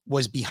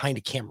was behind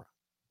a camera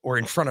or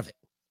in front of it.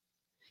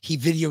 He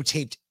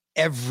videotaped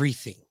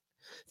everything.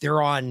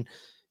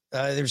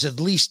 There's at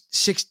least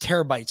 6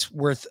 terabytes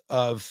worth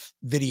of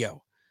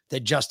video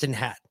that Justin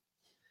had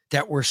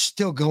that we're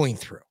still going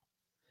through,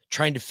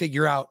 trying to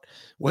figure out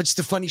what's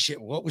the funny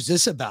shit. What was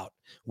this about?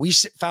 We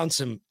found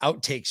some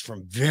outtakes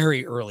from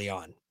very early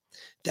on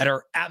that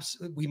are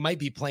absolutely, we might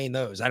be playing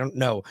those. I don't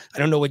know. I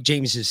don't know what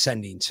James is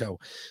sending. So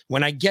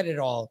when I get it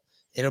all,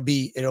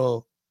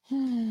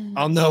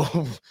 I'll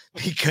know,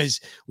 because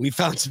we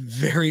found some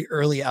very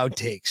early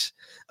outtakes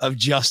of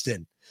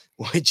Justin,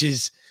 which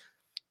is,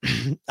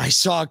 I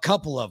saw a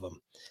couple of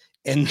them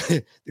and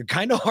they're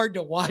kind of hard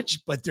to watch,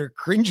 but they're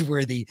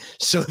cringeworthy.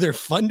 So they're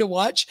fun to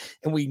watch,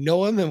 and we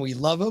know him and we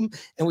love him.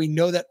 And we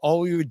know that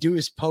all we would do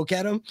is poke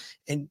at him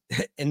and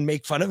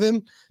make fun of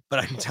him.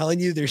 But I'm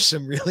telling you, there's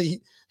some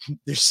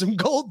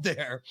gold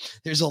there.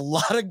 There's a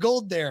lot of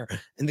gold there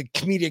in the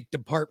comedic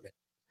department.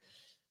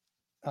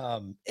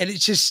 And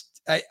it's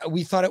just,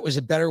 we thought it was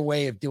a better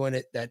way of doing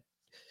it, that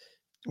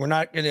we're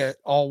not going to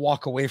all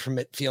walk away from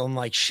it feeling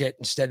like shit.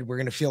 Instead, we're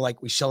going to feel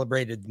like we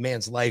celebrated the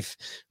man's life.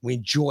 We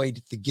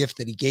enjoyed the gift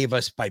that he gave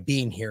us by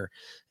being here.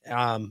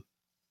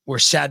 We're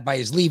sad by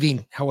his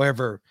leaving.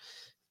 However,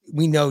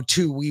 we know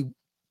we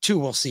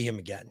will see him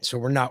again. So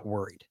we're not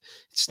worried.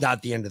 It's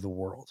not the end of the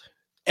world.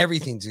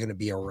 Everything's going to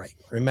be all right.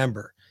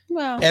 Remember,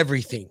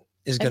 everything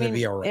is going to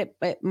be all right.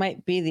 It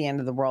might be the end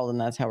of the world, and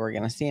that's how we're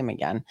going to see him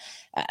again.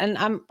 And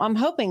I'm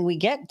hoping we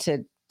get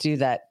to do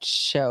that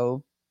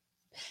show,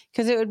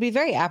 because it would be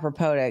very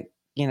apropos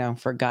to,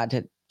 for God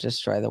to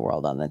destroy the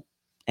world on the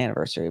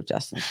anniversary of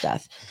Justin's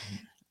death.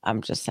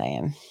 I'm just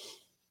saying,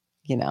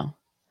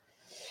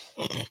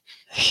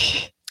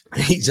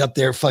 He's up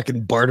there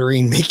fucking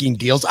bartering, making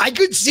deals. I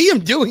could see him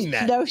doing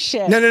that. No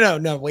shit.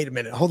 No. Wait a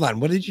minute. Hold on.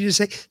 What did you just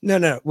say?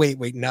 No. Wait.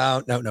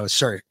 No.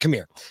 Sorry. Come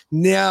here.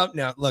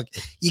 No. Look,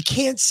 you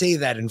can't say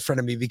that in front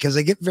of me because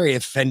I get very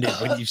offended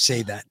when you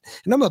say that.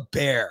 And I'm a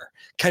bear.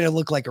 Kind of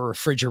look like a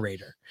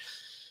refrigerator.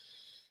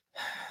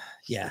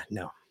 Yeah,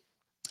 no.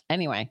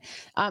 Anyway,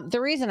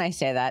 the reason I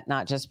say that,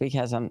 not just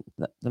because I'm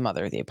the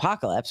mother of the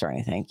apocalypse or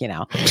anything,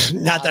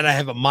 Not that I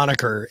have a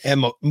moniker,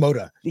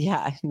 Moda.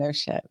 Yeah, no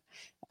shit.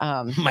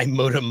 My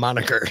Moda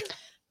moniker.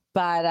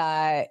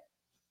 But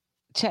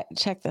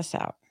check this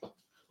out.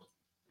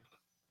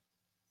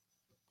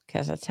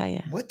 Because I'll tell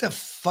you. What the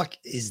fuck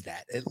is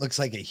that? It looks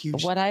like a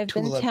huge what I've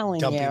been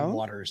telling you.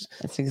 Waters.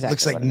 It's exactly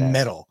looks like what it is.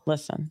 metal.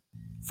 Listen.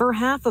 For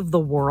half of the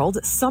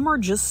world, summer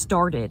just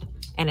started,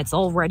 and it's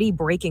already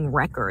breaking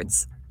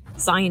records.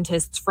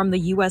 Scientists from the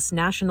U.S.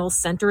 National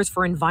Centers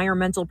for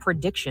Environmental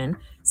Prediction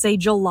say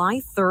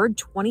July 3rd,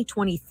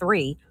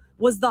 2023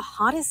 was the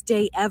hottest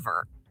day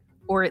ever,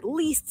 or at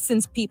least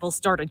since people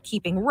started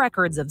keeping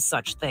records of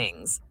such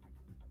things.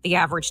 The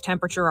average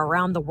temperature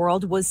around the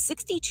world was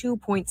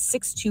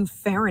 62.62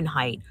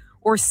 Fahrenheit,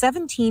 or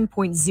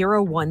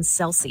 17.01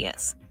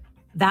 Celsius.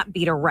 That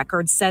beat a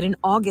record set in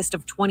August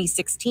of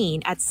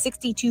 2016 at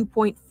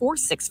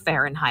 62.46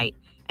 Fahrenheit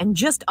and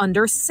just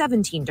under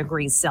 17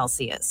 degrees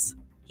Celsius.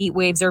 Heat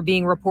waves are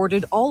being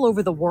reported all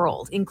over the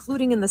world,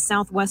 including in the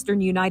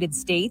southwestern United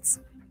States,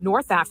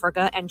 North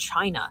Africa, and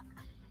China.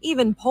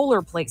 Even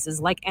polar places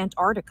like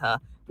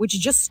Antarctica, which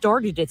just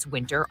started its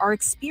winter, are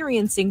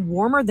experiencing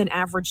warmer than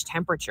average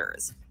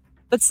temperatures.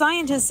 But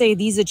scientists say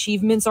these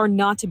achievements are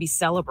not to be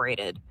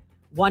celebrated.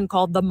 One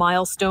called the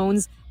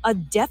milestones a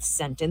death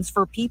sentence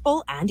for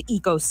people and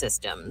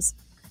ecosystems.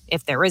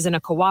 If there isn't a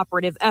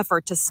cooperative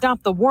effort to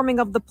stop the warming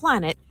of the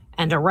planet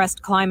and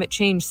arrest climate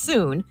change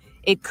soon,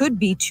 it could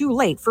be too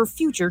late for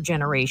future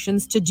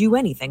generations to do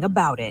anything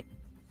about it.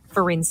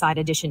 For Inside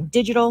Edition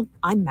Digital,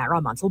 I'm Mara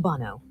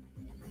Montalbano.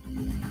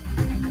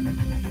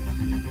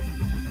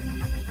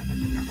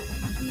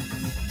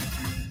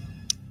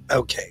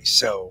 Okay,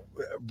 so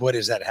what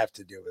does that have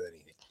to do with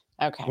anything?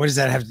 Okay. What does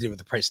that have to do with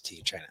the price of tea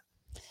in China?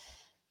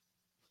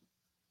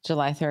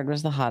 July 3rd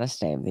was the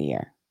hottest day of the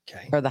year.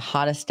 Okay. Or the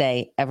hottest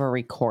day ever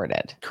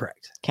recorded.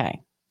 Correct.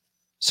 Okay.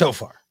 So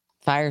far.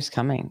 Fire's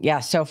coming. Yeah,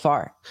 so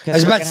far. I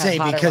was about to say,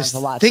 because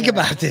think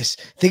about this.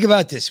 Think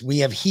about this. We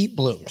have heat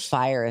blooms.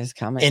 Fire is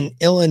coming. In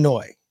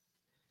Illinois,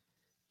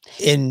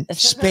 in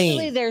Supposedly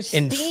Spain, there's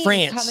in steam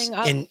France, coming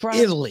up in from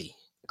Italy.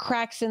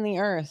 Cracks in the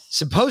earth.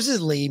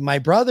 Supposedly, my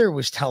brother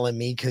was telling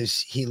me, because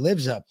he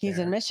lives up He's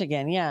in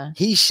Michigan, yeah.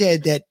 he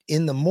said that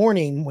in the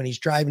morning when he's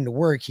driving to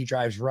work, he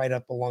drives right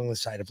up along the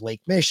side of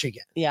Lake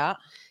Michigan. Yeah.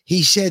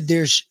 He said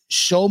there's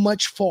so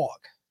much fog.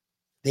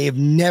 They have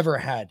never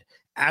had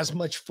as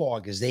much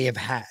fog as they have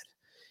had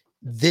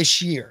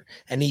this year.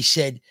 And he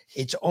said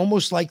it's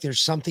almost like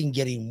there's something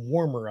getting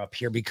warmer up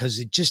here because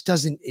it just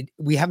doesn't,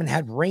 we haven't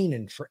had rain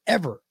in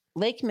forever.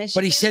 Lake Michigan.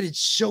 But he said it's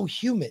so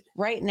humid.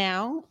 Right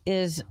now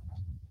is,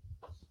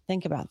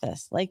 think about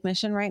this. Lake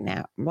Michigan right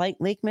now,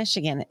 Lake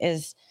Michigan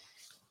is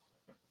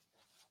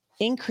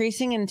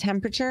increasing in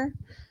temperature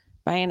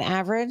by an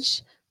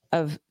average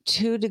of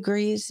 2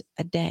 degrees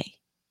a day.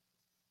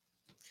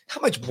 How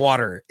much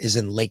water is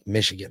in Lake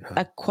Michigan? Huh?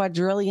 A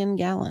quadrillion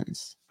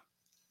gallons.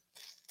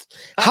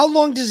 How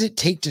long does it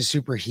take to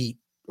superheat,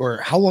 or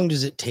how long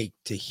does it take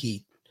to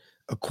heat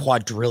a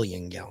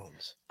quadrillion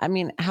gallons? I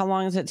mean, how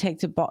long does it take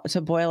to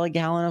boil a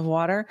gallon of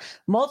water?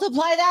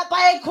 Multiply that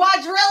by a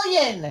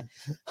quadrillion.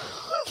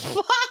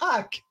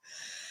 Fuck.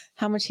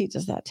 How much heat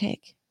does that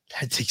take?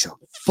 That takes a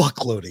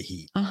fuckload of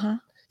heat. Uh-huh.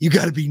 You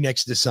got to be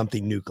next to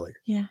something nuclear.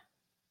 Yeah.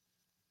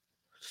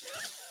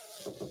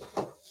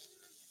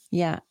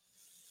 Yeah.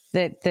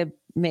 The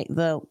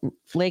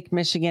Lake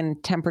Michigan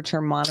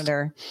temperature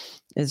monitor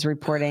is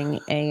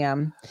reporting a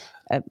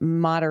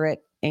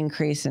moderate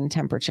increase in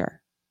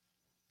temperature.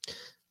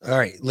 All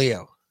right,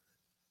 Leo.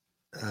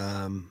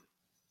 I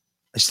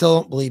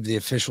still don't believe the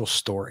official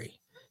story.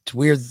 It's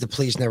weird that the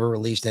police never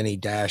released any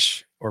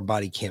dash or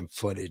body cam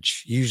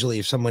footage. Usually,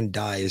 if someone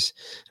dies,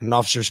 an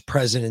officer's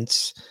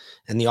presence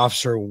and the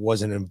officer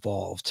wasn't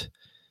involved,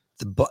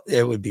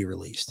 it would be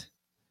released.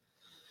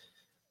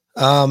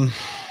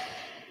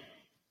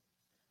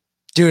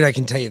 Dude, I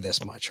can tell you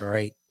this much, all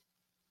right?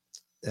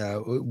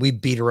 We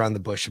beat around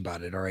the bush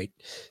about it, all right?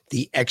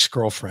 The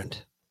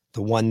ex-girlfriend,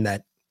 the one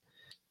that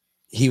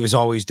he was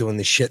always doing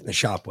the shit in the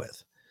shop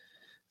with.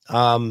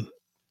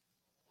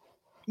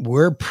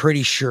 We're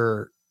pretty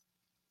sure,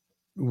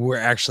 we're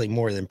actually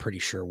more than pretty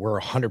sure, we're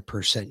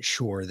 100%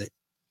 sure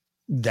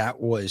that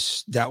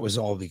was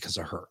all because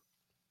of her.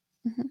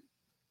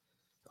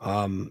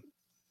 Mm-hmm.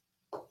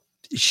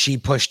 She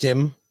pushed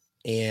him,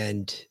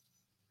 and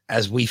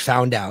as we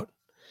found out,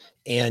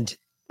 and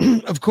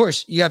of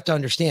course, you have to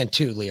understand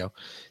too, Leo,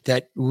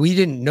 that we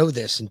didn't know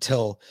this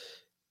until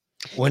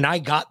when I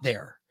got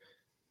there,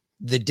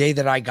 the day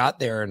that I got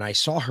there and I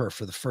saw her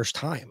for the first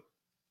time.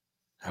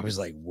 I was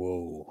like,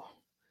 whoa,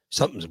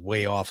 something's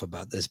way off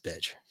about this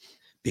bitch.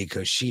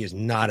 because she is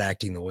not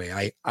acting the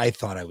way I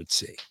thought I would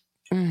see.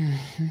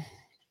 Mm-hmm.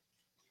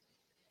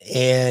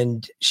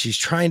 And she's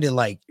trying to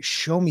like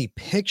show me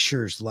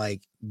pictures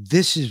like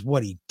this is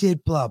what he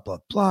did, blah, blah,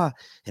 blah.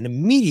 And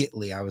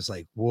immediately I was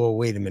like, whoa,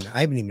 wait a minute.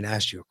 I haven't even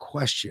asked you a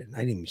question.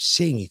 I didn't even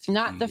say anything.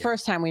 Not the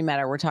first time we met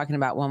her. We're talking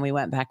about when we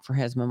went back for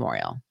his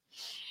memorial.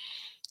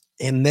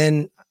 And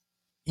then,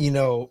 you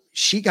know,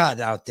 she got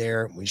out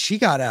there. When she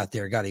got out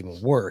there, it got even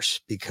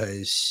worse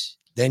because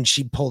then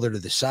she pulled her to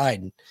the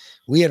side. And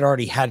we had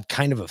already had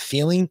kind of a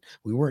feeling.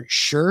 We weren't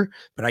sure,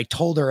 but I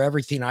told her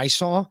everything I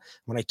saw.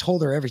 When I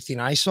told her everything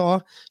I saw,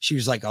 she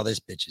was like, oh, this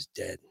bitch is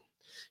dead.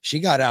 She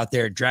got out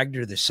there, dragged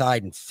her to the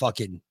side and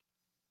fucking.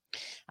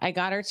 I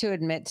got her to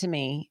admit to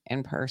me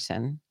in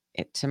person,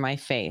 to my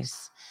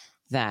face,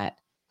 that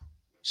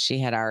she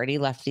had already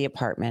left the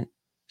apartment.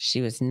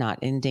 She was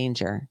not in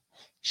danger.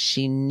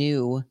 She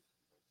knew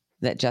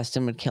that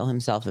Justin would kill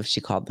himself if she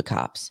called the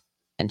cops,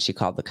 and she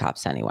called the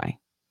cops anyway.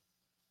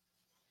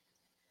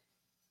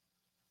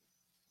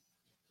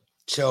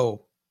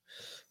 So,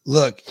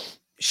 look,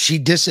 she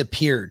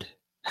disappeared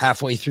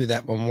halfway through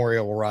that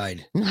memorial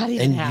ride. Not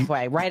even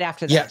halfway. Right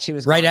after that, yeah, she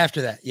was right gone.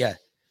 after that. Yeah.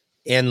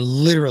 And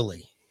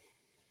literally,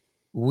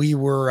 we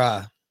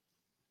were,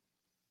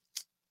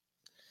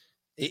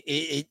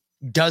 it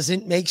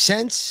doesn't make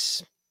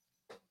sense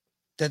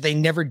that they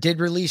never did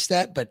release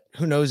that, but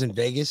who knows in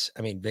Vegas?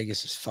 I mean,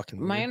 Vegas is fucking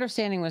weird. My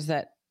understanding was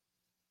that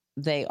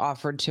they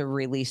offered to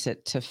release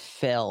it to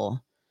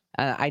Phil.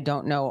 I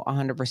don't know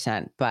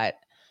 100%, but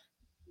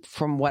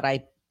from what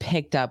I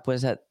picked up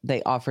was that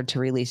they offered to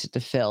release it to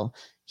Phil.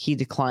 He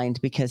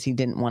declined because he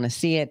didn't want to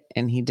see it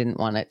and he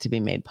didn't want it to be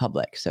made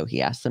public. So he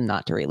asked them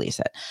not to release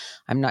it.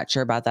 I'm not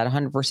sure about that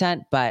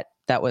 100%, but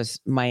that was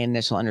my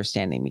initial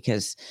understanding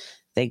because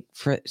they,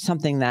 for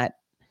something that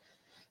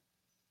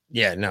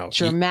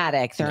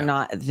dramatic,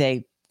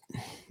 they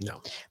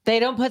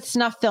don't put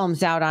snuff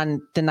films out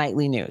on the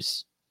nightly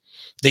news.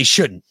 They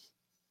shouldn't,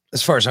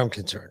 as far as I'm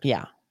concerned.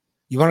 Yeah.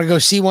 You want to go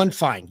see one?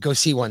 Fine. Go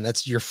see one.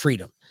 That's your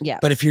freedom. Yeah.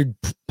 But if you're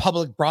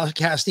public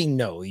broadcasting,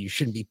 no, you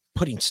shouldn't be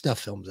putting snuff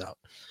films out.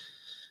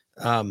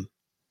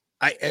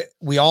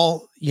 We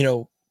all, you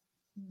know,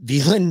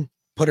 Veland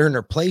put her in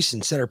her place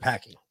and set her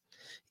packing.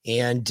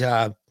 And,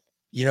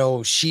 you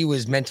know, she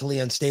was mentally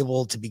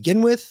unstable to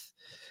begin with.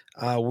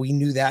 We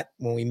knew that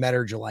when we met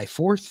her July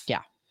 4th.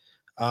 Yeah.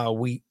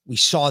 We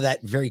saw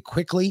that very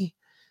quickly.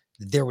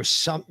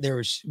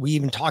 We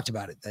even talked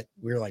about it that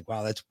we were like,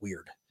 wow, that's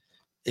weird.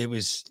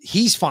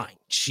 He's fine.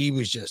 She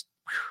was just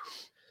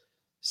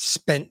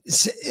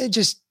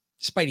just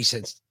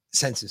spidey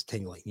senses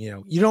tingling.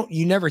 You know,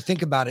 you never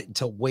think about it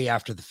until way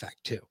after the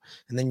fact too.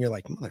 And then you're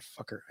like,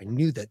 motherfucker, I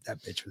knew that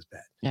bitch was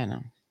bad. Yeah,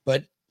 no.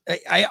 But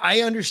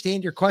I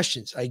understand your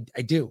questions. I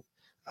do.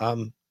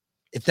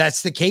 If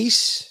that's the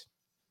case,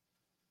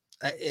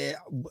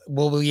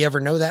 will we ever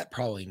know that?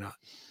 Probably not.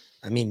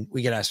 I mean,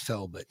 we could ask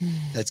Phil, but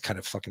that's kind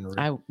of fucking rude.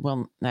 I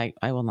will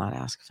not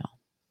ask Phil.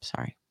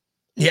 Sorry.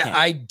 Yeah,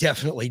 I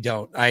definitely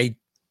don't.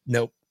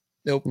 Nope.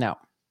 No.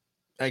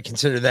 I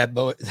consider that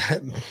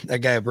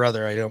guy a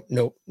brother. I don't.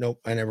 Nope.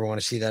 I never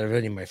want to see that of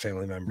any of my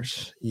family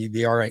members. You'd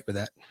be all right with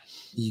that.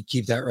 You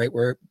keep that right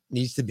where it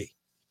needs to be.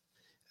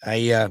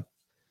 I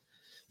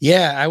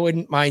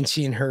wouldn't mind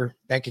seeing her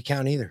bank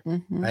account either.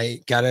 Mm-hmm. I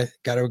gotta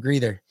agree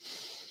there.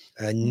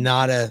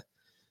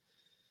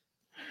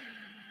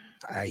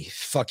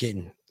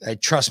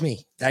 Trust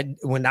me that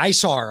when I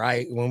saw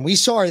her, when we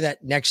saw her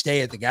that next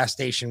day at the gas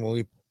station, when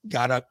we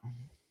got up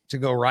to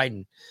go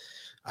riding,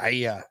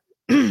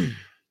 even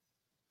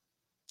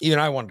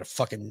I wanted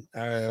to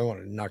I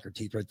wanted to knock her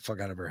teeth right the fuck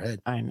out of her head.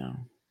 I know.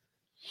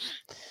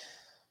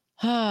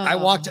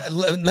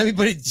 Let me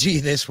put it to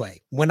you this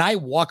way. When I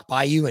walk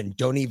by you and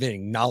don't even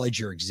acknowledge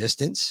your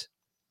existence,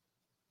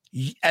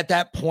 at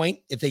that point,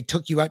 if they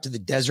took you out to the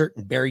desert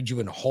and buried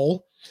you in a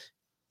hole,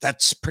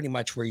 that's pretty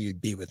much where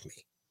you'd be with me.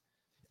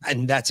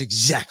 And that's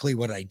exactly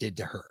what I did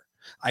to her.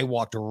 I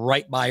walked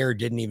right by her,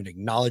 didn't even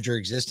acknowledge her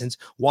existence,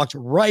 walked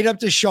right up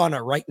to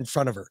Shauna, right in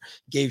front of her,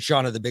 gave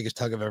Shauna the biggest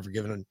hug I've ever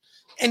given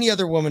any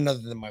other woman other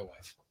than my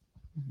wife.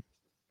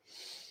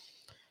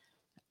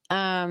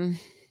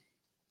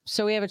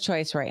 So we have a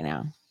choice right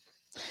now.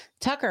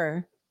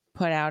 Tucker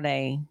put out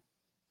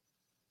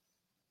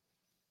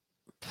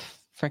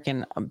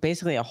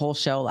basically a whole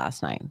show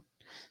last night.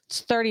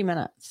 It's 30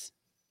 minutes.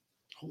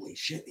 Holy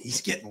shit.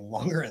 He's getting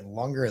longer and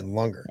longer and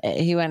longer.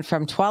 He went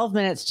from 12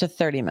 minutes to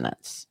 30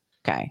 minutes.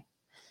 Okay.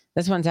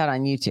 This one's out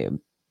on YouTube.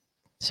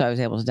 So I was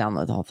able to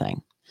download the whole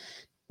thing.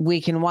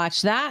 We can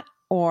watch that,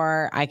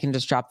 or I can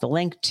just drop the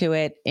link to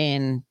it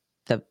in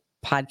the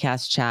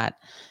podcast chat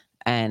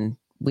and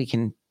we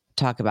can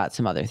talk about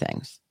some other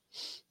things.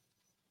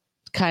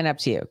 Kind of up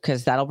to you,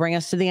 because that'll bring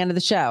us to the end of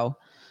the show.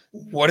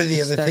 What are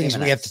the other things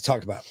we have to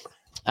talk about?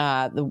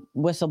 The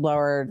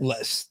whistleblower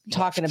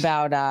talking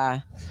about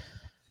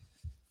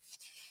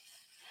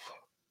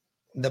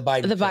the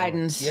Bidens. The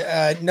Bidens.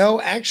 Yeah, no,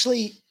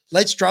 actually,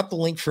 let's drop the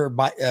link for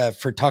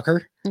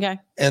Tucker. Okay.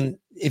 And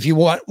if you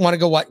want to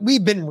go watch,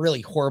 we've been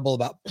really horrible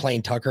about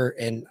playing Tucker,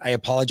 and I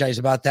apologize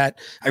about that.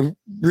 I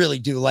really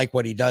do like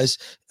what he does.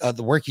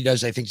 The work he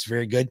does, I think, is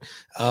very good.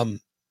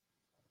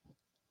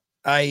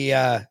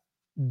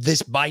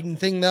 This Biden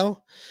thing,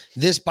 though,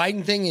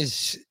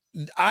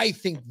 I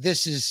think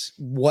this is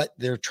what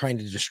they're trying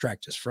to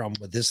distract us from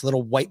with this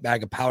little white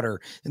bag of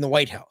powder in the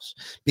White House,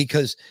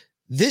 because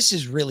this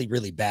is really,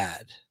 really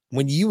bad.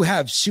 When you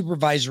have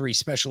supervisory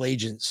special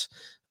agents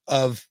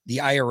of the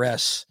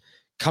IRS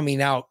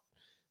coming out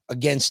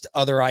against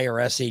other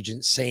IRS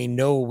agents saying,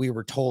 no, we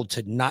were told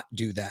to not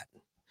do that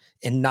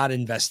and not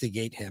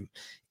investigate him.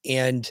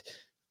 And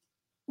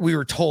we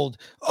were told,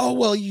 oh,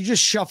 well, you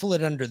just shuffle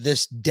it under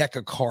this deck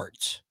of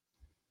cards.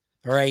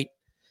 All right.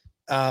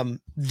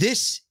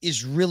 This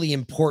is really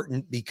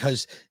important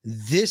because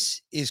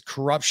this is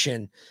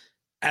corruption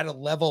at a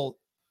level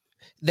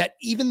that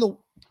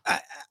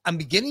I'm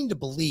beginning to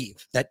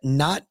believe that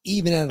not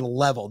even at a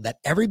level that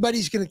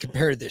everybody's going to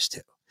compare this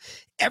to.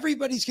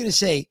 Everybody's going to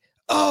say,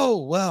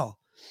 oh, well,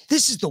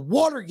 this is the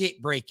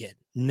Watergate break-in.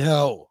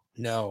 No.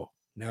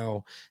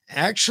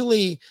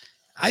 Actually,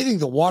 I think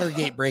the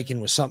Watergate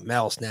break-in was something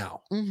else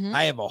now. Mhm.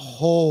 I have a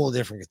whole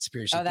different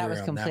conspiracy Oh, that theory was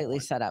on completely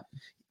one. set up.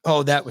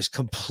 Oh, that was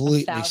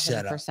completely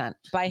set up. 1,000%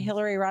 by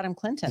Hillary Rodham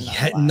Clinton.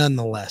 Yeah,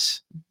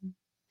 nonetheless.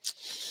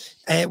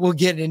 And we'll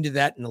get into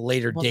that in a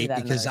later We'll do date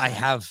that because another I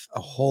time. have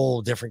a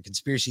whole different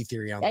conspiracy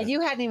theory on that. And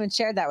you hadn't even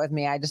shared that with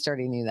me. I just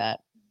already knew that.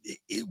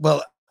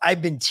 Well,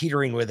 I've been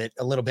teetering with it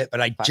a little bit,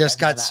 but I Fuck,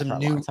 just I've known got that some for a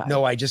new. long time.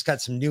 No, I just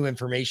got some new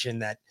information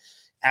that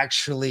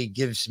actually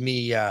gives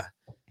me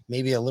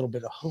maybe a little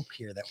bit of hope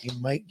here that we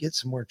might get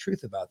some more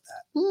truth about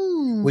that,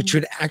 which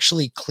would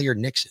actually clear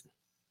Nixon.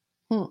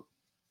 Hmm.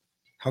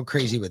 How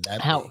crazy would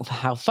that be?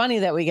 How funny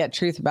that we get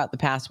truth about the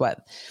past,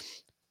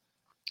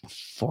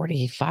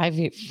 40,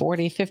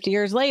 50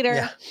 years later.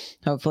 Yeah.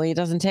 Hopefully it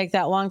doesn't take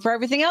that long for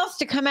everything else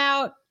to come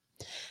out.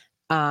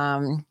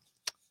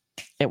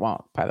 It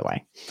won't, by the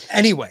way.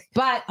 Anyway.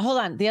 But hold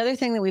on. The other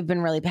thing that we've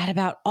been really bad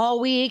about all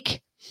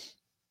week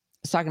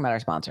is talking about our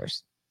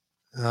sponsors.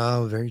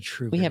 Oh, very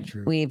true.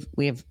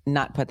 We've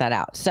not put that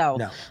out. So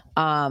No.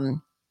 I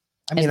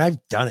mean, I've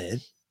done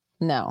it.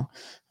 No.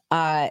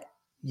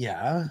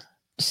 Yeah.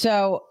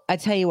 So I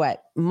tell you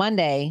what,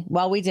 Monday,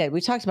 well, we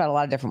talked about a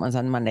lot of different ones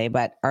on Monday,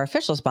 but our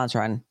official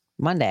sponsor on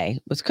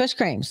Monday was Kush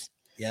Creams.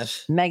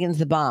 Yes. Megan's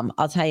the bomb.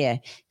 I'll tell you,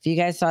 if you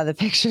guys saw the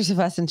pictures of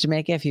us in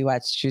Jamaica, if you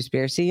watched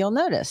Truspiracy, you'll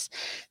notice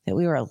that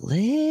we were a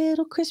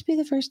little crispy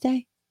the first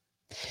day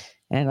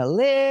and a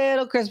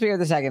little crispier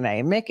the second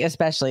day. Mick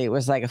especially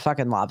was like a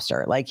fucking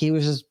lobster. Like he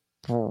was just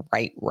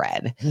bright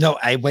red. No,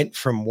 I went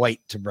from white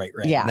to bright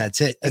red. Yeah, and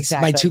that's it. That's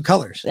exactly. my two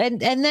colors. And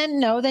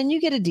then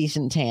you get a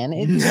decent tan.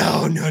 It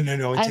No.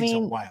 I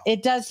mean,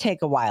 it does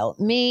take a while.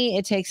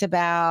 It takes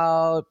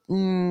about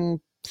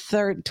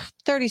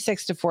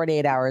 36 to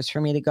 48 hours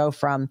for me to go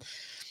from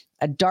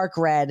a dark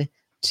red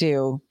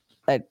to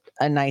a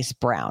nice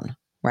brown,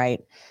 right?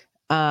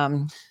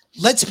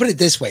 Let's put it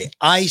this way.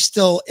 I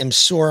still am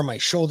sore on my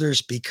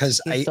shoulders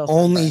because I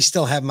only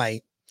still have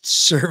my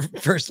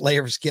first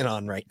layer of skin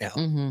on right now.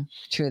 Mm-hmm.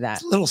 True that.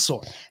 It's a little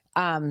sore.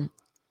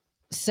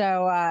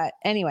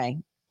 Anyway,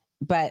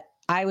 but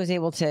I was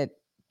able to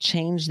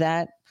change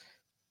that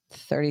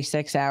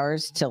 36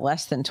 hours to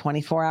less than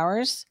 24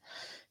 hours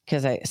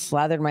because I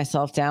slathered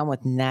myself down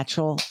with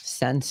natural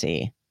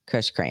Sensi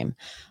Kush cream.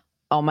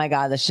 Oh my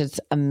God, this shit's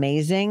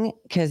amazing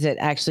because it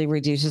actually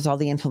reduces all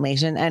the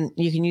inflammation and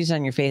you can use it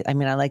on your face. I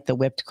mean, I like the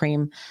whipped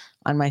cream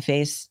on my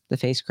face, the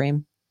face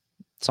cream.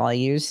 That's all I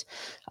use.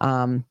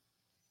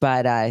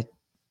 But I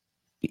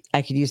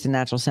could use the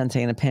natural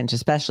Sensi in a pinch,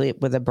 especially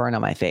with a burn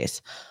on my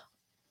face.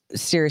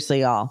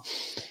 Seriously, y'all,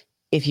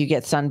 if you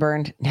get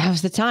sunburned,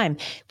 now's the time.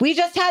 We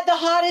just had the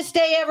hottest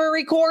day ever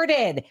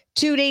recorded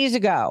 2 days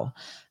ago.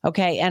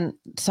 Okay. And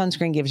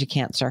sunscreen gives you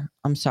cancer.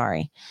 I'm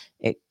sorry.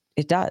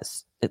 It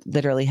does. It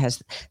literally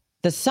has.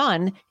 The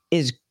sun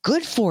is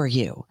good for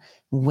you.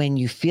 When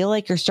you feel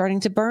like you're starting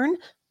to burn,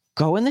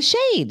 go in the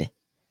shade.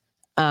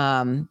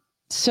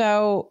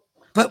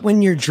 But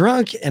when you're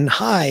drunk and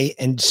high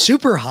and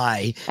super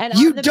high, and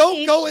you on the don't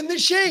beach, go in the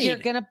shade. You're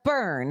going to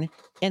burn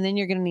and then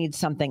you're going to need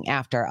something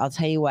after. I'll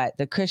tell you what,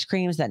 the Kush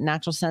creams, that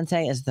natural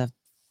Sensi is the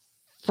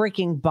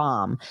freaking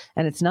bomb.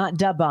 And it's not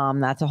Da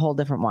Bomb. That's a whole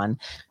different one.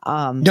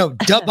 No,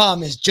 Da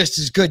Bomb is just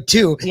as good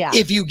too. Yeah.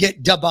 If you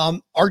get Da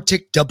Bomb,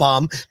 Arctic Da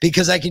Bomb,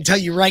 because I can tell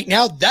you right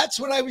now, that's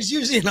what I was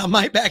using on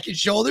my back and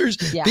shoulders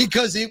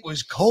because it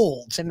was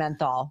cold. The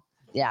menthol.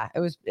 Yeah, it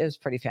was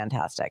pretty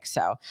fantastic.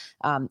 So,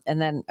 and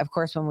then of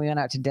course, when we went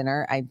out to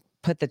dinner, I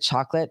put the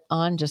chocolate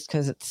on just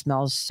because it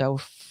smells so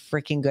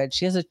freaking good.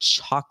 She has a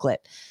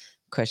chocolate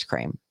Kush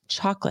cream.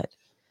 Chocolate.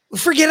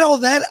 Forget all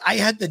that. I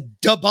had the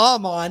Da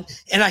Bomb on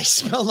and I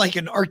smell like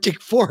an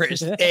Arctic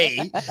forest,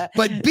 A.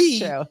 But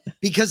B, True.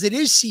 because it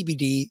is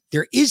CBD,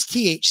 there is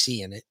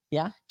THC in it.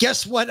 Yeah.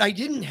 Guess what I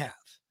didn't have?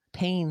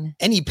 Pain.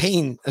 Any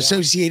pain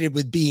associated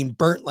with being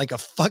burnt like a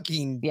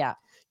fucking $2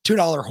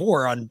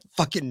 whore on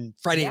fucking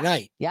Friday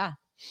night. Yeah.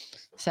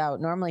 So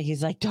normally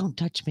he's like, don't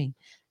touch me.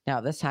 No,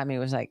 this time he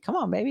was like, come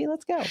on, baby,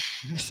 let's go.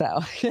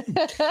 So anyway.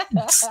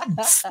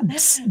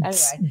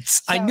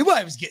 I knew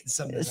I was getting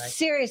something right.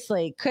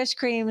 Seriously, Kush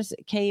Creams,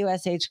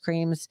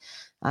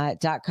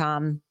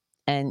 KUSHcreams.com,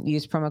 and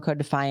use promo code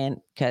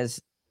Defiant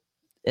because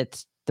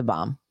it's the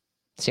bomb.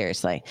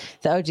 Seriously.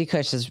 The OG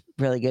Kush is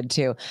really good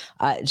too.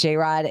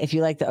 J-Rod, if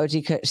you like the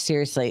OG Kush,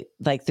 seriously,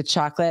 like the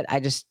chocolate, I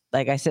just,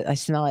 like I said, I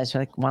smell it. I just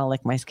like want to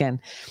lick my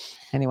skin.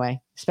 Anyway,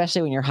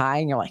 especially when you're high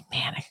and you're like,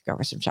 man, I could go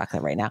for some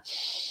chocolate right now.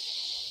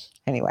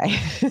 Anyway,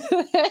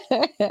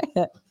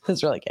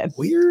 it's really good.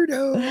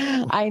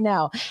 Weirdo. I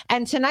know.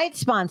 And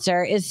tonight's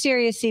sponsor is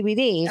Sirius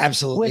CBD.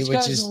 Absolutely. Which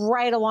goes is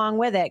right along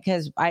with it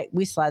because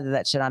we slather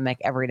that shit on Mick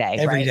every day.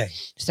 Every day.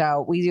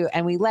 So we do,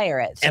 and we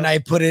layer it. So and I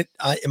put it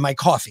in my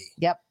coffee.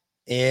 Yep.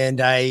 And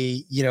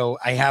I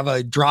have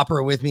a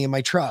dropper with me in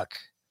my truck.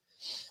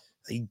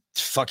 I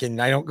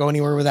don't go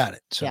anywhere without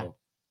it. So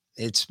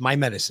it's my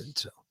medicine.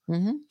 So.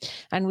 Mm-hmm.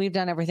 And we've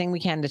done everything we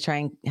can to try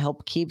and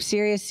help keep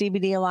Sirius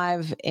CBD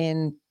alive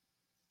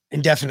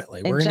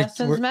indefinitely. In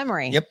Justin's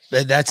memory. Yep,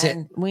 that's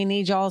and we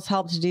need y'all's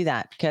help to do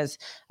that because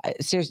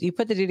seriously, you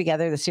put the two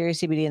together, the Sirius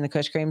CBD and the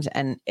Kush Creams,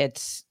 and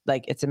it's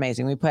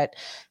amazing.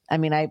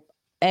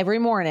 Every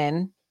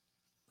morning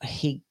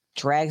he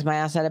drags my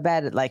ass out of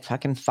bed at like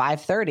fucking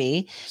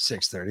 5:30.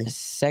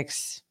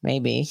 6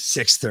 maybe.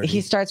 6:30.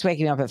 He starts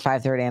waking me up at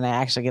 5:30 and I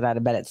actually get out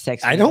of bed at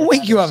 6. I don't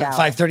wake you up at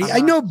 5:30. I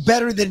know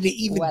better than to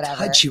even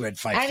touch you at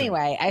 5:30.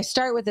 Anyway, I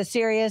start with the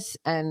Sirius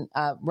and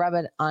rub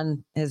it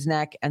on his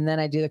neck, and then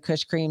I do the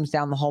Kush Creams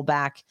down the whole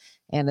back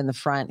and in the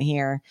front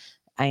here,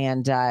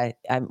 and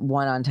I'm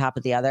one on top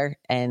of the other,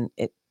 and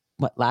it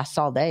lasts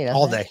all day.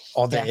 All day.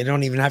 Yeah. You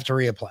don't even have to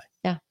reapply.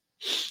 Yeah.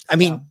 I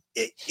mean,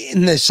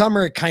 in the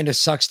summer, it kind of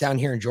sucks down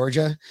here in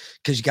Georgia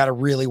because you got to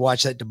really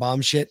watch that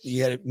bomb shit.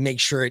 You got to make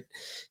sure it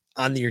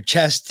on your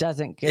chest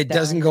doesn't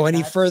go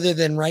any further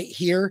than right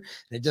here,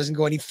 and it doesn't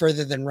go any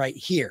further than right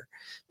here,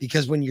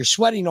 because when you're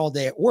sweating all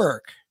day at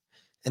work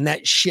and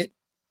that shit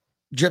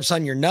drips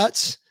on your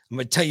nuts, I'm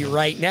going to tell you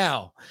right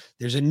now,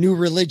 there's a new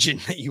religion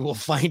that you will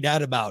find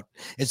out about.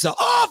 It's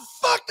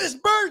fuck this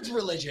bird's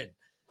religion.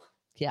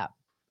 Yeah.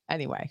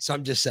 Anyway, so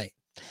I'm just saying.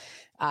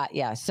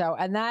 So,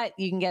 and that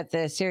you can get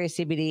the Sirius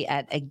CBD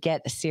at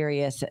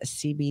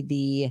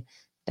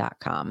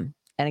GetSiriousCBD.com.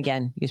 And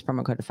again, use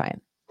promo code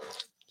Defiant.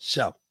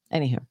 So,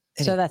 anywho,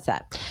 so that's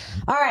that.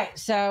 All right.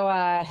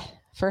 So,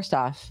 first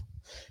off,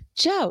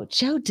 Joe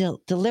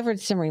delivered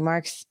some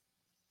remarks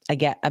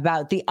again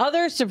about the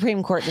other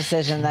Supreme Court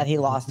decision that he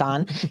lost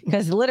on,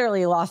 because literally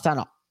he lost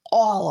on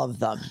all of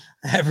them.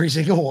 Every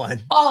single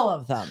one. All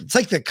of them. It's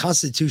like the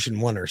Constitution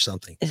won or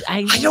something.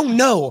 I don't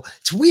know.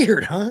 It's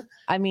weird, huh?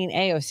 I mean,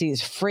 AOC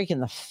is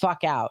freaking the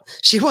fuck out.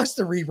 She wants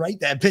to rewrite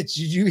that bitch.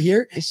 Did you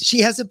hear? She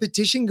has a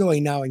petition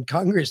going now in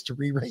Congress to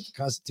rewrite the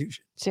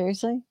Constitution.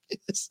 Seriously?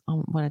 Yes.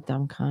 Oh, what a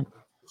dumb cunt.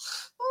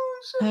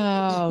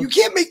 You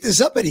can't make this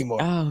up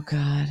anymore. Oh,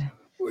 God.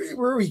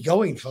 Where are we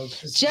going,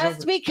 folks?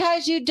 Just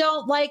because you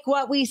don't like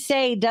what we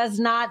say does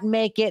not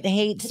make it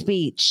hate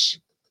speech.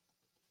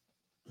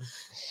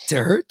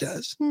 To her, it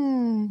does.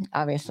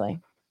 Obviously.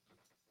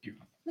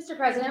 Mr.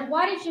 President,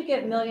 why did you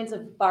give millions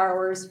of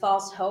borrowers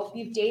false hope?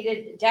 You've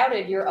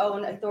doubted your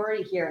own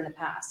authority here in the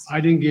past.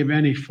 I didn't give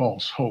any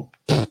false hope.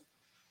 The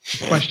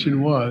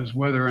question was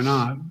whether or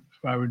not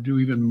I would do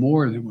even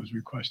more than was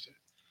requested.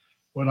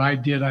 What I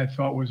did, I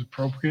thought was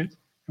appropriate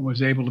and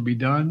was able to be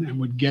done and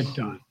would get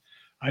done.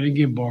 I didn't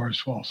give borrowers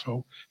false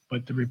hope,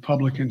 but the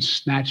Republicans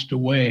snatched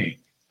away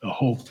the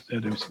hope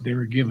that they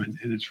were given,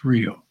 and it's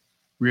real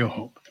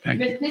hope.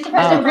 Thank you.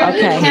 Mr.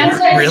 President,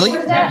 cancel. Really?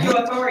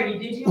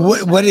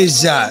 What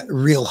is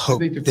real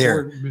hope I think the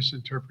there? court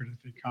misinterpreted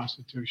the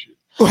Constitution.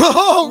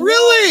 Oh,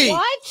 really?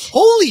 What?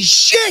 Holy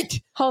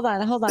shit! Hold on.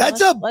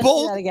 That's Let's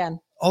bold. do that again.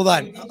 Hold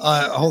on.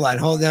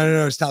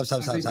 No. Stop.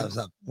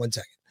 One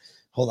second.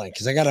 Hold on,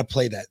 because I gotta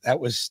play that.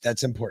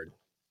 That's important.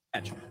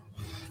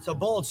 It's a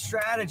bold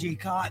strategy,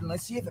 Cotton.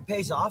 Let's see if it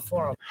pays off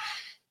for him.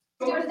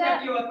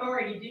 Overstep your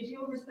authority. Did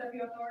you overstep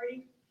your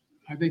authority?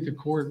 I think the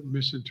court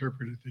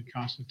misinterpreted the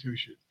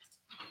Constitution.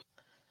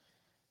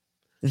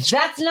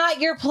 That's not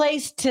your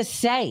place to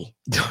say.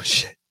 Oh,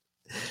 shit.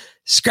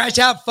 Scratch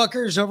out,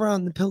 fuckers, over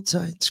on the pill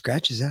side.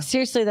 Scratches out.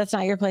 Seriously, that's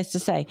not your place to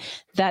say.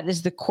 That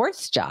is the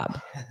court's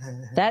job.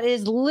 That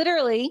is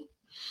literally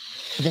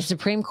the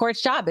Supreme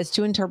Court's job, is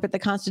to interpret the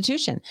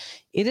Constitution.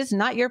 It is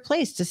not your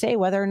place to say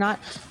whether or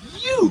not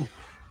you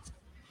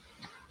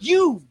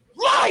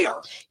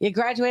liar. You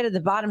graduated the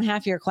bottom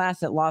half of your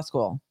class at law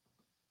school.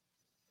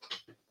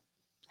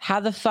 How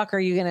the fuck are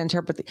you going to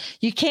interpret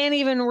you can't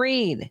even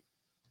read.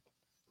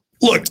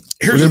 Look,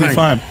 here's the thing.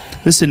 Fine.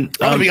 Listen,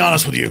 I'm going to be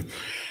honest with you.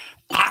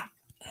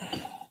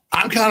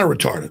 I'm kind of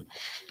retarded.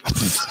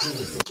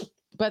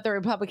 But the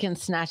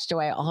Republicans snatched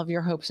away all of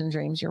your hopes and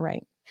dreams. You're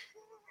right.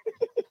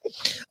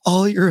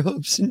 All your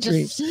hopes and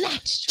Just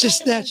dreams.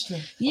 snatched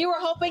them. You were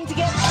hoping to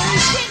get free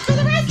shit for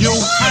the rest of You your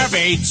life. have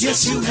AIDS.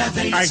 Yes, you have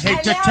AIDS. I hate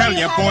And to now tell you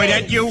you, have boy, AIDS.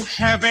 that you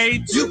have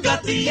AIDS. You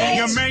got the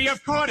AIDS. You may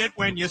have caught it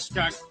when you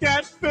stuck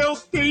that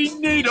filthy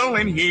needle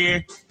in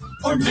here.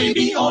 Or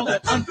maybe all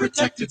that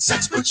unprotected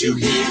sex put you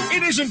here.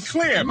 It isn't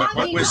clear, but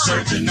what we're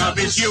certain of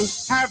is you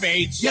have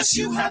AIDS. Yes,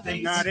 you have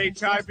AIDS. Not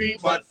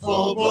HIV, but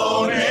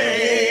full-blown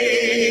AIDS.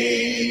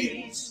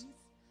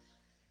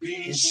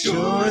 Be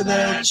sure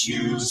that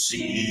you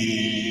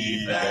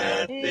see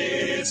that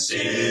this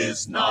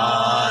is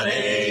not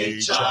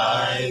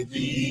HIV.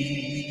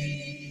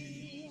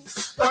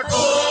 But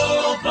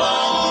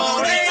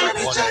full-blown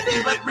AIDS. Not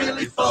HIV, but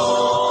really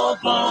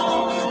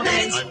full-blown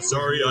AIDS. I'm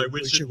sorry, I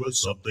wish it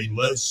was something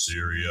less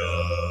serious.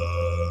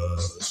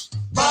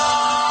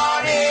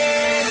 But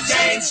it's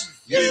AIDS.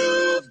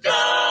 You've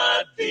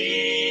got the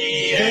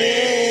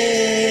AIDS.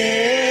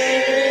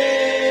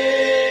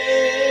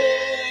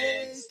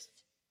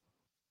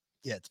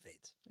 Yeah, it's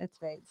fades. It's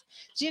fades.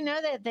 Do you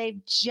know that they've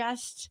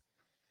just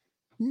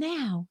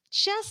now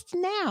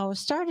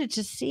started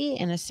to see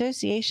an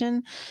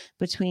association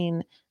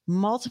between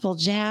multiple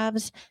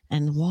jabs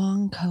and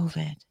long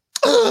COVID?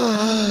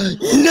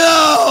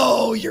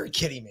 No, you're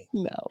kidding me.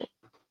 No.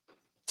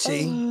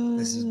 See,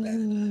 this is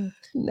bad.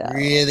 No.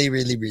 Really,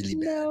 really, really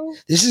bad. No.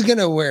 This is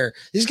gonna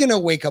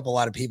wake up a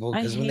lot of people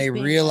because when hate they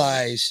being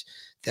realize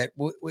that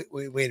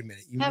wait a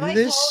minute, you Have knew I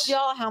this? told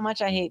y'all how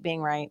much I hate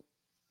being right?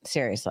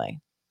 Seriously.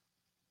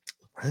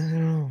 I don't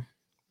know.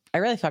 I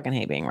really fucking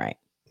hate being right.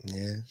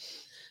 Yeah.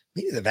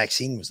 Maybe the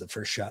vaccine was the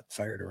first shot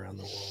fired around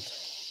the world.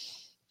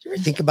 Did you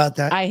ever think about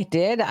that? I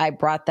did. I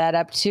brought that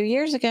up 2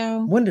 years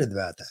ago. Wondered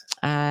about that.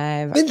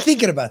 I've been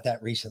thinking about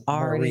that recently.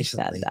 already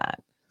said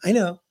that. I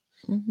know.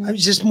 Mhm. I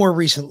was just more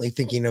recently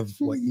thinking of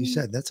what you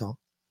said. That's all.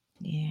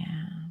 Yeah.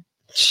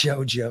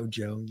 Joe,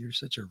 you're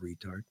such a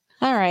retard.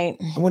 All right.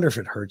 I wonder if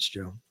it hurts,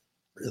 Joe.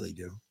 Really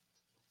do.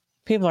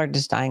 People are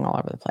just dying all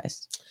over the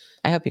place.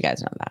 I hope you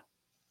guys know that.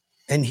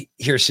 And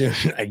here soon,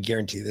 I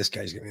guarantee this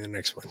guy's gonna be the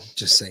next one.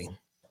 Just saying.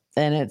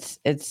 And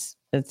it's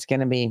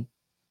gonna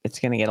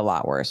get a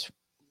lot worse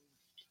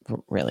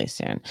really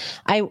soon.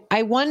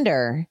 I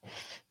wonder,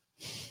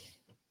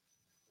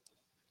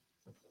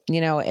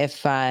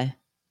 if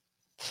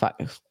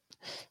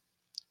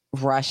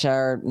Russia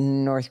or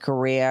North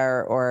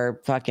Korea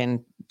or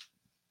fucking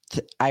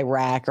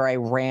Iraq or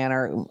Iran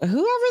or whoever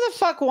the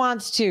fuck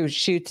wants to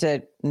shoots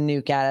a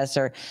nuke at us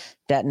or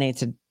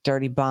detonates a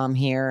dirty bomb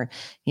here,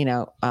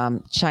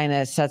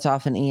 China sets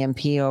off an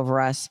EMP over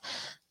us.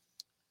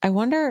 I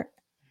wonder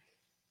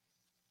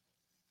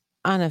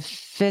on a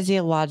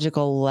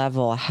physiological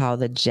level how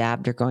the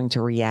jabbed are going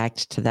to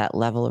react to that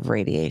level of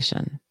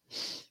radiation.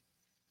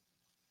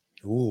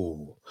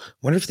 Ooh,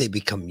 wonder if they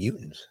become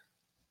mutants.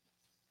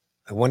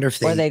 I wonder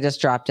if Or they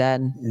just drop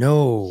dead.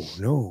 No.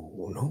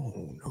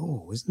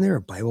 Isn't there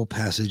a Bible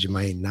passage? Am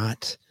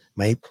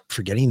I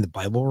forgetting the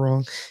Bible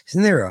wrong?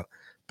 Isn't there a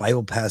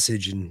Bible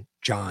passage in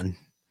John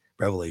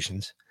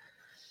Revelations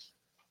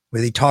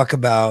where they talk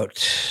about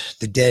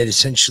the dead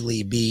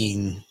essentially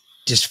being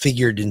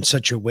disfigured in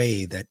such a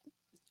way that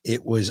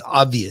it was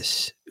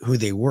obvious who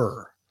they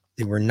were?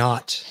 They were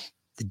not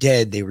the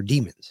dead, they were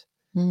demons.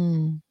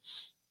 Mm.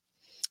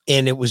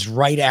 And it was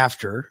right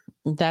after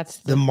that's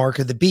the mark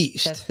of the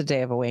beast. That's the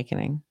day of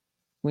awakening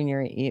when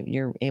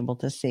you're able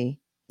to see.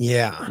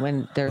 Yeah.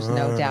 When there's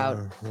no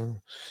doubt.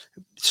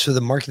 So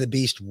the mark of the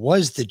beast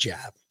was the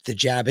jab. The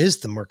jab is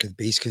the mark of the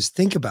beast because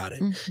think about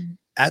it. Mm-hmm.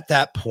 At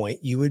that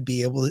point, you would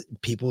be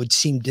people would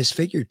seem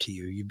disfigured to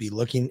you. You'd be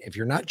looking, if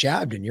you're not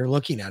jabbed and you're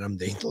looking at them,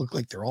 they look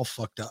like they're all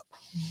fucked up.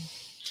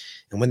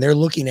 And when they're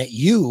looking at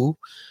you,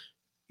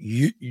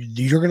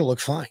 you're going to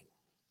look fine.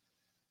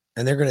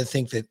 And they're going to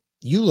think that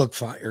you look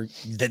fine or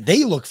that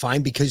they look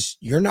fine because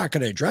you're not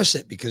going to address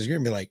it because you're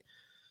going to be like,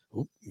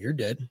 oh, you're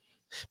dead.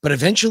 But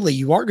eventually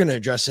you are going to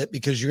address it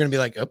because you're going to be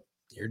like, oh,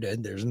 you're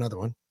dead. There's another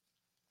one.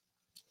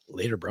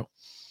 Later, bro.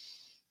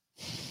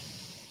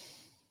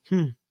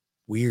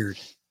 Weird.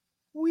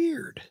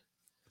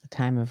 The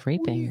time of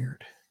reaping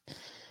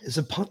is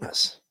upon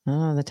us.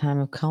 Oh, the time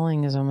of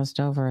culling is almost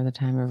over. The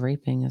time of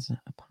reaping is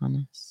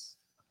upon us.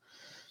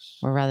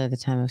 Or rather, the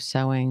time of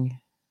sowing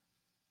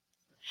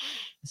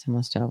is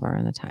almost over,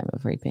 and the time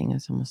of reaping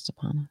is almost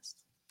upon us.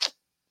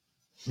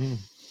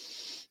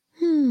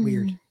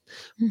 Weird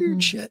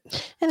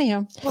shit.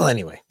 Anyhow. Well,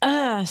 anyway.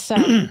 So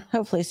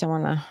hopefully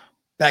someone.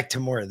 Back to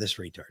more of this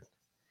retard.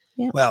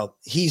 Yeah. Well,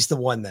 he's the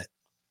one that,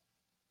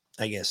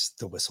 I guess,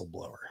 the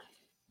whistleblower.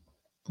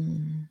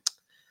 The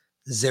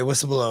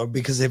whistleblower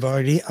because they've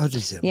already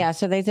outed him. Yeah,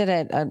 so they did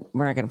it.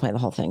 We're not going to play the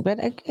whole thing, but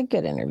a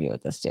good interview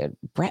with this dude.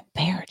 Brett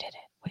Baer did it.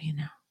 What do you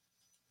know?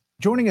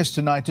 Joining us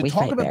tonight to We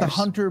talk fight about the bears.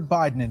 Hunter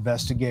Biden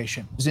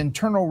investigation is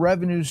Internal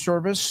Revenue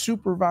Service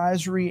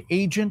Supervisory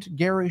Agent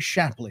Gary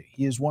Shapley.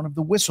 He is one of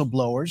the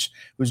whistleblowers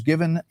who has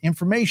given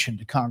information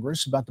to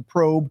Congress about the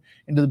probe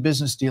into the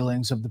business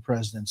dealings of the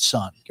president's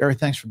son. Gary,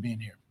 thanks for being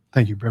here.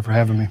 Thank you, Brett, for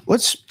having me.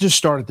 Let's just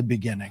start at the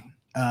beginning.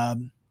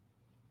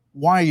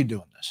 Why are you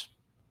doing this?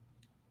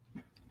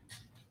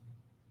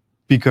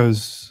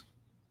 Because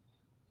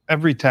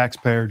every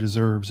taxpayer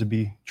deserves to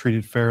be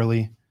treated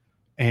fairly,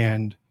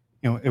 and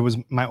it was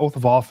my oath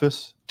of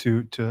office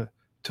to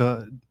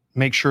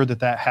make sure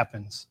that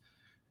happens.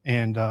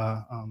 And,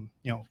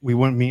 we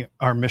wouldn't meet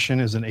our mission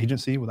as an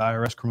agency with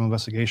IRS criminal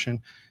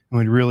investigation, and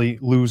we'd really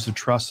lose the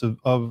trust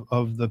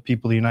of the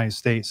people of the United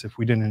States if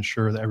we didn't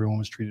ensure that everyone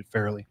was treated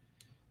fairly.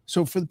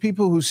 So for the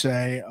people who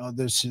say, oh,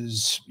 this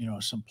is,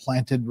 some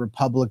planted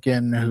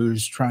Republican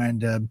who's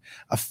trying to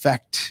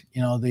affect,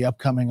 the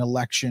upcoming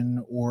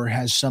election or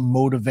has some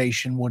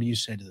motivation, what do you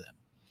say to them?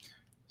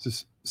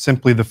 Just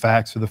simply the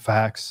facts are the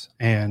facts.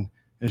 And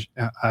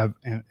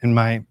in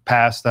my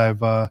past,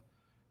 I've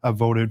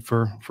voted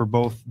for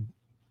both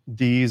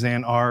D's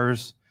and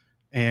R's,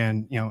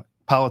 and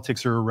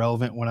politics are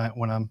irrelevant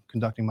when I'm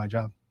conducting my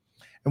job.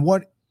 And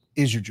what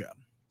is your job?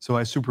 So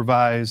I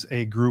supervise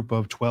a group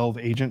of 12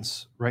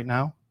 agents right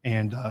now,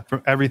 and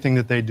for everything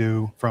that they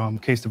do, from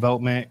case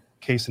development,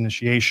 case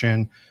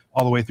initiation,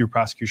 all the way through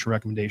prosecution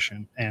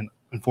recommendation and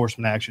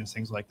enforcement actions,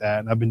 things like that.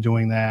 And I've been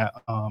doing that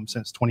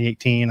since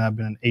 2018. I've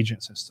been an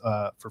agent since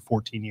for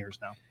 14 years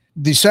now.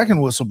 The second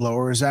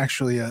whistleblower is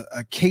actually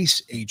a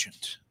case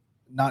agent,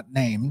 not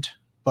named,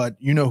 but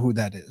you know who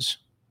that is.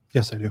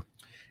 Yes, I do.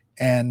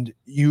 And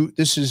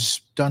this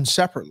is done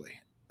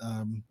separately.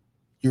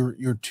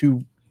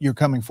 You're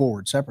coming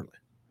forward separately.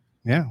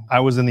 Yeah, I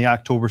was in the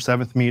October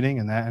 7th meeting,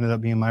 and that ended up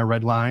being my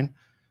red line.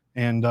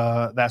 And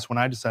that's when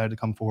I decided to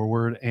come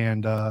forward.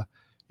 And, I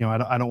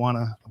don't want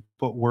to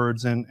put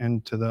words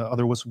into the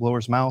other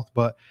whistleblower's mouth,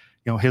 but,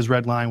 his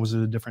red line was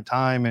at a different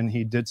time, and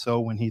he did so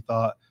when he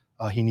thought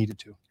he needed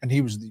to. And he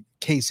was the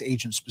case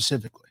agent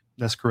specifically.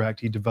 That's correct.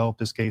 He developed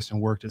this case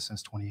and worked it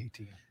since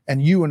 2018.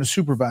 And you, in a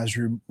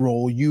supervisory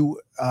role, you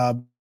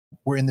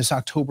were in this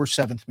October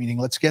 7th meeting.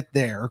 Let's get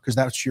there, because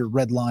that's your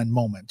red line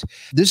moment.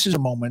 This is a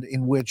moment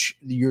in which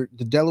the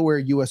Delaware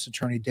U.S.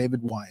 Attorney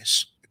David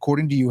Weiss,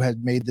 according to you,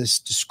 had made this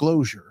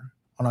disclosure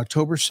on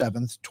October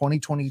 7th,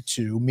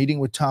 2022, meeting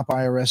with top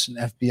IRS and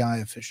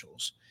FBI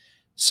officials,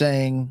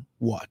 saying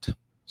what?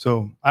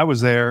 So I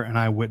was there and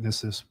I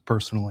witnessed this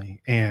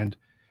personally. And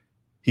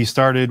he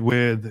started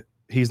with,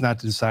 he's not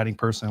the deciding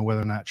person on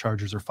whether or not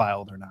charges are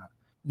filed or not.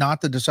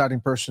 Not the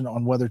deciding person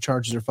on whether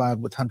charges are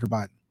filed with Hunter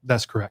Biden.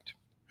 That's correct.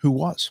 Who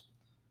was?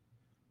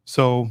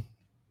 So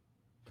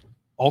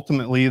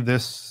ultimately,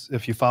 this,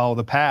 if you follow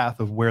the path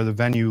of where the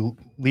venue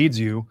leads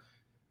you,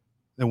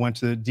 they went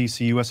to the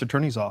DC U.S.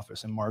 Attorney's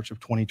Office in March of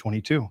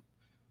 2022,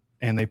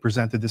 and they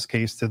presented this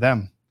case to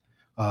them.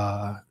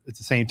 At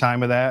the same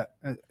time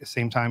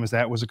as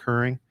that was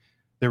occurring,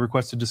 they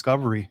requested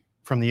discovery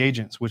from the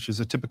agents, which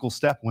is a typical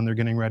step when they're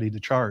getting ready to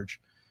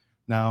charge.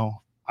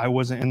 Now, I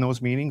wasn't in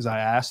those meetings. I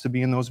asked to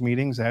be in those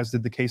meetings, as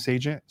did the case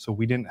agent, so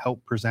we didn't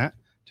help present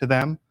to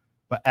them.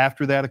 But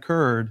after that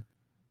occurred,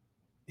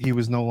 he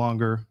was no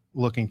longer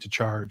looking to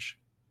charge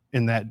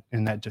in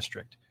that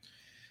district.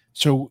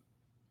 So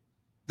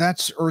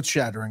that's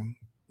earth-shattering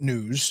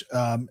news.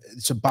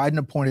 It's a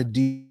Biden-appointed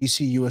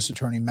D.C. U.S.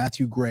 Attorney,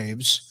 Matthew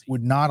Graves,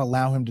 would not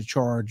allow him to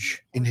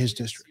charge in his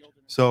district.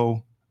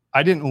 So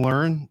I didn't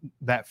learn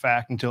that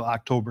fact until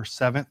October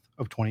 7th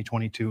of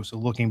 2022. So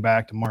looking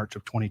back to March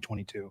of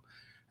 2022.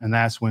 And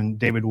that's when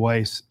David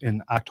Weiss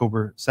in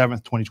October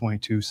 7th,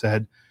 2022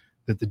 said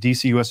that the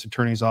DC U.S.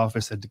 Attorney's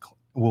Office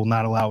will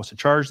not allow us to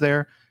charge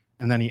there.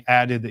 And then he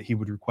added that he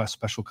would request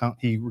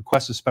he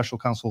requested special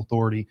counsel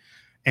authority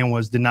and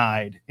was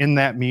denied. In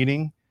that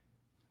meeting,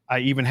 I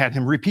even had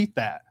him repeat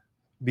that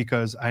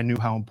because I knew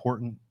how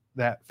important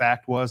that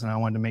fact was, and I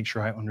wanted to make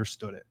sure I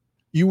understood it.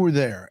 You were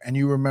there and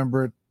you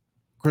remember it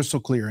crystal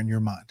clear in your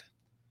mind.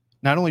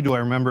 Not only do I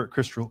remember it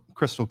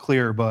crystal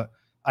clear, but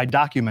I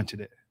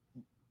documented it.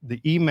 The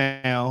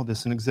email, this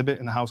is an exhibit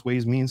in the House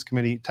Ways and Means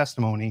Committee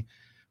testimony,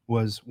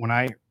 was when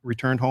I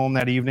returned home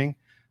that evening,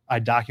 I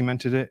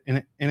documented it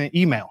in an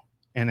email,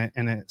 and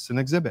it's an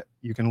exhibit.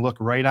 You can look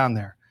right on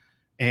there.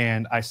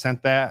 And I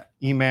sent that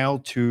email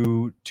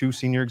to two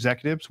senior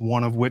executives,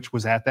 one of which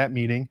was at that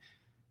meeting.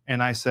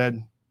 And I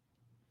said,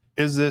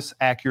 is this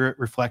accurate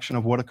reflection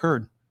of what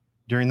occurred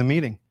during the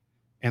meeting?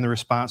 And the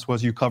response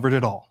was, you covered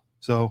it all.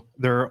 So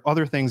there are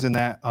other things in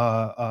that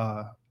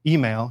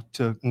email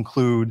to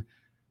include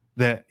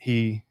that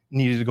he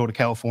needed to go to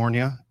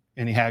California,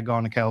 and he had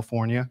gone to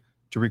California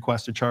to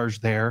request a charge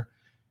there.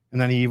 And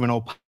then he even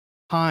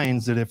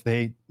opines that if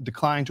they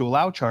decline to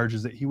allow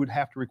charges, that he would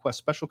have to request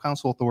special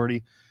counsel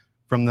authority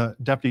from the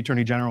Deputy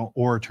Attorney General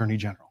or Attorney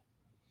General.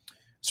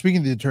 Speaking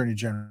of the Attorney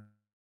General,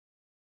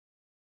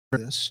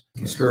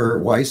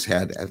 Mr. Weiss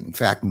had, in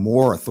fact,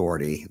 more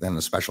authority than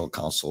the special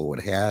counsel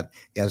would have.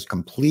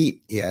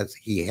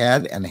 He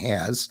had and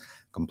has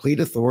complete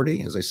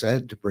authority, as I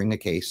said, to bring a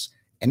case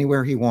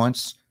anywhere he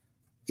wants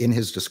in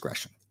his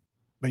discretion.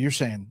 But you're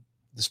saying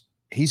this,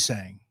 he's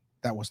saying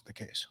that wasn't the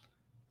case.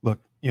 Look,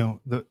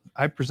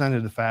 I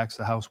presented the facts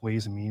to the House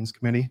Ways and Means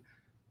Committee,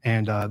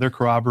 and they're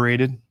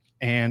corroborated,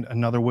 and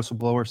another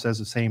whistleblower says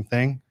the same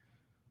thing.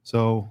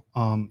 So,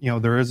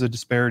 there is a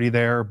disparity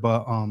there,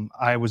 but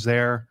I was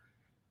there.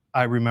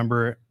 I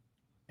remember it,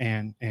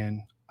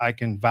 and I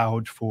can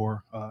vouch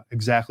for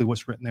exactly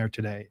what's written there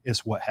today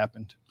is what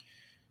happened.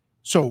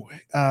 So,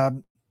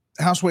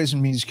 House Ways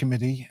and Means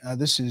Committee,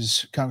 this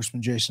is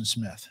Congressman Jason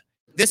Smith.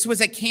 This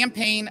was a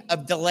campaign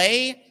of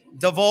delay,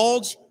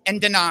 divulge,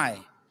 and deny.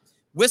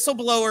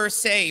 Whistleblowers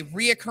say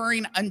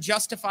reoccurring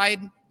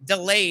unjustified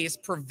delays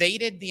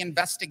pervaded the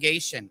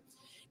investigation,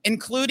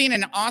 including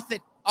an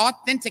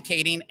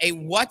authenticating a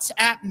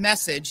WhatsApp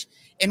message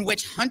in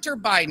which Hunter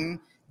Biden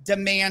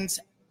demands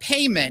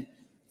payment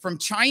from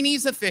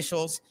Chinese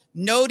officials,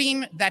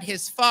 noting that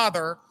his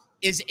father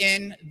is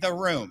in the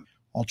room.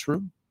 All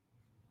true?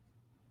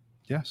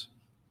 Yes.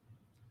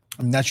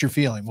 I mean, that's your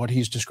feeling, what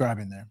he's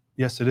describing there.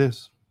 Yes, it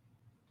is.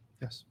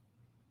 Yes.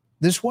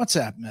 This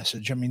WhatsApp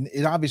message, I mean,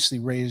 it obviously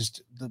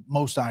raised the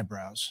most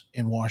eyebrows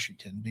in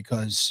Washington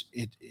because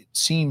it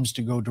seems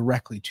to go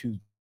directly to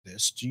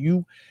this. Do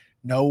you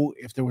know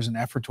if there was an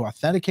effort to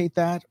authenticate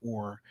that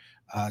or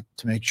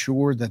to make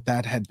sure that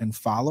that had been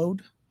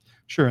followed?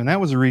 Sure, and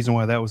that was the reason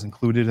why that was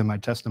included in my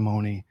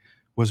testimony,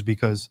 was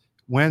because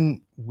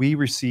when we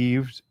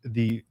received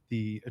the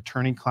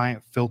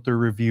attorney-client filter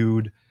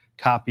reviewed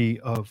copy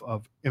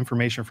of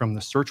information from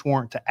the search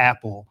warrant to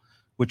Apple,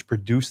 which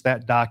produced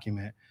that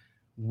document,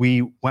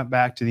 we went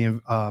back to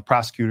the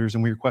prosecutors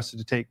and we requested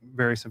to take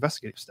various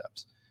investigative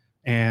steps,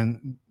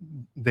 and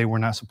they were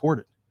not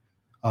supported.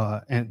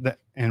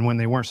 And when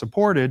they weren't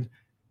supported,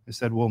 they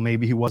said, well,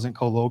 maybe he wasn't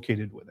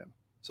co-located with him.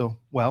 So,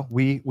 well,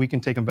 we can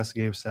take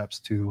investigative steps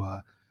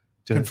to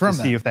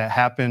see if that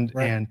happened,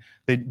 right. And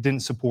they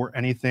didn't support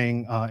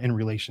anything in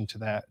relation to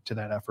that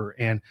effort.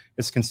 And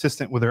it's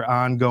consistent with their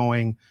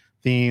ongoing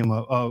theme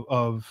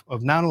of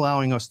not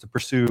allowing us to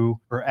pursue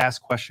or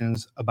ask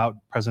questions about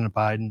President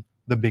Biden,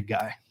 the big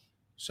guy.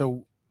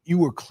 So you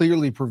were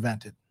clearly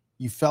prevented.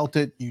 You felt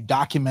it, you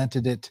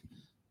documented it,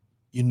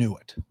 you knew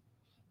it.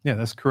 Yeah,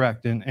 that's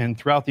correct. And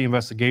throughout the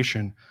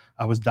investigation,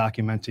 I was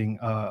documenting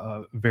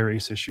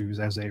various issues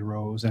as they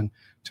arose, and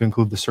to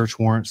include the search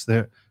warrants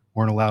that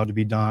weren't allowed to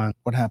be done.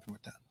 What happened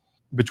with that?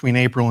 Between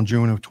April and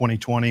June of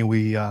 2020,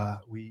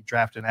 we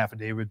drafted an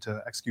affidavit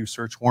to execute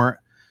search warrant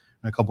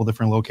in a couple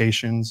different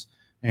locations,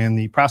 and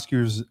the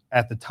prosecutors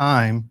at the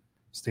time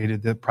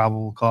stated that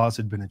probable cause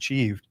had been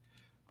achieved.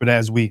 But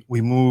as we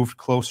moved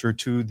closer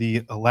to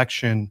the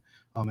election,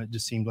 it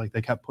just seemed like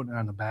they kept putting it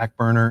on the back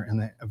burner,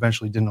 and they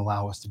eventually didn't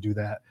allow us to do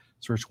that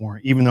search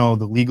warrant, even though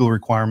the legal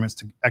requirements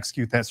to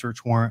execute that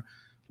search warrant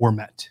were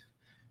met.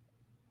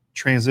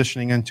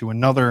 Transitioning into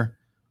another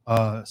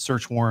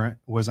search warrant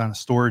was on a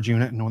storage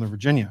unit in Northern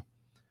Virginia.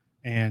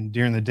 And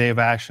during the day of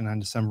action on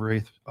December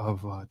 8th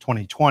of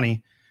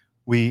 2020,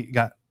 we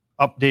got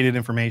updated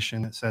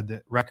information that said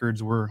that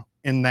records were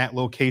in that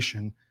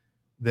location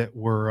that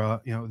were,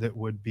 that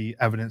would be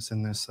evidence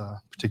in this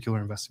particular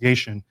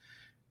investigation.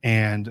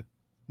 And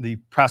the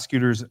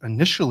prosecutors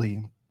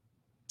initially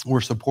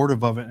were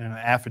supportive of it, and an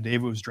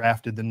affidavit was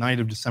drafted the night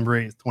of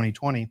December 8th,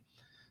 2020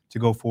 to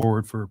go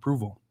forward for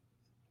approval.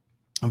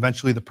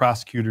 Eventually, the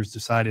prosecutors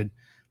decided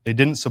they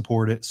didn't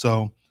support it,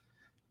 so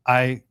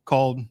I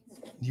called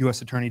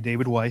U.S. Attorney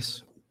David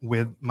Weiss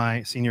with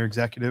my senior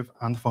executive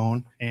on the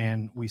phone,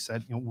 and we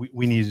said,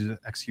 we needed to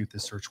execute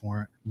this search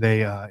warrant.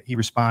 He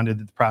responded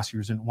that the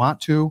prosecutors didn't want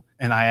to,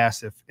 and I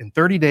asked if in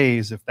 30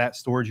 days, if that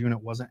storage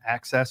unit wasn't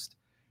accessed,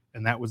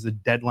 and that was the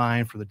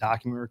deadline for the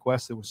document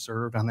request that was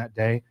served on that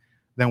day,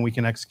 then we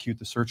can execute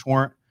the search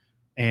warrant.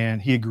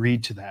 And he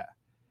agreed to that.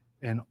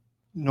 And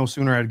no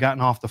sooner had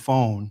gotten off the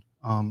phone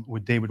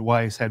with David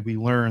Weiss had we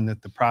learned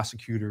that the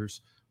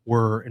prosecutors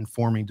were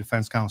informing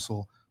defense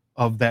counsel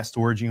of that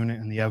storage unit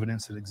and the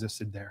evidence that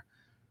existed there.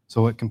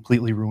 So it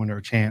completely ruined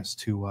our chance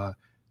to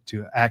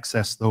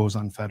access those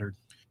unfettered.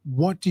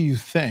 What do you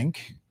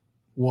think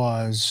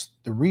was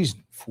the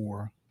reason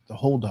for the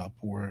holdup?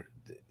 Or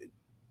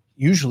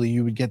usually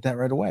you would get that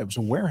right away. It was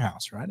a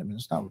warehouse, right? I mean,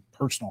 it's not a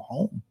personal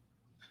home.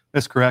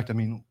 That's correct. I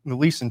mean, the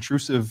least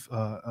intrusive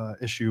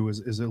issue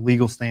is a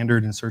legal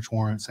standard in search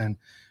warrants, and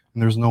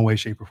there's no way,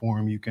 shape, or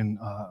form you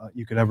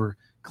could ever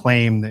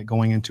claim that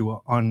going into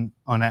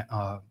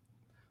a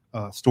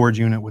storage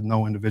unit with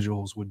no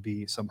individuals would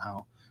be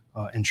somehow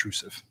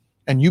intrusive.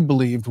 And you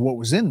believed what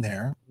was in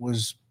there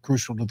was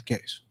crucial to the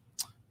case.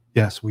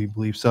 Yes, we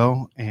believe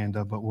so, and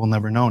but we'll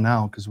never know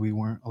now because we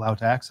weren't allowed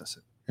to access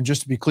it. And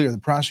just to be clear, the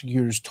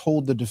prosecutors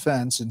told the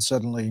defense, and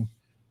suddenly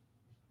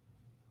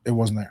it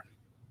wasn't there.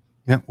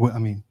 Yeah, well, I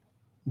mean,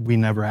 we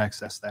never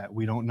accessed that.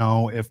 We don't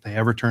know if they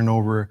ever turned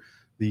over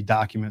the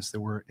documents that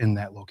were in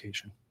that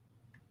location.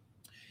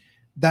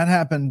 That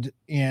happened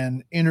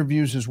in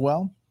interviews as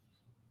well,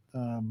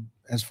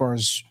 as far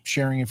as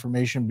sharing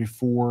information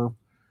before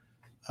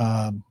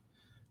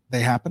they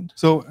happened.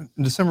 So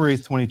December 8th,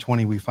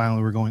 2020, we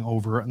finally were going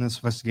over on this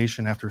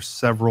investigation after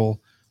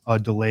several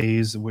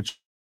delays, which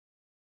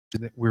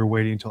we were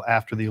waiting until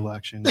after the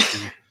election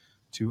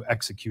to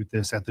execute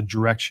this at the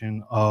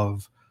direction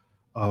of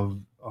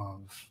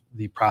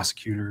the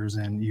prosecutors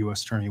and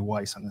U.S. Attorney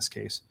Weiss on this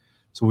case.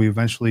 So we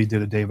eventually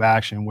did a day of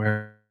action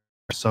where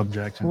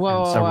subject and,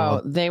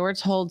 Whoa. They were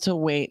told to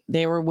wait.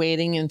 They were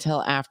waiting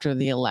until after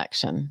the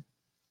election.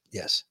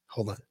 Yes.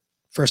 Hold on.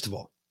 First of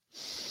all,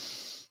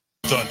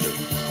 Thunder,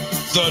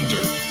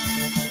 thunder,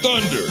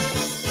 thunder,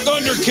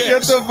 Thundercats.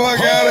 Get the fuck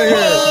out of here.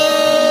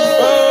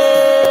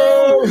 Oh!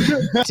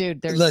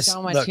 Dude, there's Listen,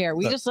 so much look, here.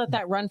 We look. just let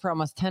that run for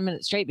almost 10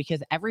 minutes straight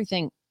because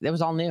everything, it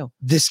was all new.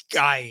 This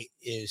guy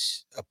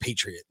is a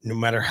patriot, no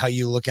matter how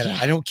you look at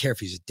it. I don't care if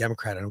he's a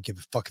Democrat. I don't give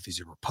a fuck if he's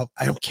a Republican.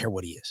 I don't care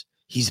what he is.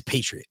 He's a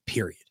patriot,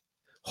 period.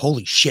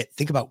 Holy shit.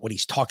 Think about what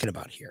he's talking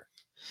about here.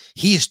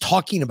 He is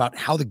talking about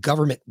how the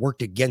government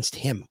worked against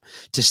him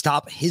to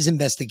stop his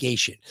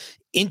investigation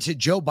into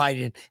Joe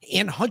Biden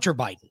and Hunter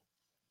Biden.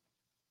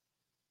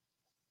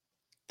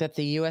 That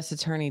the U.S.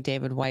 Attorney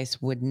David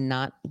Weiss would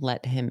not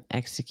let him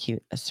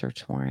execute a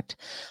search warrant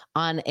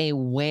on a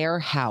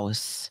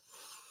warehouse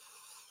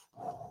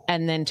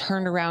and then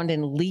turned around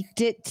and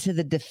leaked it to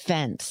the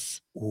defense.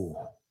 Ooh.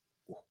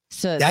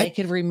 So they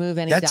could remove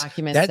any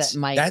documents that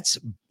might. That's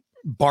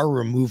bar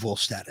removal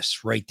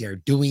status right there.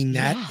 Doing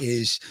that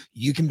is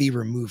you can be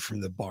removed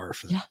from the bar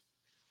for that. Yeah.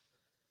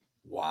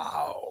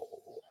 Wow.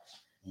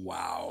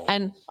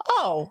 And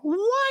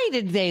why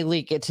did they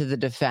leak it to the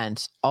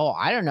defense? Oh,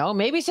 I don't know.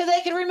 Maybe so they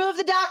could remove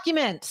the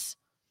documents.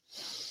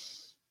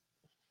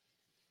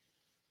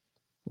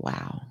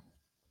 Wow.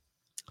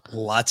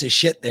 Lots of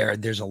shit there.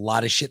 There's a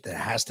lot of shit that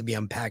has to be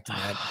unpacked in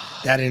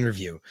that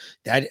interview.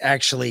 That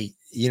actually,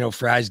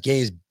 for as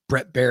gay as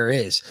Brett Baer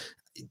is,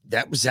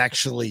 that was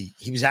actually,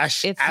 he was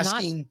actually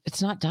asking.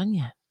 It's not done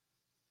yet.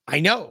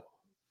 I know,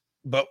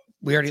 but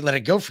we already let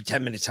it go for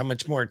 10 minutes. How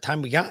much more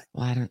time we got?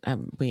 Well, I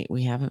don't,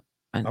 we haven't.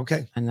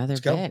 Okay. Another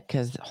bit,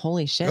 because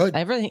holy shit, Good.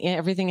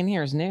 everything in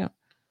here is new.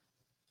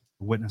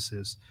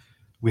 Witnesses.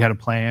 We had a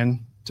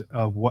plan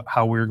of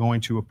how we were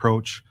going to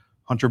approach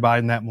Hunter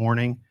Biden that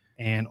morning.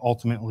 And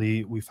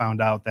ultimately, we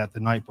found out that the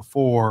night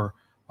before,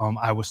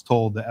 I was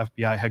told the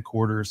FBI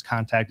headquarters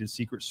contacted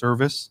Secret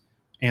Service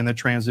and the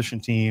transition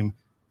team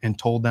and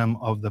told them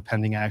of the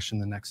pending action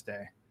the next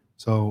day.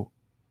 So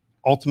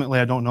ultimately,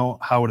 I don't know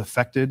how it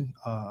affected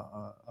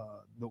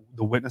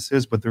the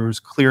witnesses, but there was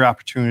clear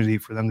opportunity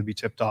for them to be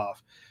tipped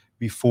off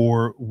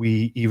before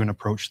we even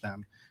approached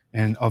them.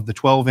 And of the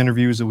 12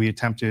 interviews that we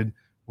attempted,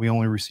 we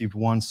only received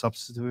one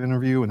substantive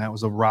interview, and that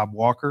was of Rob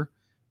Walker.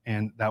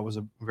 And that was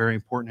a very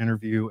important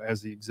interview,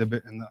 as the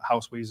exhibit in the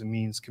House Ways and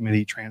Means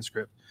Committee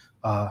transcript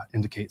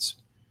indicates.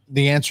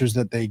 The answers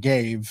that they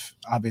gave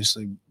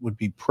obviously would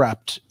be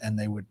prepped, and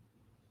they would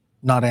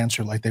not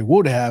answer like they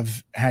would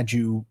have had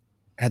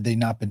they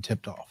not been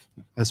tipped off.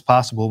 It's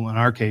possible. In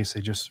our case,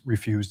 they just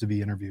refused to be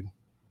interviewed.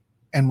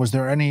 And was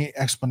there any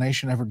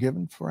explanation ever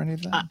given for any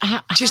of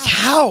that? Just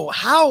how?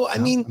 I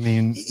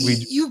mean,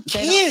 you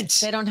can't.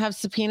 They don't have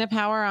subpoena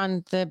power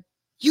on the.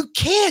 You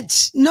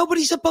can't.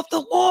 Nobody's above the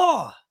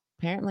law.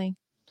 Apparently,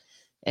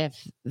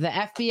 if the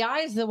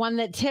FBI is the one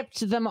that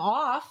tipped them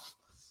off.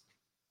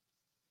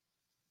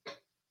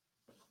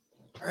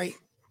 All right.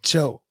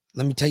 So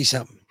let me tell you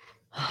something,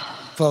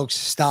 folks.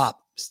 Stop.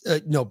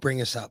 No,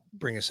 bring us up.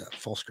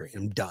 Full screen.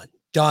 I'm done.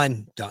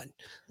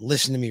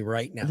 Listen to me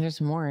right now. There's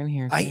more in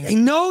here. I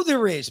know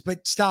there is,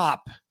 but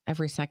stop.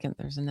 Every second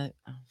there's another.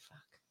 Oh, fuck.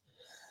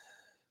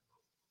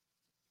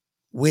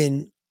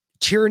 When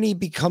tyranny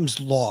becomes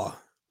law,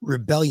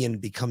 rebellion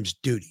becomes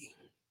duty.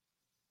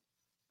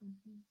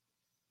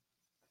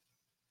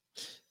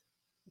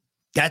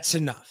 That's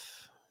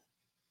enough.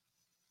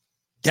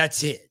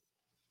 That's it.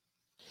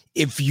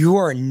 If you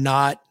are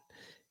not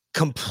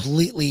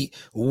completely,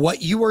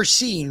 what you are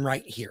seeing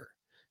right here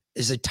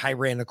is a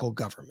tyrannical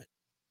government.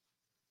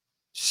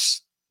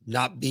 It's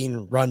not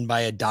being run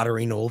by a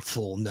doddering old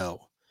fool.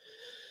 No,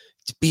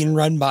 it's being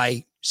run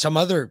by some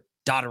other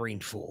doddering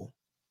fool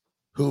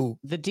who.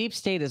 The deep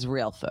state is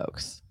real,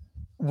 folks.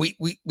 We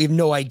have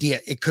no idea.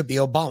 It could be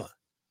Obama.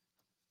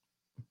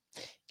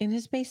 In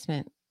his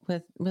basement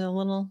with a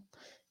little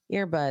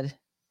earbud.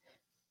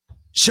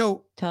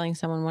 So telling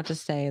someone what to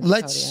say at the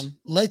podium.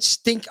 Let's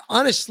think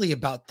honestly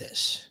about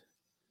this.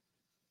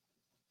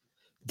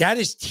 That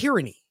is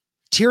tyranny.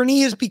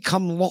 Tyranny has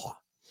become law.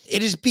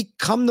 It has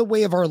become the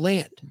way of our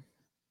land.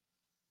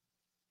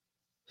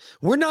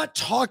 We're not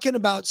talking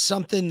about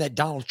something that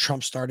Donald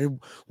Trump started.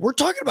 We're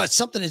talking about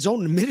something his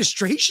own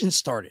administration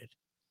started.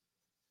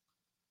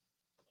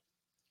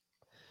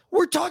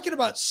 We're talking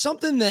about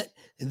something that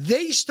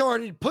they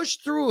started,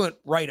 pushed through it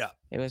right up.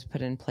 It was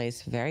put in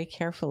place very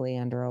carefully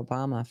under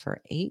Obama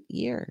for 8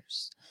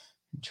 years.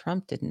 And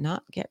Trump did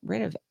not get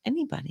rid of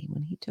anybody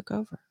when he took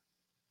over.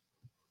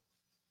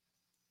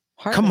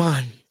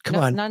 Hardly. Come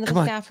on. None of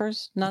the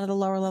staffers, none of the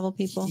lower level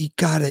people. You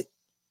got it.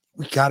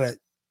 We got to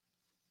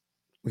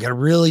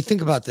really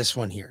think about this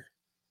one here.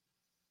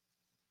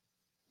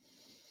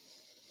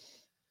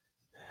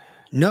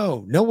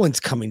 No one's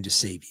coming to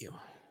save you.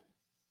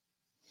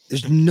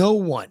 There's no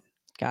one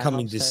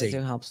coming to save you.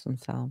 Who helps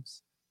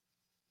themselves.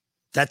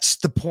 That's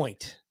the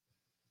point.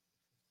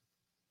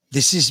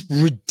 This is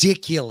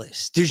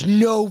ridiculous. There's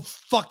no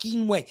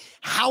fucking way.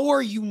 How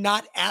are you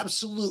not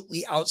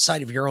absolutely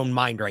outside of your own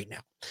mind right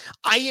now?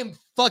 I am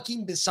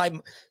fucking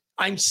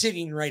I'm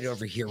sitting right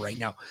over here right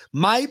now.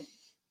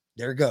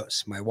 There it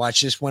goes. My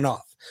watch just went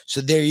off.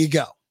 So there you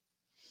go.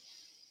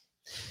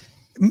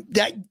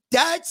 That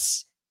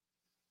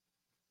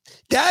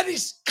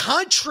is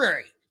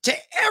contrary to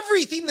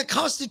everything the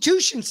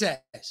Constitution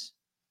says.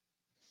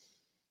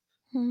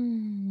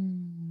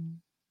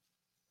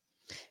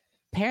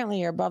 Apparently,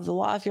 you're above the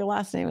law if your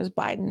last name is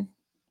Biden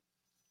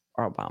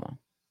or Obama.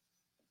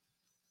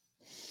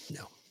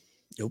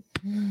 Nope.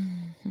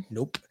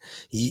 Nope.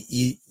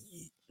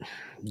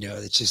 No,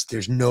 it's just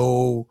there's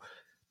no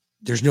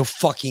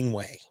fucking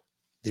way.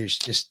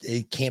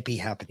 It can't be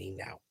happening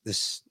now.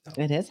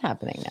 It is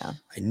happening now.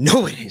 I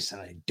know it is.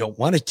 I don't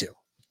want it to.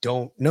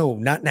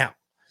 Not now.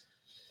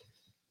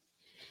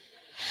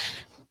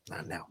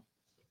 Not now.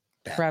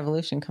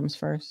 Revolution comes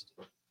first.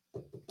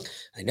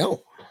 I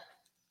know.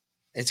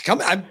 It's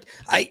coming.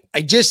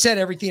 I just said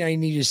everything I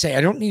needed to say.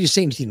 I don't need to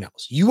say anything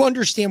else. You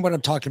understand what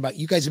I'm talking about.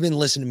 You guys have been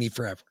listening to me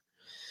forever.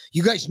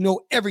 You guys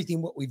know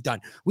everything what we've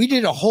done. We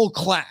did a whole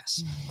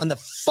class on the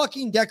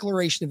fucking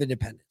Declaration of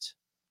Independence.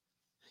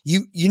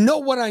 You know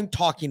what I'm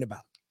talking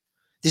about.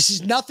 This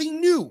is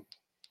nothing new.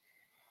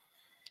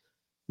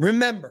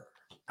 Remember,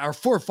 our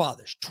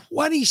forefathers,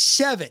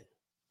 27.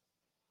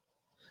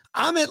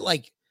 I've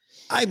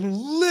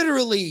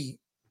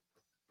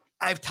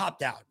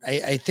topped out.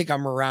 I think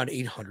I'm around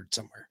 800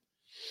 somewhere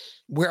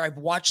where I've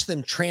watched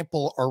them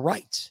trample our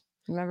rights.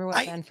 Remember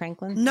what Ben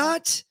Franklin?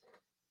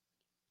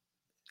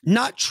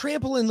 Not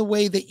trample in the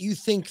way that you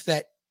think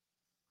that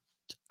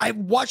I've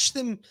watched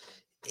them.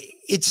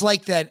 It's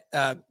like that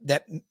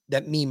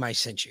meme I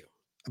sent you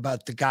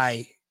about the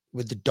guy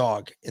with the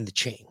dog and the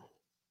chain.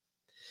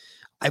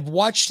 I've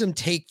watched them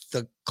take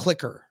the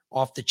clicker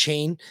off the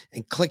chain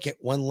and click it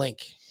one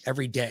link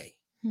every day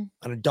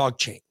on a dog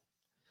chain.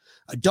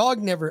 A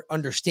dog never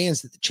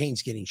understands that the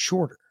chain's getting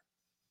shorter.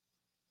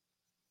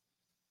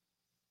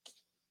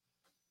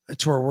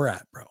 That's where we're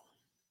at, bro.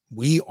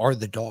 We are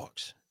the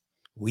dogs.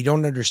 We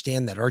don't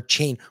understand that our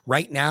chain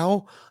right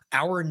now,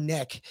 our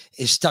neck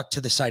is stuck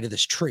to the side of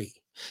this tree.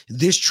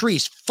 This tree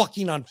is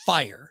fucking on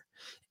fire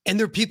and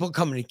there are people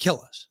coming to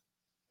kill us.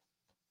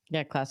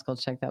 Yeah, classical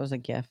check. That was a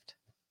gift.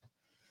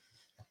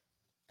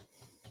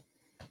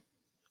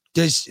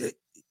 Do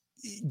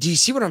you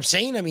see what I'm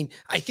saying? I mean,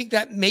 I think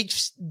that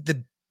makes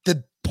the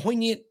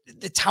poignant,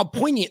 that's how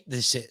poignant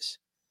this is.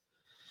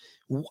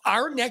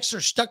 Our necks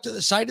are stuck to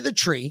the side of the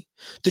tree.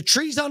 The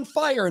tree's on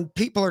fire and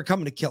people are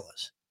coming to kill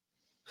us.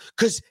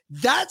 Because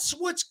that's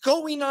what's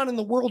going on in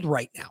the world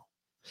right now.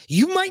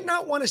 You might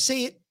not want to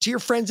say it to your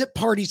friends at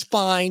parties,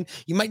 fine.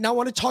 You might not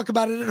want to talk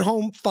about it at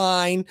home,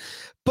 fine.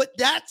 But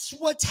that's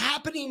what's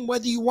happening,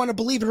 whether you want to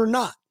believe it or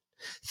not.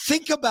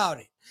 Think about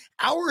it.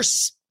 Our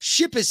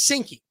ship is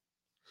sinking.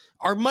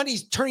 Our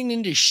money's turning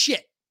into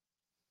shit.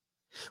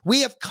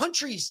 We have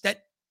countries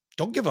that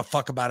don't give a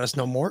fuck about us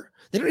no more.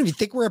 They don't even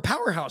think we're a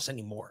powerhouse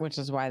anymore. Which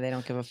is why they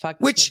don't give a fuck.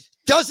 Which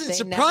doesn't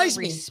surprise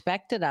me. They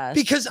respected us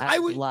because I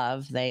would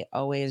love. They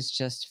always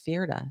just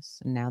feared us,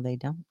 and now they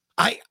don't.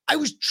 I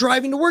was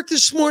driving to work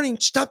this morning,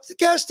 stopped at the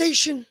gas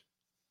station.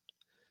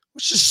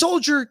 Watched a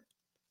soldier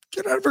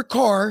get out of her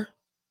car.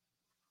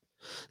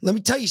 Let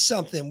me tell you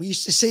something. We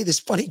used to say this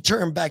funny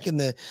term back in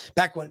the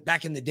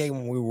day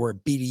when we wore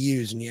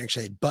BDUs and you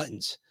actually had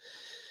buttons.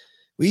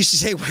 We used to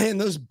say, man,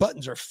 those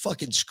buttons are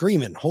fucking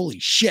screaming. Holy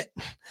shit.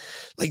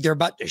 Like they're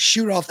about to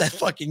shoot off that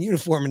fucking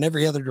uniform in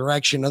every other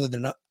direction other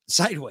than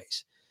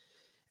sideways.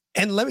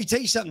 And let me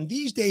tell you something.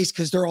 These days,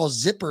 because they're all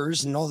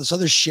zippers and all this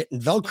other shit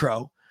and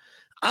Velcro,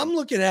 I'm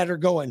looking at her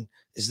going,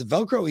 is the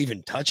Velcro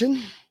even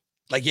touching?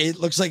 Like it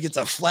looks like it's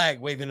a flag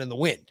waving in the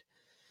wind.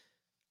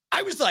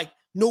 I was like,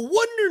 no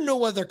wonder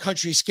no other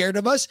country's scared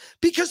of us,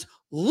 because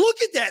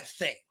look at that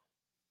thing.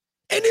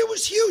 And it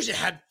was huge. It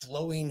had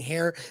flowing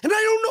hair. And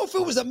I don't know if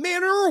it was a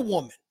man or a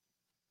woman.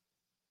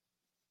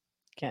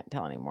 Can't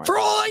tell anymore. For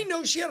all I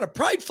know, she had a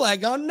pride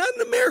flag on, not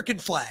an American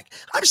flag.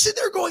 I'm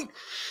sitting there going,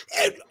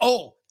 and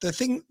the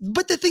thing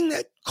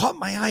that caught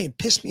my eye and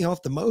pissed me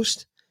off the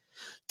most,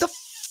 the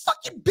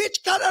fucking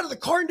bitch got out of the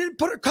car and didn't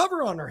put her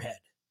cover on her head.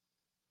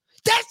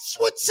 That's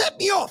what set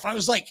me off. I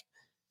was like,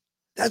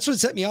 that's what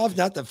set me off,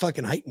 not the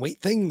fucking height and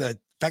weight thing. The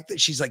fact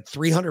that she's like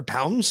 300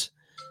 pounds.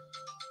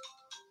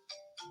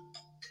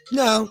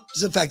 No,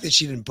 it's the fact that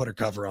she didn't put her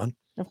cover on.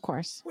 Of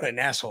course. What an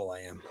asshole I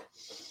am.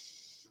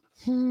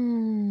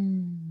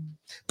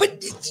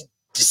 But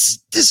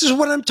this is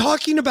what I'm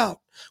talking about.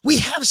 We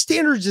have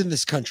standards in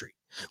this country.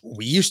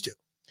 We used to.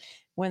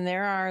 When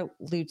there are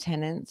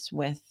lieutenants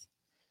with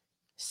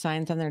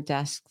signs on their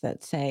desk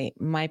that say,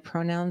 my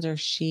pronouns are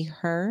she,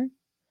 her.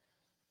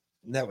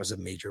 That was a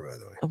major, by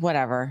the way.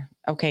 Whatever.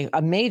 Okay,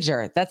 a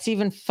major. That's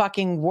even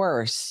fucking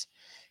worse.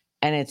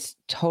 And it's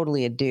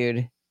totally a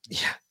dude.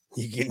 Yeah.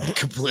 You can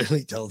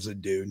completely tell it's a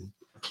dude.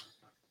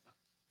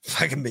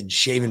 Fucking been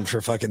shaving for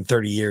fucking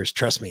 30 years.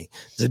 Trust me.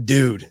 It's a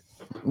dude.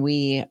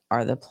 We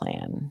are the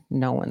plan.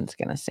 No one's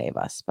going to save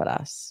us but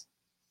us.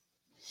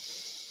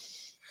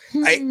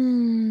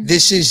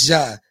 This is,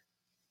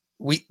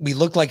 we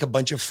look like a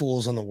bunch of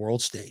fools on the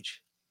world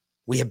stage.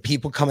 We have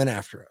people coming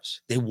after us.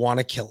 They want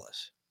to kill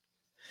us.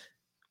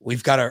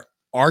 We've got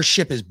our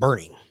ship is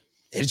burning.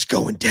 It's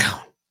going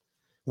down.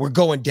 We're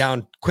going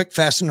down quick,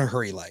 fast, in a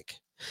hurry like.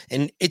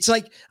 And it's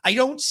like, I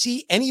don't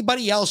see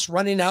anybody else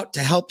running out to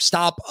help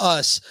stop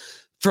us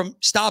from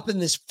stopping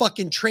this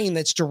fucking train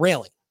that's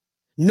derailing.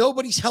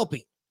 Nobody's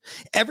helping.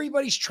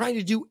 Everybody's trying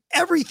to do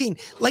everything.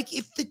 Like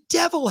if the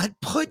devil had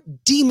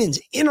put demons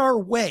in our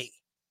way,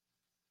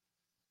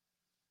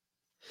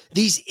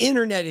 these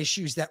internet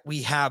issues that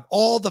we have,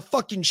 all the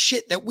fucking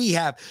shit that we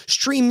have,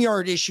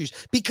 StreamYard issues,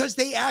 because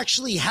they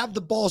actually have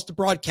the balls to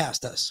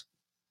broadcast us.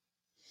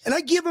 And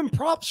I give them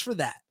props for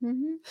that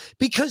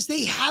because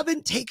they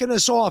haven't taken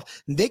us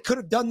off. They could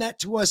have done that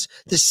to us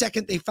the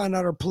second they found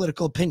out our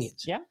political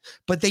opinions. Yeah.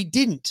 But they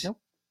didn't. Nope.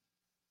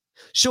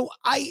 So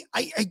I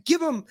give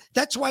them,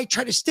 that's why I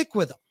try to stick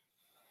with them.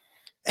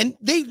 And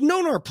they've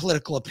known our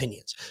political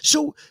opinions.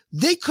 So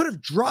they could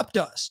have dropped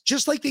us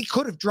just like they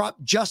could have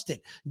dropped Justin.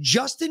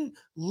 Justin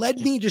led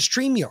me to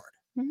StreamYard.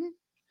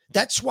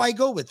 That's why I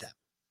go with them.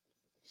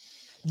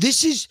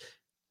 This is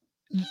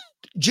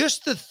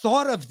just the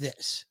thought of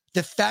this.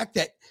 The fact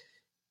that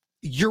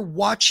you're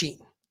watching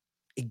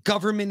a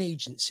government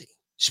agency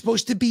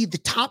supposed to be the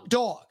top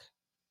dog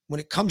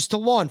when it comes to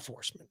law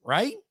enforcement,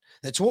 right?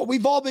 That's what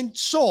we've all been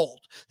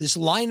sold, this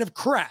line of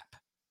crap.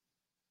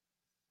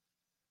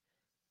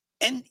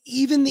 And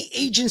even the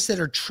agents that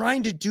are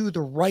trying to do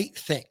the right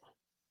thing,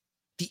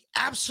 the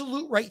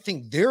absolute right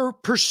thing, they're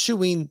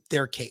pursuing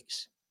their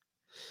case.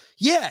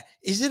 Yeah.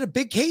 Is it a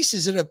big case?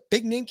 Is it a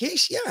big name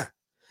case? Yeah.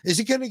 Is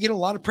it going to get a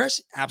lot of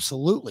press?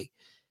 Absolutely.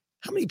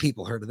 How many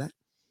people heard of that?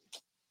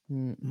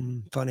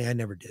 Funny, I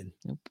never did.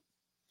 Nope.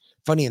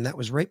 Funny, and that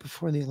was right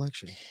before the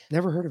election.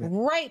 Never heard of it.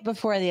 Right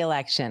before the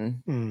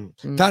election.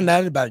 Found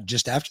out about it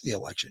just after the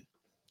election.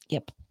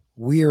 Yep.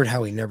 Weird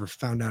how he never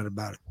found out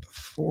about it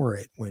before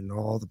it when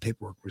all the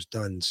paperwork was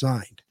done and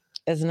signed.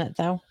 Isn't it,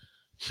 though?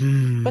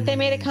 But they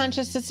made a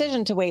conscious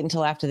decision to wait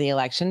until after the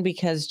election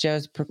because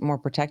Joe's more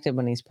protected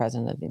when he's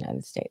president of the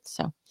United States.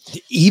 So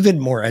even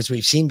more, as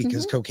we've seen,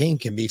 because cocaine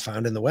can be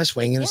found in the West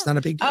Wing, and it's not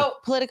a big deal. Oh,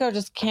 Politico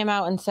just came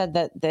out and said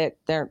that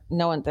they're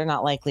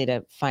not likely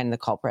to find the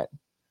culprit.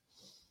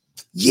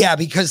 Yeah,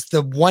 because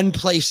the one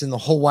place in the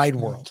whole wide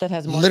world that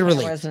has more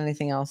literally cameras than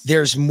anything else.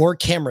 There's more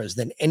cameras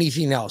than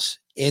anything else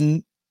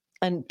in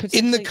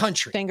the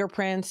country.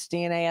 Fingerprints,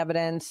 DNA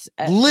evidence,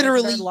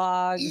 literally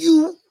logs.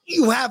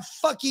 You have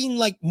fucking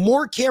like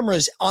more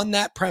cameras on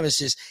that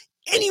premises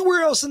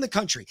anywhere else in the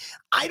country.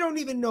 I don't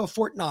even know if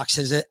Fort Knox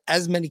has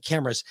as many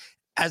cameras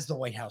as the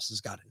White House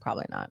has gotten.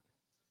 Probably not.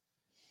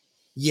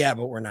 Yeah,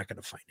 but we're not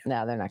going to find it.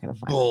 No, they're not going to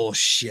find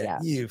Bullshit. it.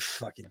 Bullshit. You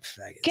fucking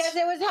faggots. Because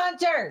it was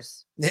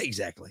hunters.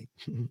 Exactly.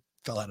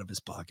 Fell out of his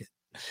pocket.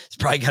 He's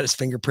probably got his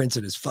fingerprints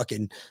and his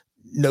fucking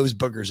nose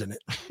boogers in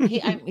it.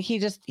 He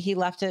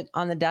left it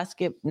on the desk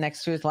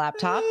next to his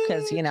laptop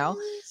because,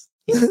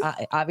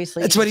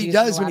 obviously that's what he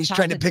does when he's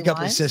trying to pick up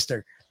his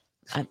sister.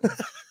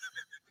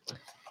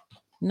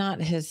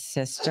 Not his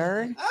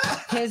sister,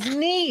 his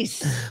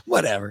niece.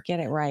 Whatever.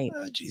 Get it right.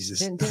 Oh,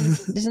 Jesus.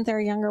 Isn't there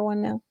a younger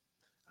one now?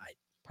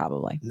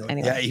 Probably. No,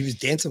 anyway. Yeah, he was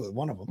dancing with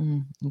one of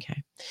them.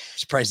 Okay.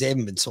 Surprised they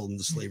haven't been sold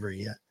into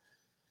slavery yet.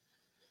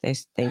 They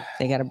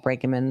got to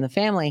break them in the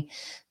family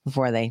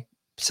before they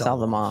sell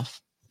them off.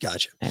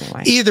 Gotcha.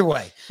 Anyway. Either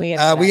way, we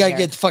got to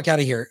get the fuck out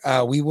of here.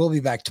 We will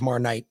be back tomorrow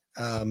night.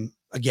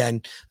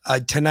 Again,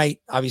 tonight,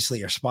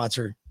 obviously, our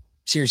sponsor,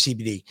 Sirius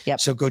CBD. Yep.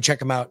 So go check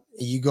them out.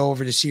 You go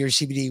over to Sirius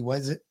CBD.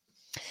 What is it?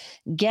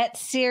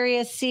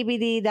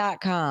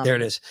 GetSeriousCBD.com. There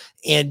it is.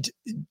 And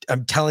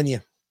I'm telling you,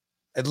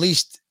 at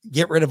least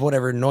get rid of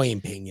whatever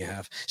annoying pain you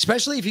have,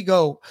 especially if you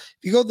go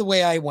the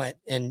way I went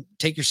and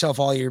take yourself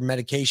all your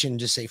medication and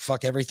just say,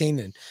 fuck everything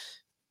and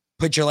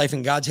put your life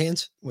in God's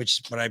hands, which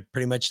is what I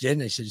pretty much did.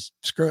 And I said,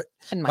 screw it.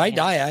 If I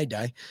die, I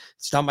die.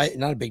 It's not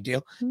a big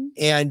deal.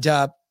 And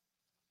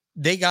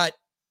they got,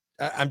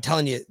 I'm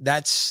telling you,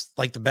 that's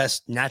like the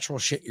best natural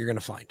shit you're going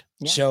to find.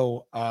 Yeah.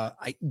 So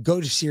I go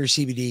to Sirius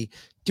CBD,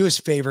 do us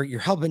a favor. You're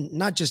helping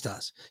not just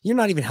us. You're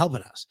not even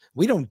helping us.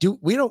 We don't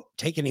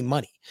take any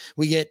money.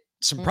 We get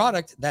some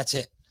product. That's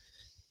it.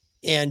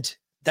 And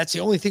that's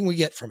the only thing we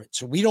get from it.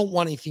 So we don't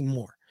want anything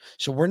more.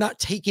 So we're not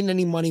taking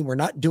any money. We're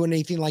not doing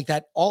anything like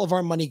that. All of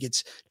our money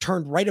gets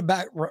turned right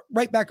back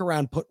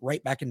around, put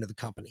right back into the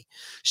company.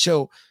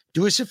 So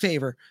do us a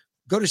favor.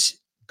 Go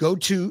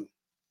to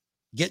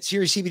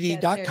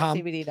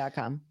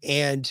GetSeriousCBD.com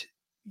and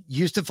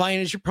use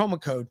Defiant as your promo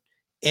code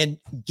and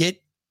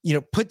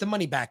put the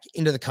money back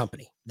into the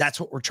company. That's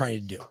what we're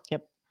trying to do.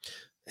 Yep.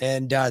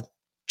 And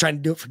trying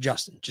to do it for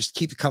Justin. Just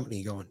keep the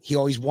company going. He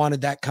always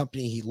wanted that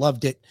company. He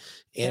loved it.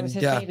 And it was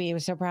his baby. He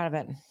was so proud of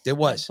it. It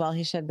was. Well,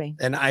 he should be.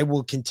 And I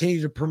will continue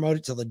to promote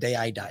it till the day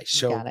I die.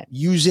 So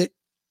use it.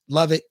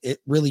 Love it. It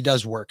really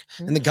does work.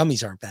 And the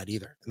gummies aren't bad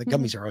either. And the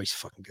gummies are always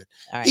fucking good.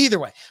 Right. Either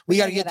way, we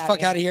got to get the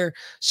fuck out of here.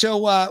 So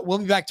we'll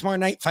be back tomorrow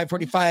night,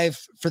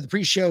 5:45 for the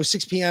pre-show,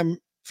 6 p.m.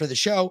 for the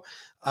show.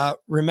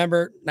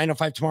 Remember,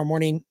 9:05 tomorrow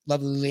morning.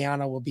 Lovely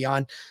Liana will be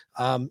on.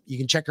 You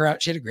can check her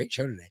out. She had a great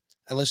show today.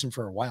 I listened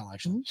for a while,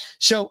 actually.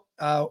 So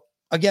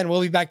again, we'll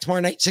be back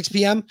tomorrow night, 6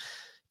 p.m.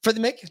 for the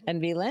Mick and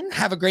V-Lynn.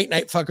 Have a great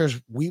night,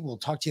 fuckers. We will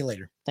talk to you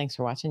later. Thanks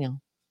for watching, y'all.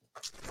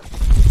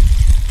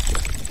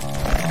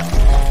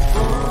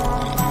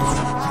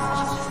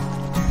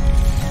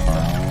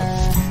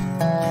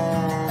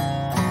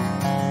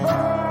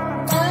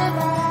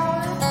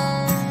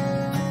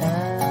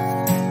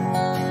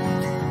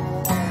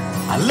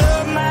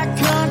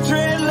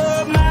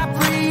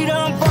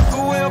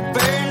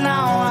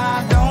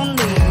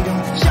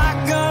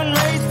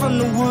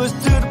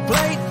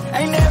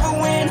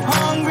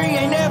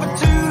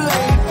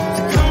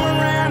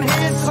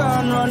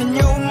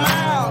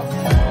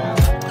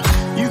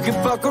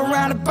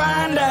 around and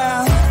find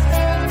out.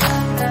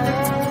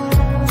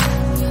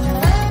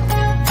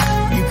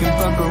 You can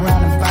fuck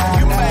around and find out.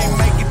 You may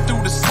make it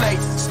through the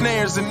snakes,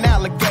 snares, and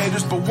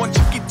alligators, but once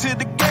you get to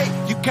the gate,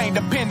 you can't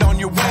depend on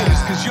your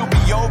waiters, cause you'll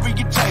be over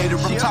your tater.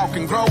 I'm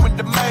talking growing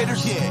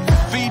tomatoes,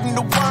 feeding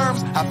the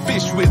worms I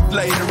fish with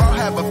later. I'll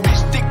have a fish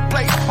stick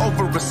plate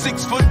over a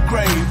 6-foot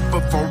grave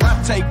before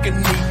I take a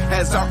knee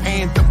as our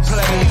anthem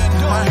plays.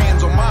 My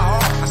hands on my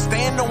heart, I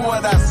stand on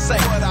what I say,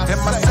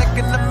 and my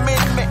Second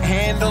Amendment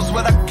handles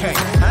what I can't.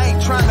 I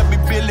ain't trying to be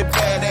Billy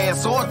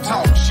Badass or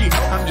talk shit,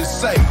 I'm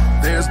just saying,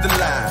 there's the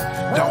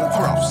line, don't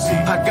cross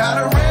it. I got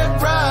a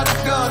Red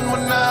Ryder gun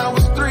when I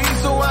was 3,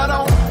 so I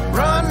don't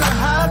run or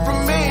hide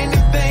from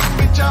anything,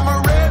 bitch. I'm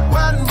a red,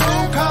 white, and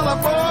blue collar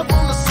boy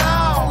from the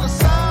South.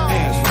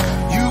 And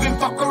you can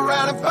fuck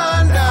around and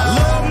find out.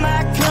 Love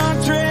my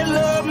country,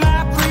 love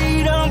my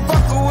freedom.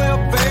 Fuck a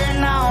welfare,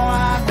 now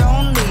I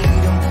don't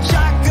need them.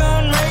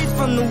 Shotgun race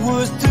from the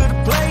woods to the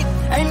plate.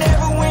 Ain't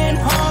never went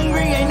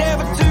hungry, ain't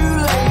never too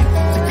late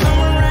to come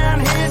around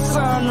here,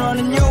 son,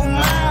 running your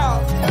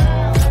mouth.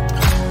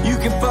 You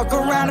can fuck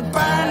around and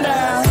find out.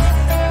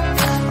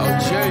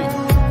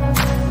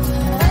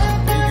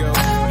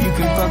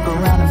 Fuck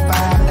around and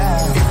find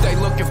out. If they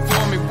looking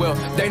for me, well,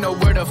 they know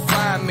where to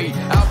find me.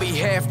 I'll be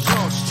half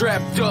drunk,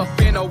 strapped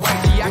up in a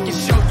whitey. I can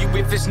show you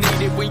if it's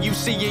needed. When you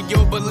see it,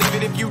 you'll believe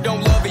it. If you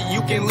don't love it,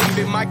 you can leave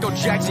it. Michael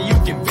Jackson, you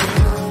can beat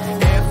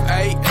it.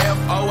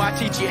 F-A-F-O, I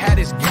teach you how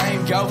this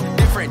game go.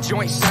 Different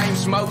joints, same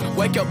smoke.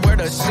 Wake up, wear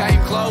the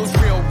same clothes.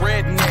 Real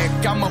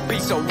redneck, I'm a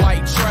piece of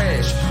white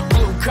trash.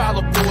 Blue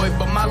collar boy,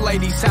 but my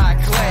lady's high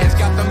class.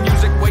 Got the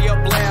music way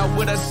up loud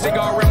with a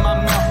cigar in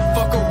my mouth.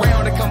 Fuck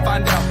around and come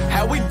find out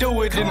how we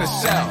do it in the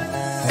South.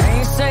 I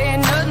ain't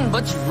saying nothing,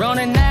 but you're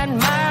running that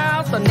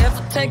mouth. I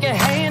never take a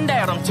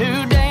handout, I'm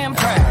too damn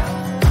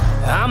proud.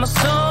 I'm a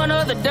son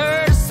of the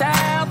dirty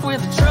South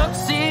with a truck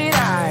seat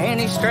high and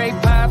these straight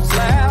pipes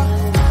loud.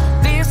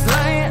 This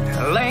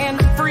land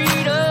of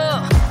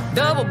freedom,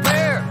 double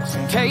barrels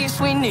in case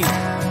we need.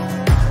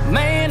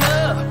 Man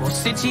up, we'll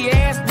sit your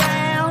ass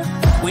down.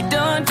 We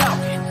done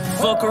talking,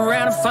 fuck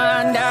around and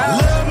find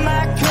out. Love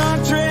my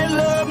country.